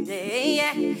 no,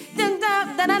 yeah, don't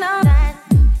know, don't know, don't know, no,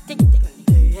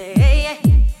 yeah,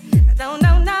 don't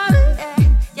know, don't know.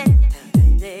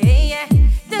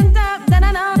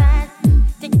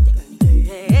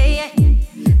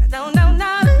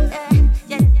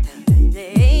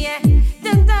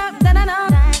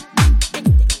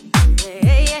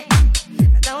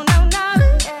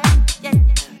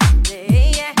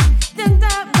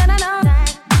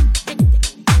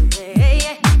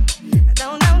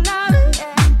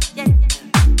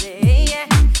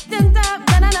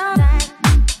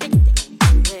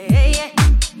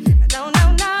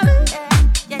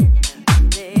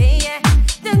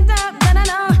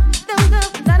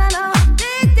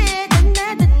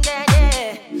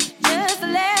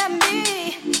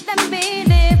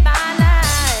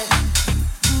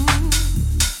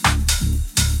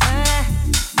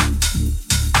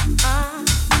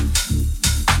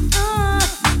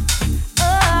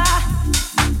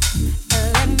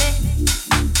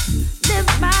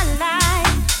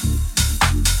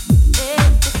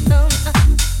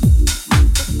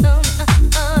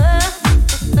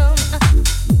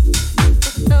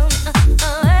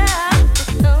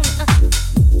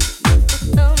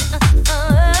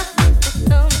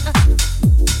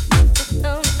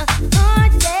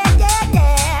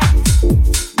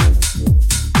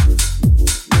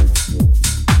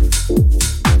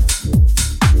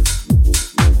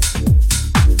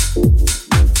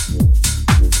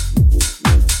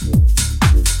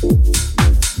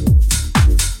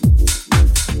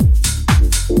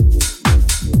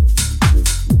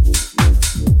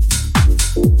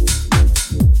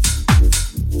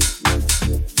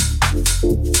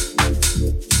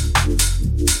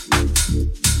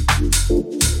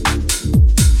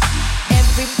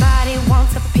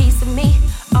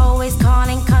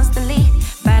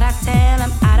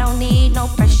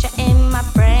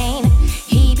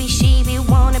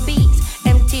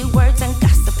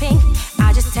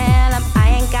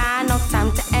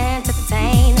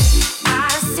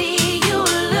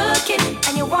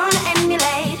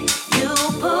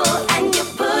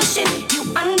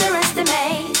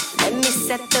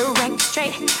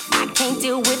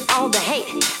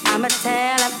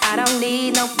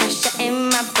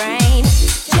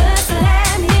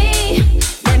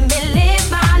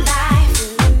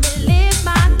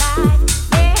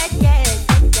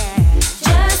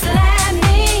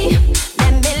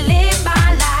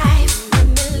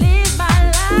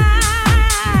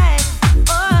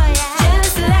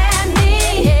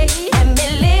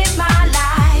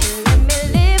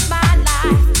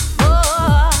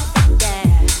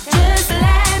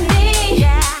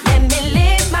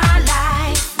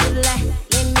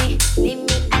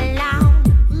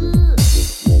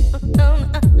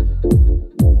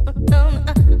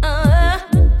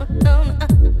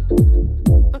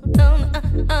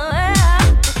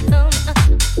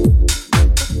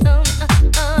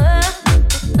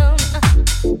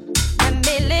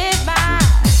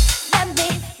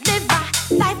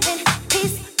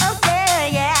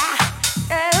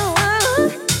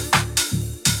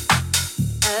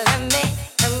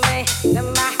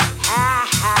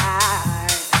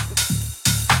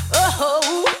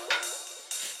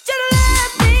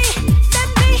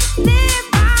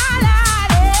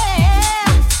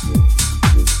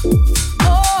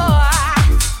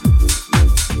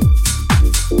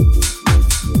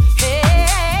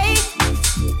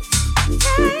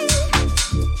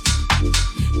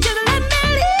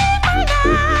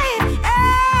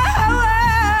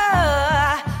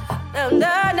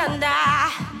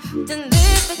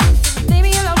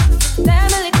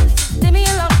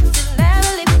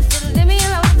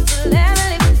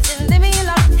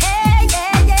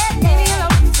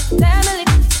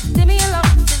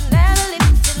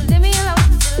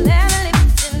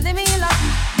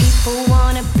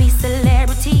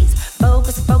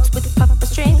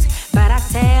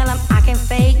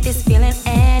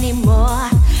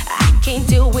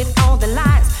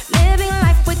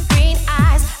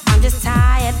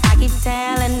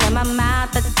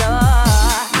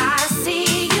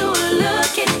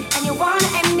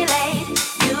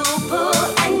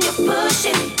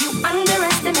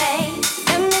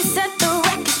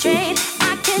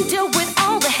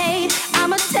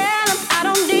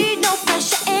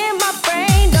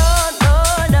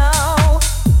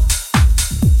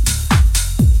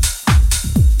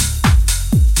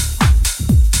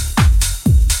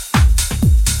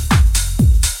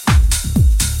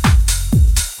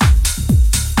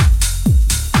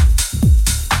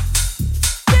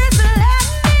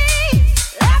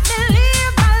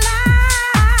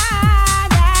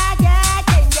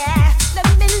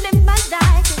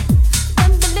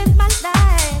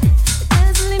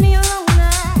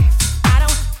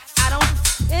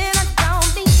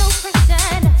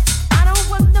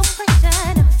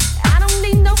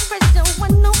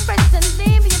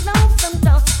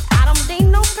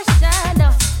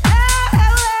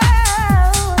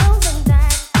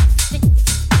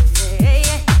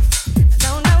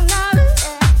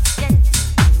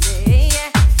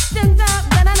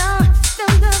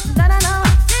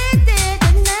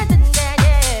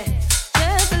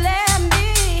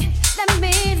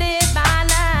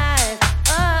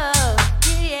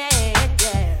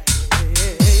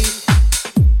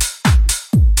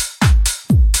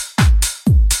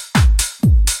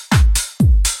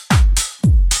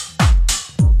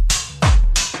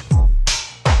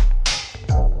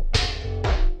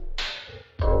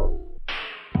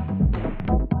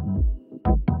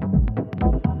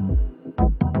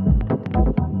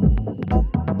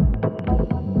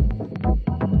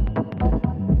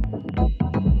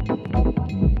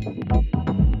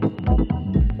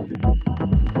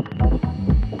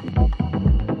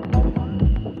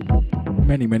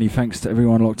 many thanks to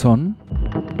everyone locked on.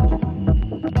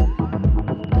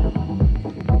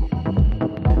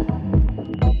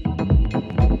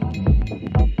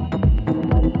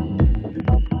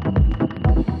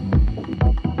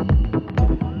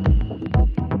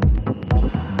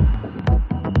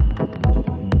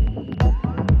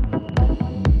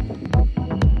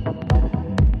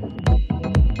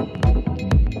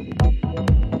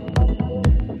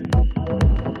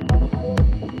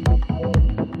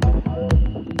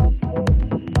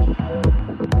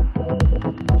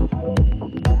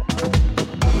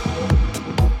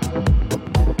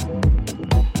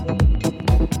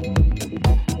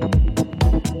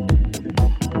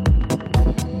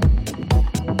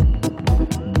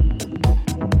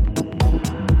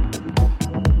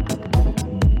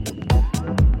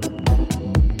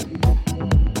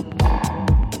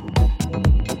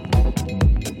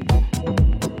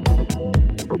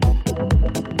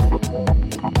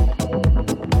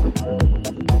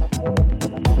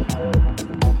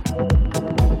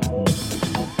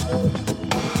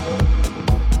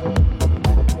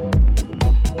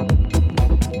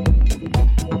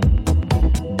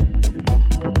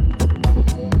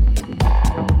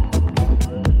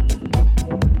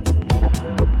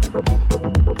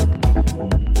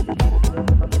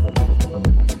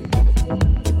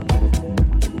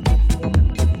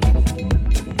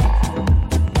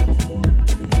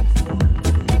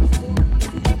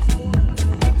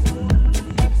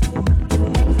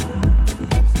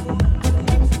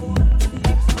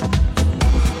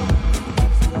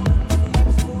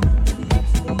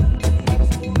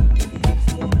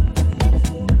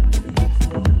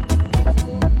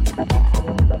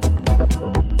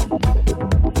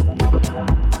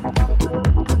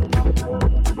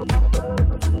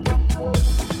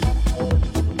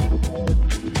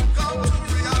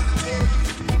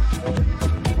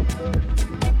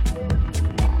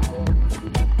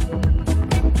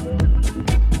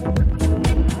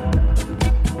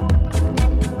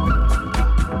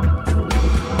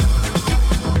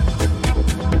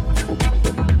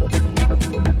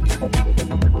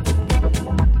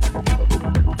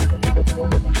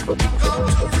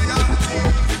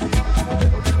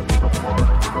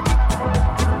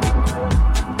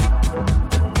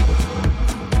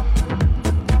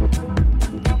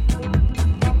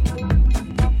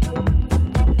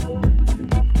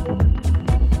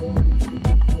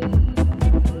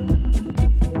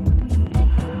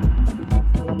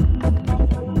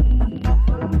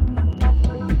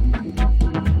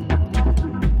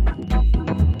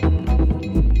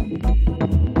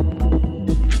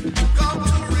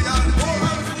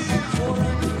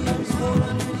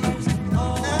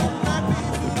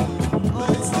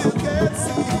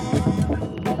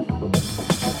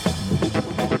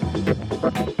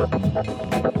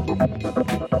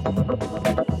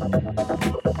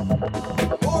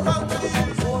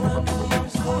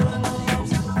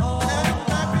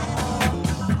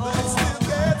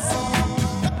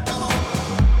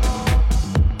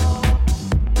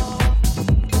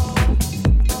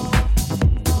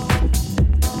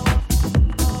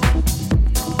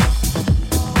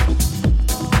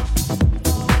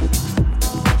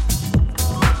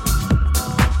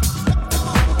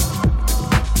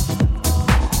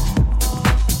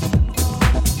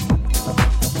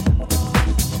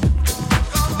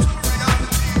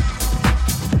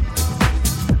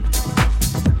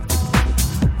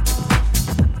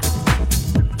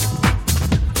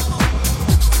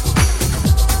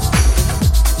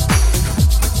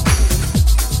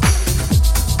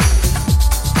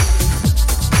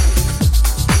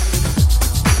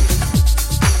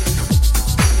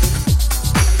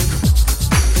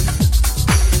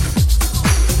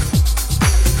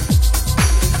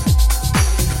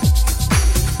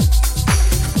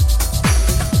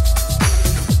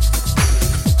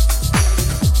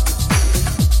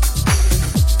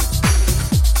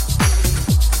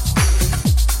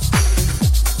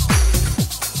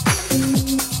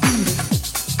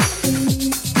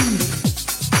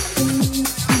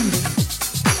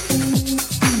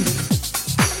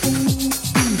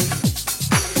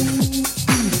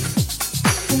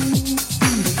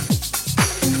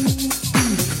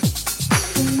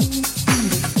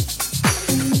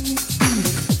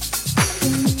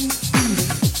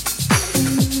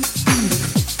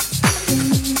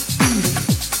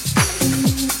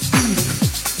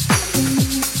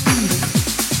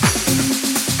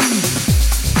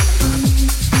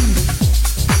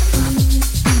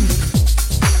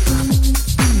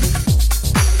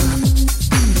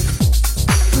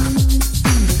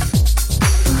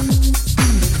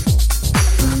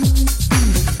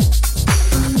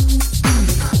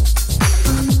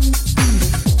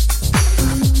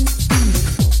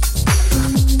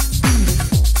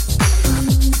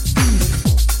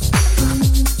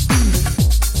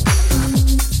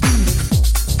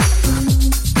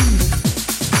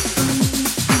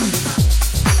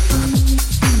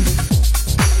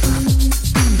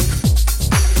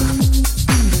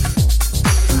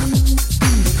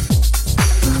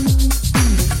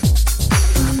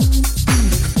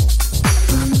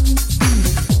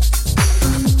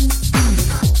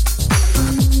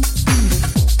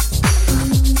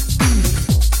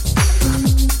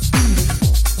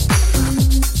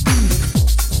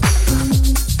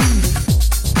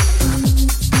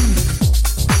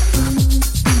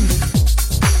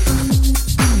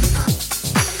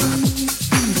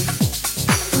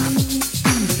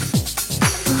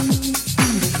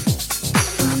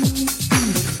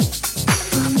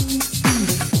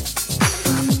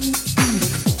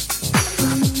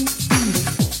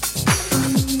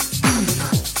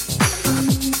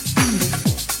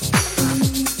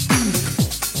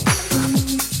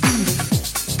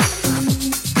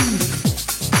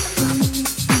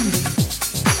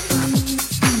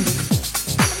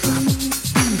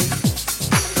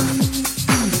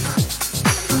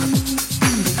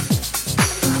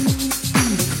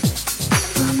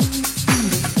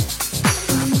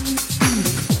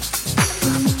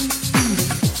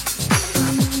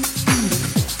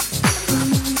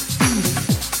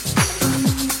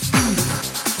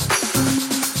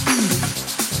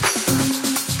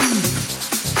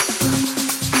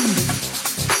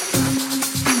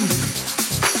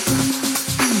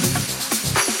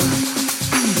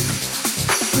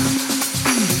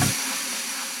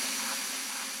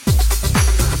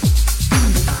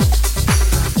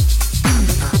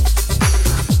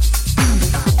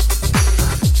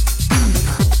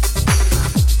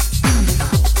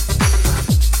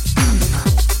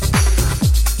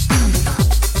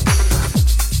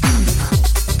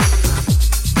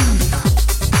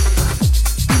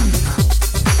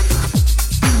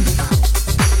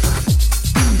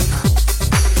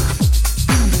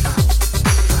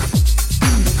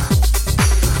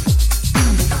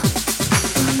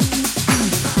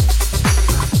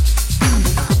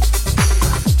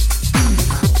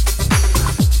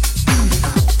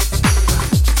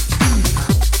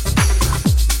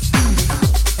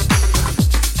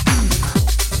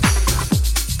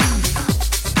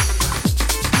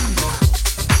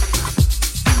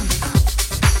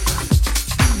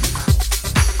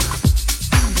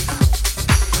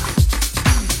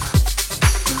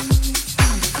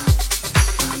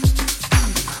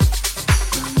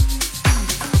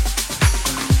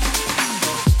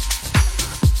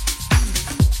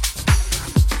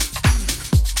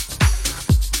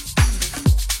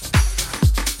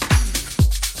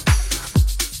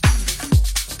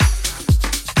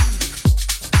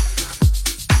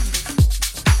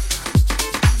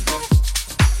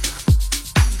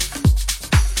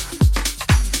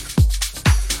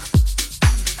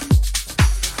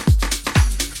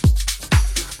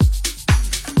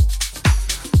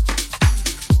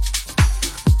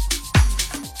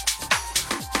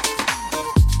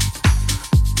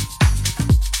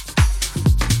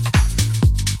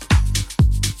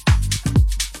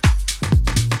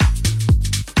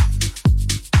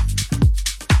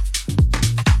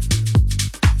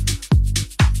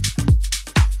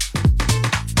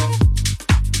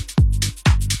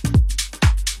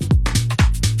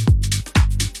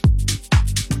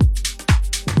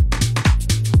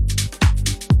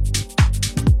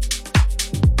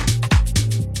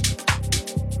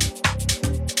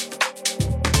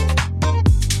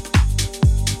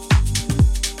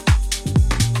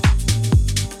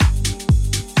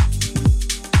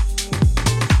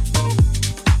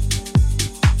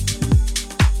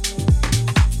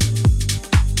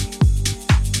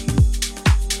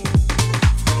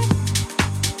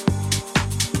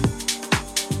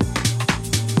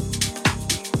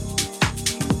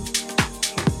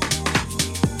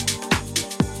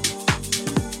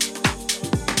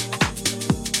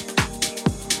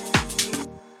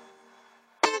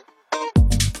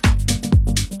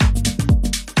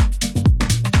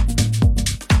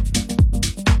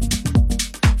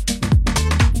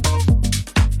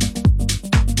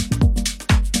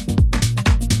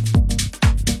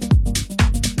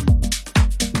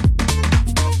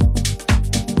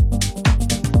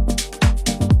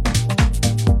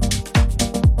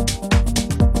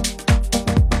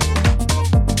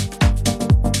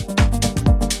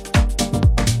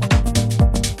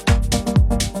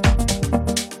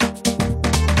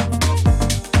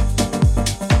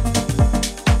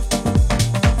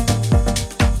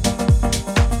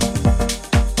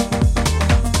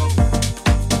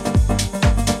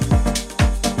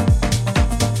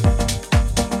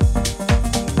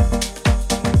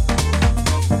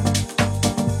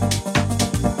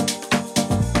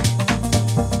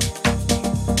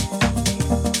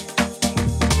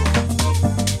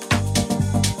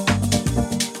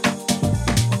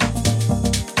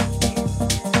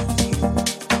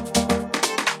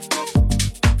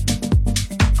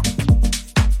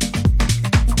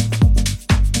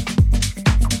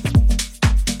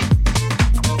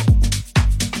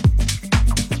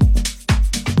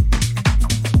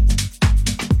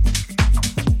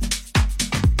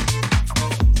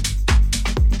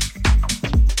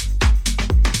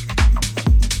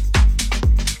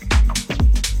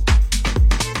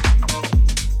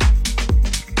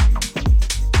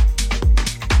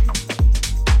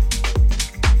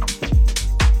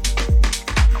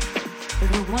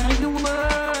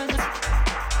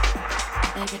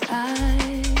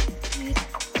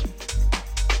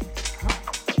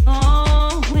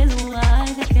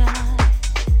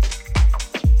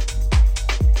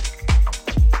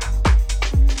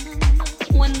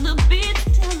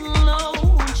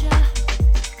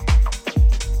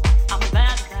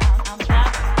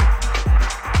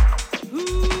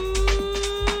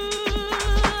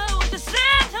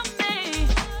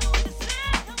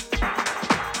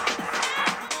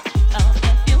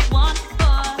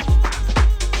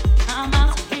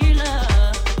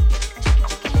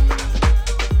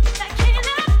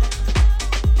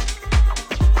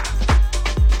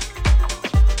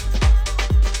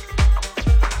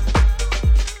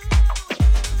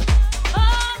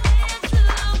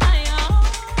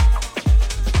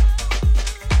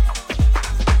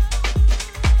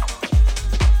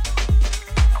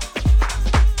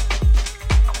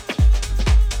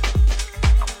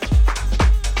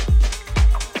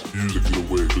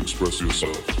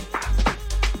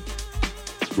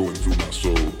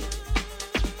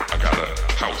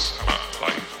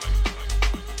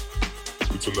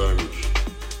 It's a language,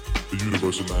 the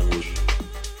universal language.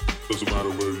 Doesn't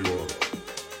matter where you are.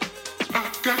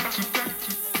 I got to, I got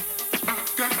to, I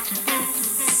got to, I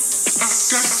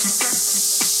got to, I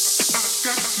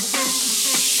got to,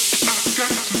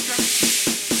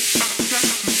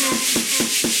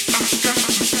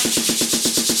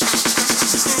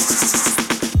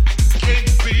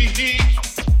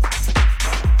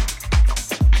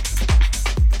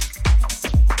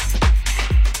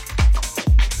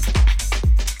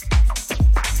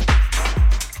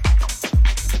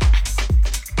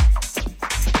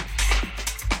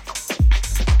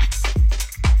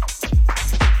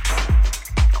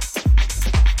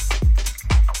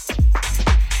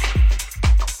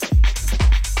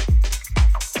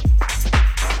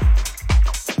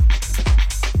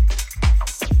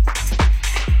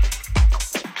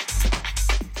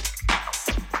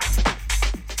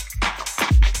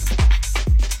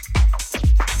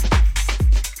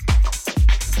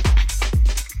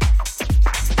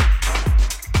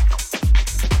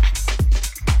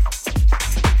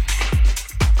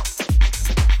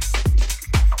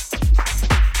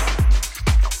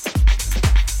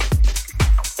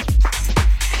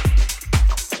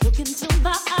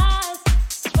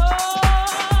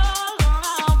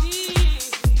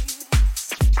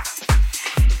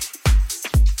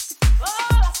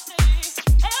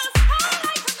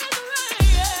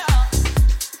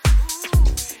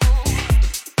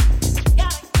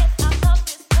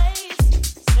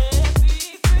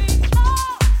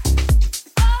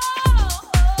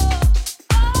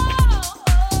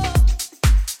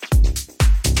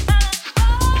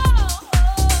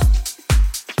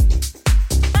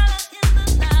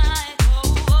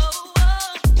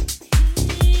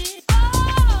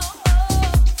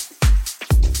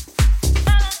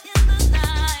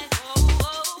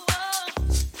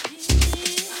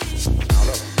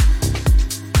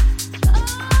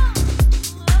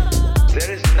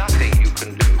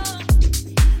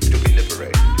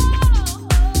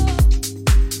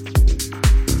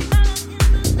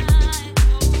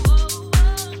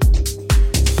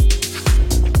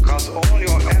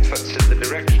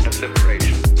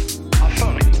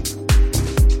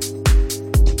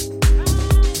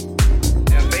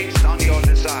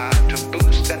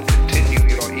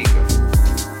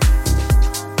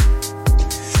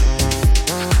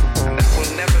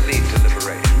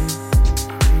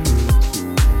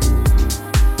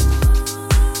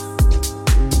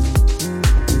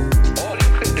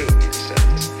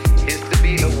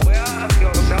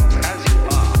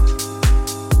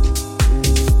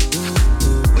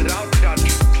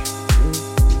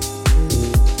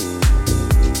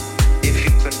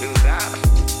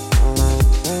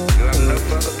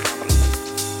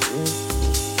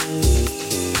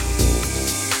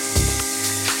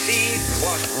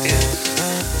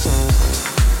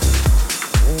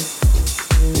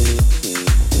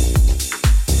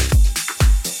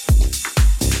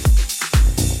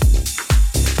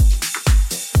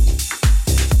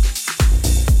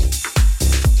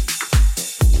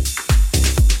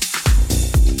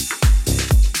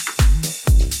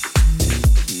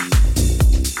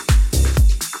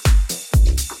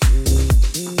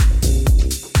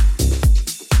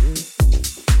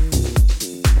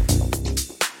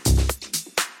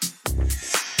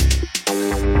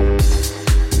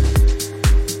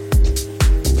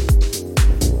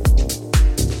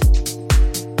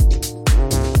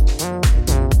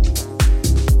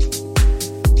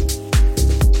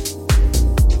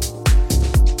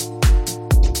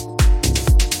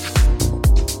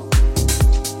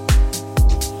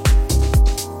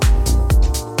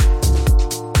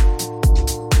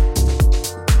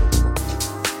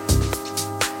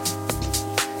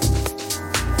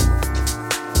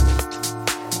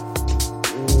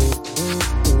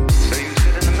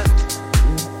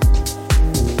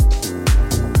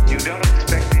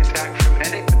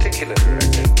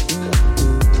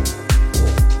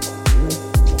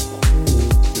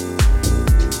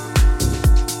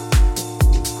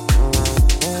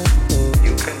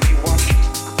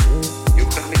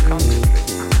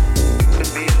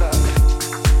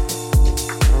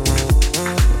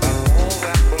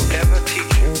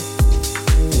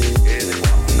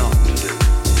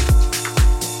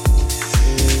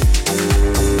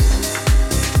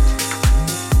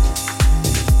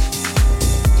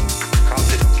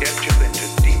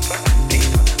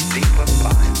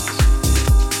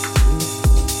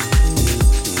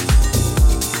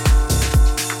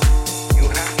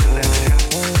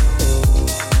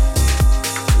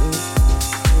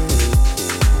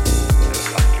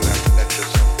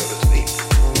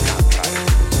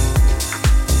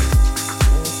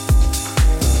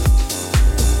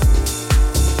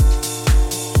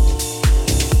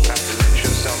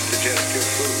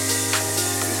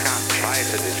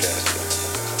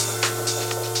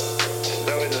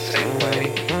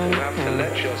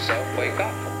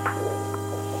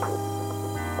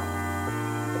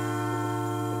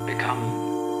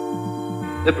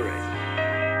 become liberated.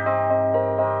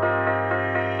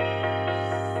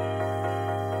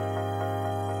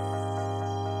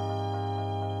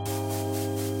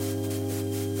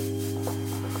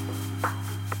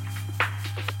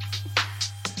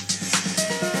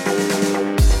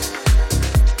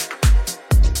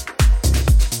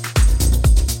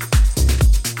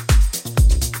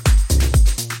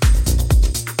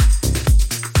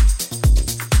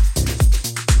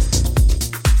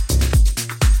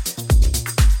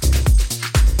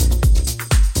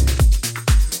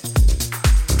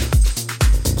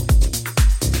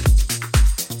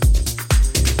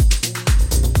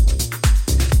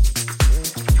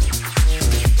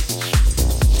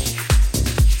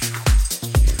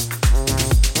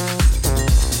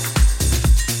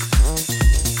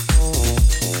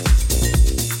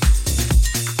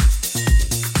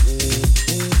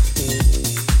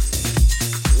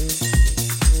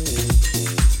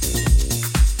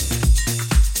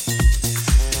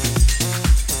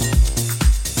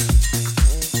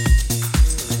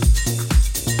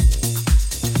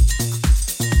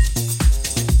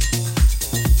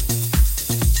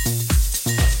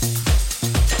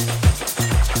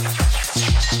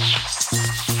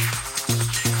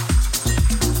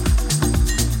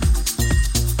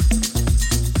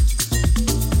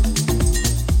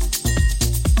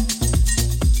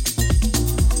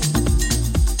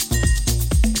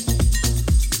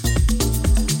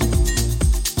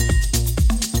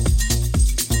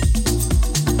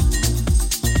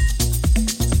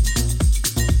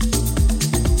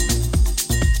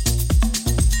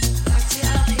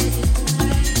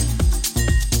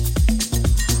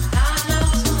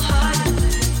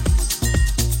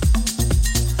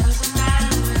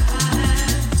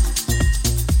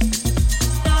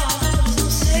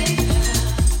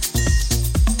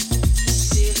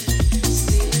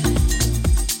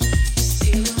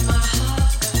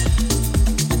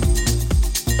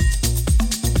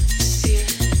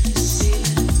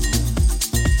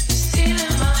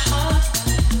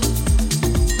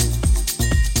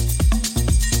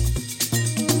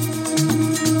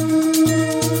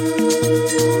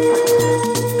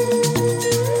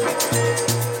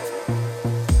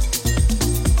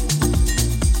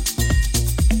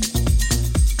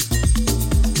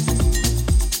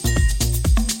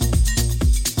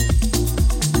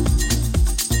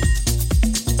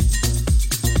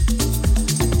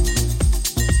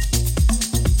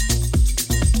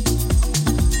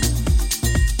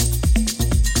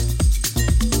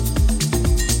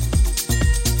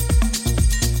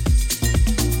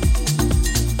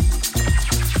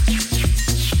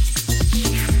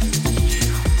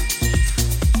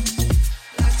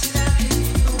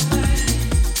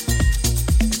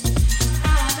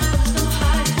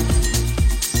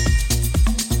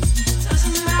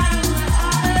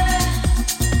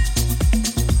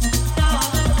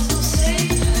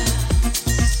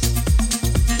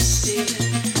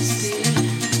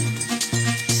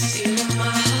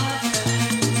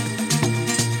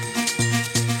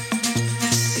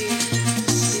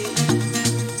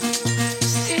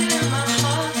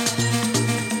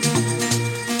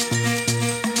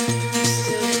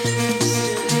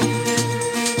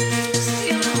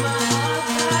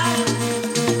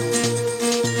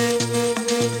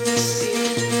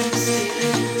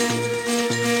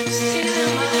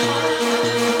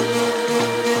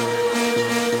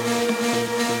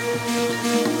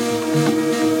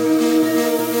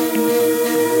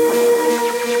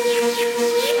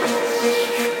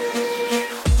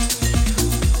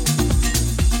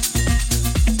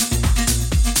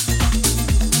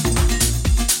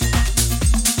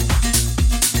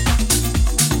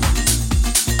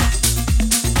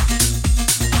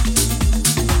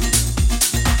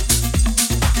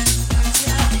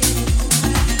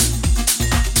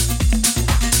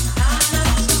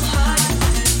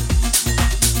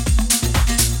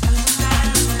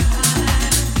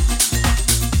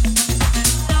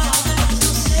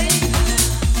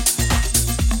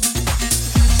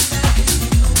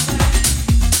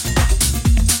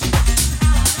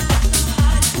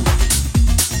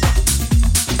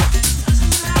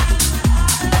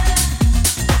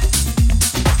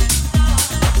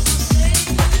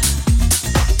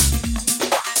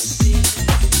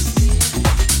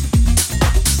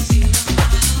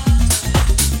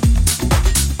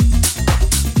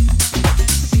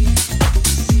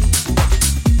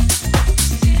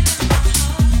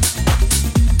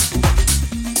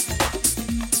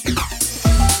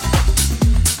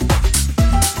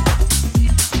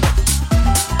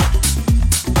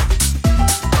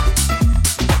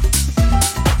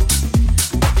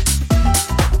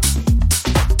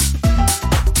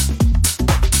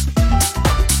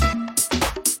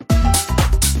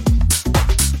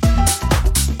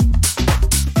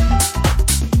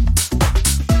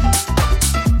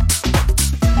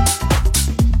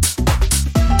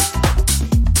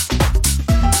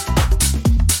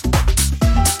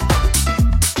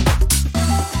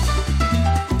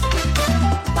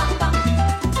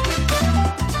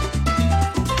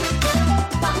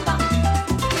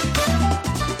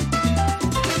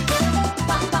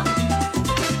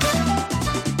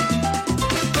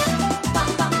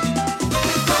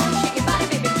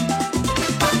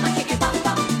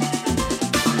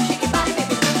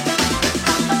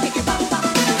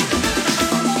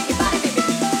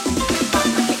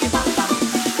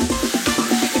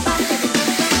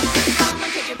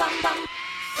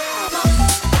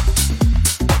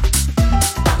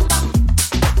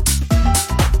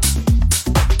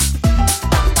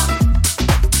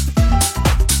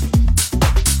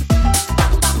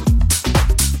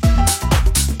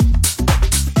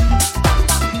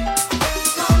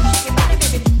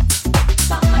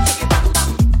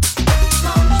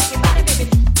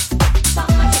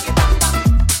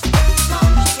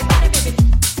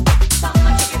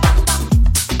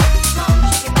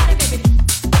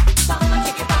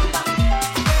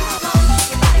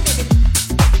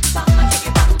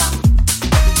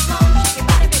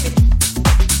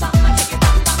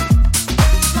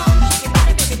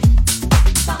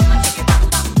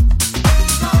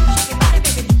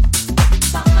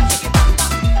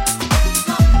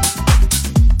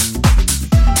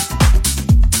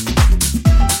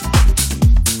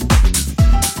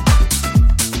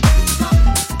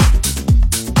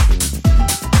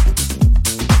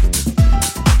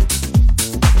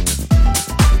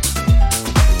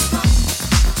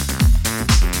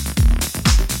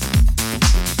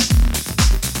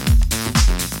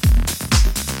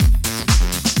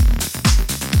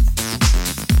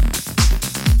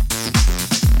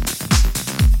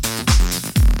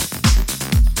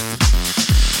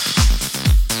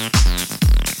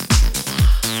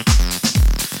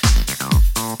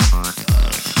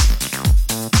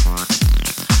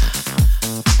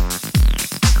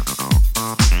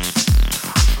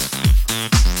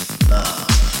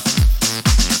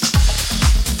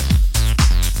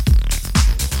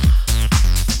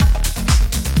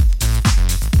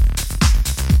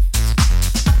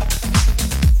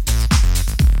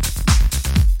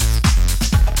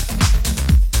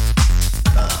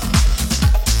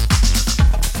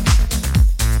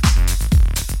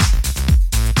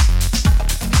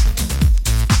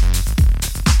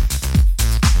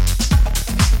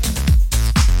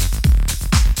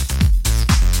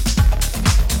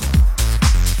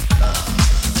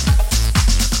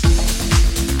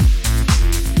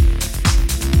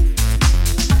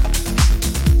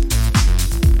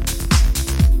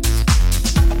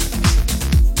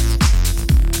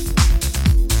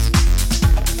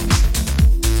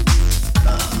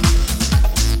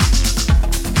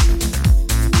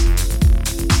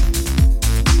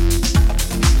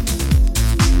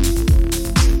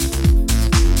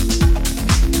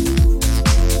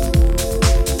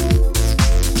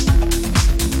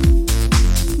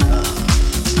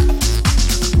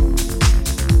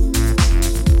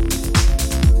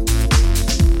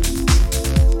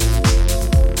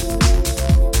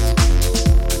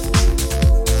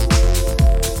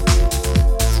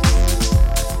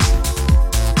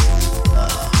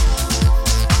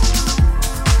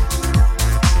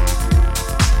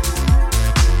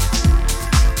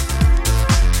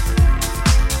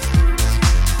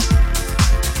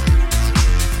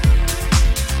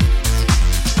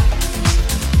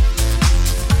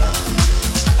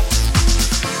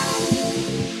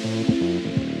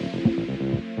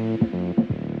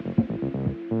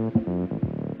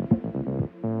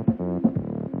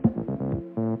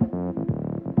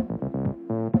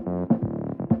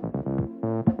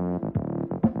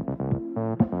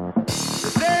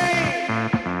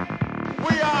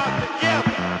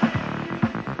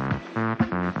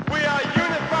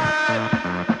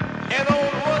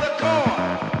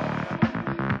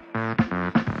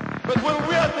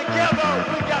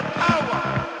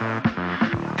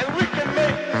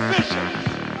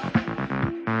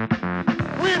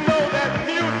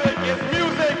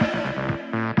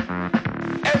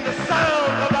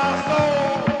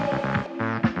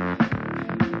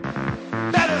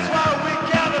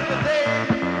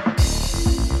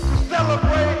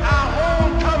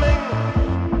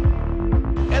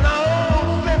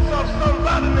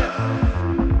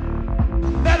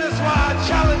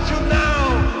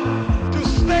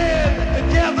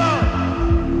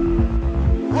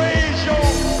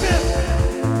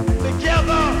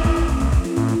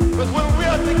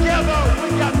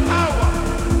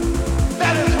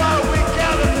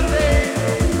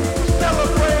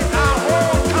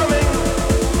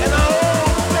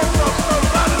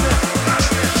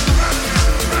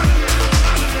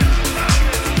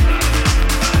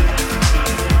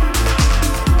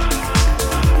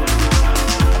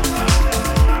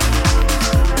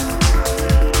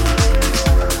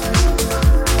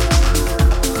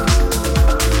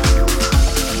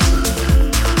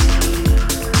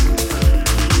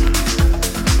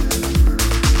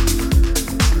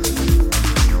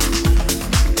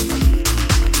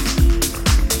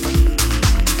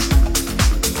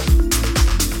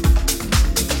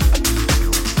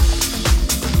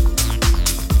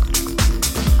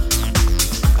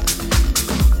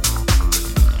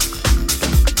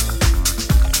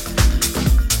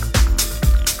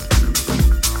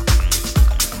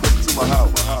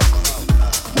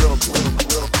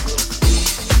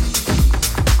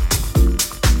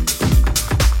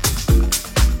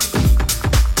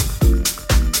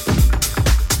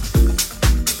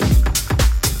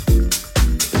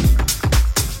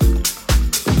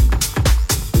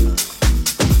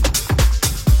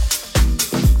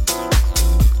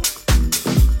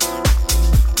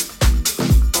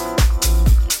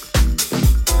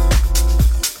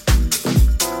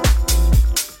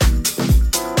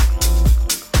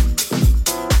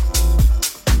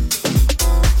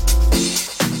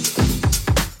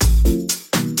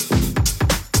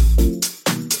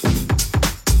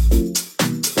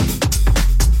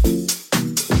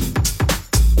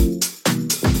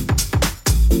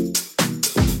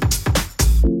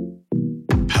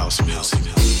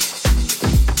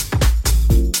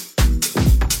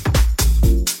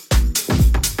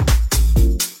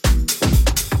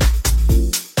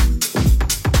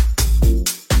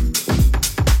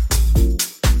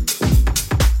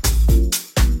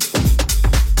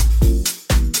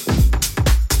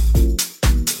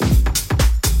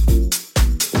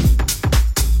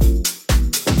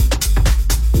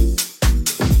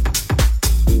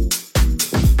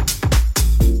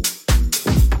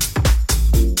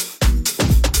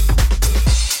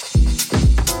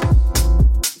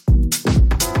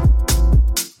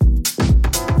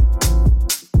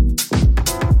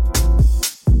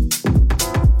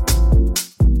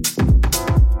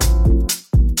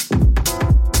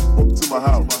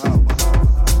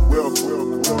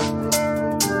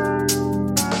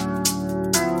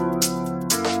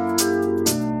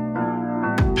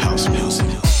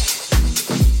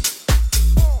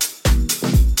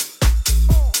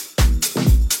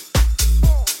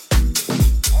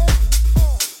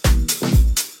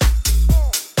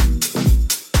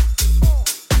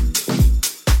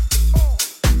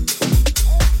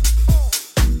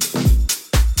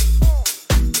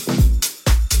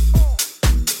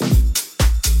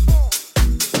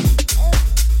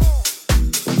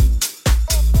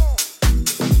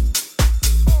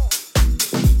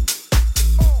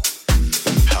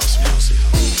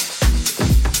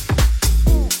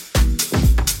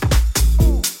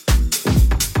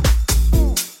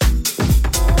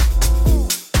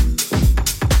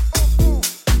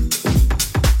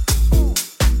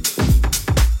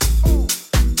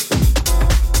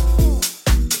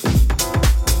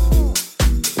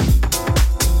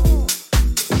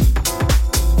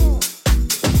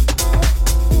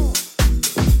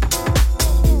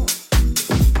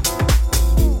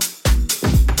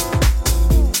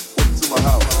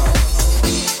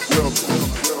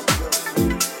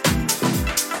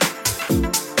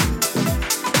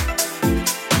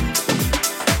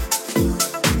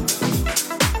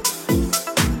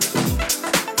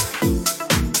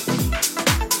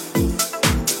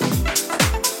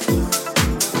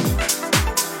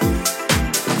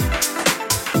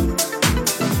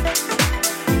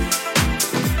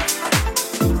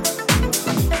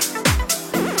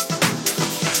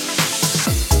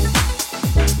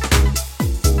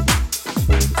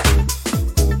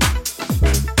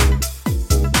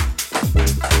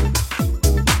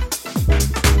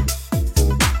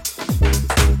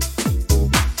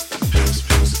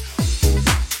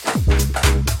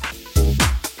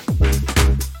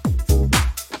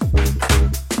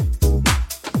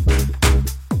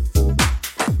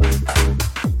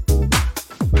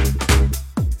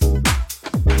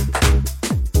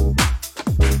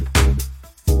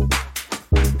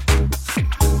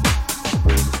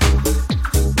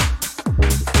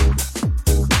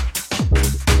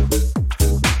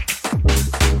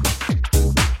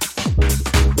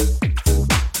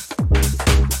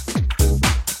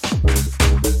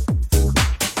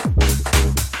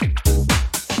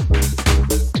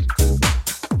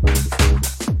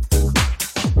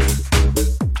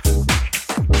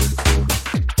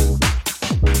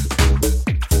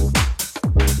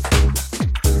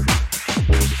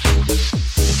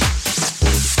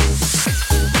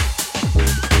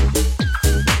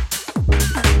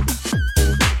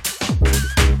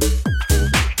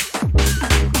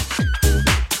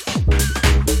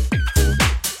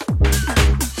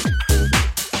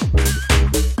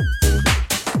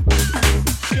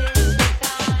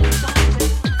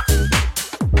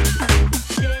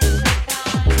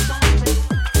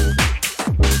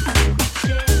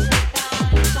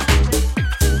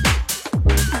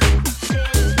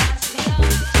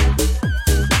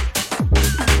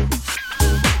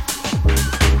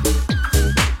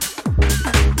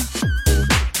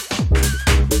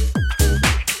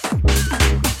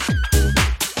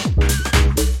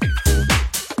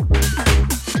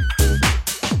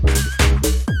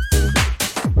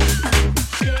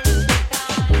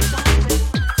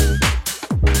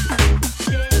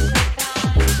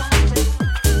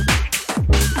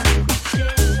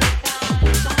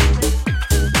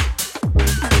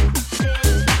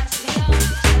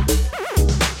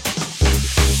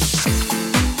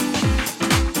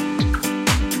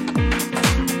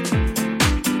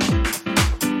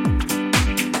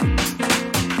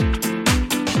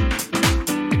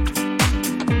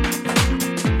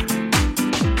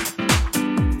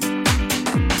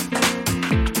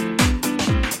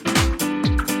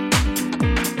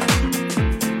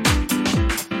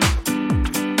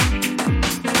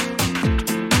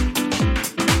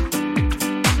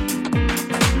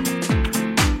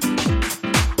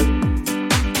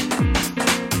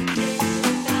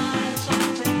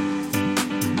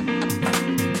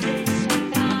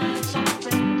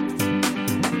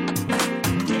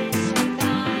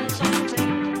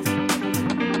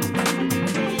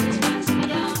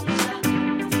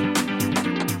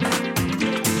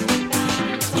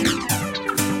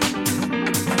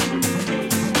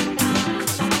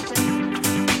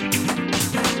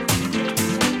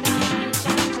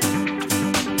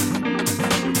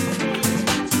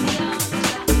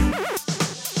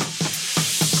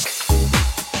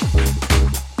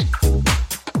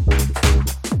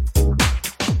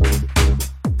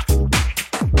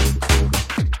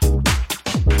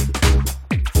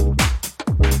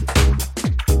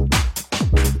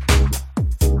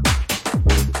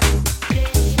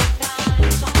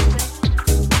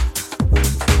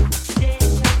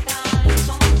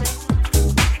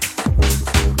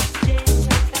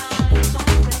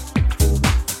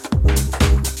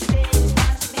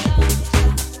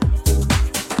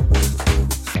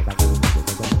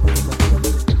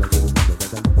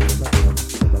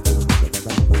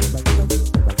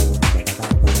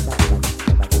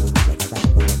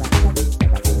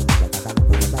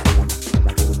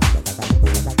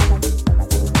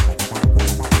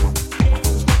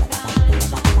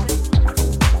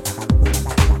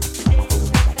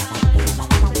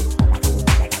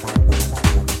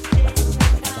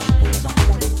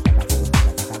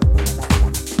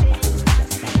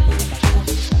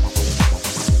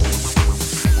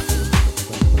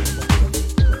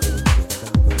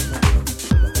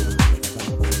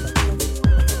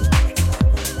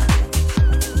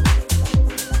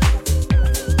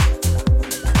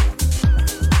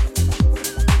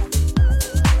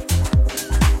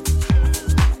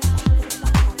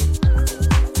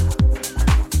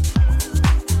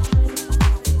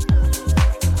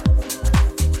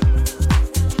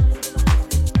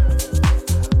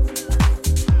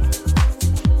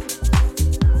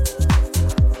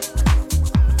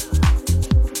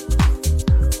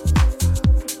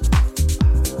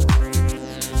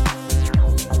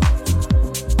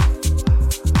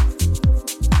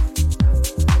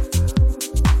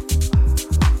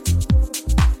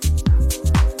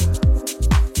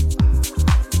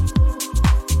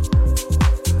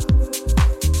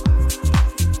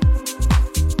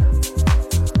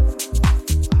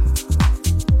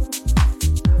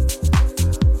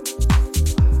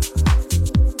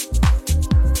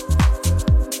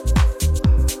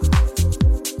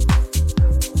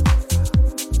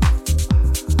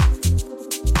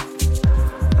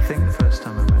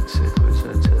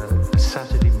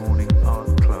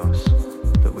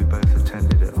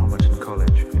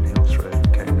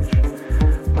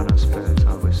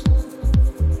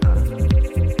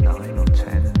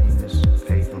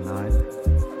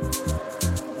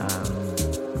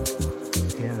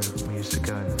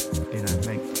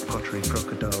 pottery,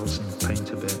 crocodiles, and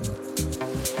paint a bit.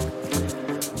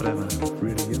 Whatever.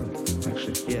 Really young,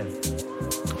 actually. Yeah.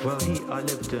 Well, I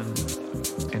lived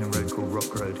in a road called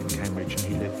Rock Road in Cambridge, and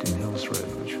he lived in Hills Road,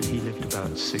 which he lived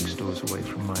about 6 doors away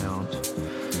from my aunt.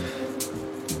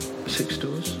 6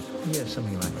 doors? Yeah,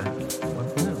 something like that. Well,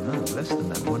 no, less than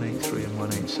that. 183 and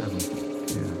 187.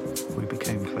 Yeah. We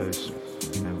became close,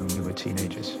 when we were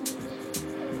teenagers.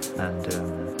 And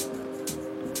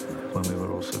when we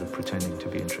were all sort of pretending to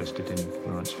be interested in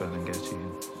Lawrence Ferlingers.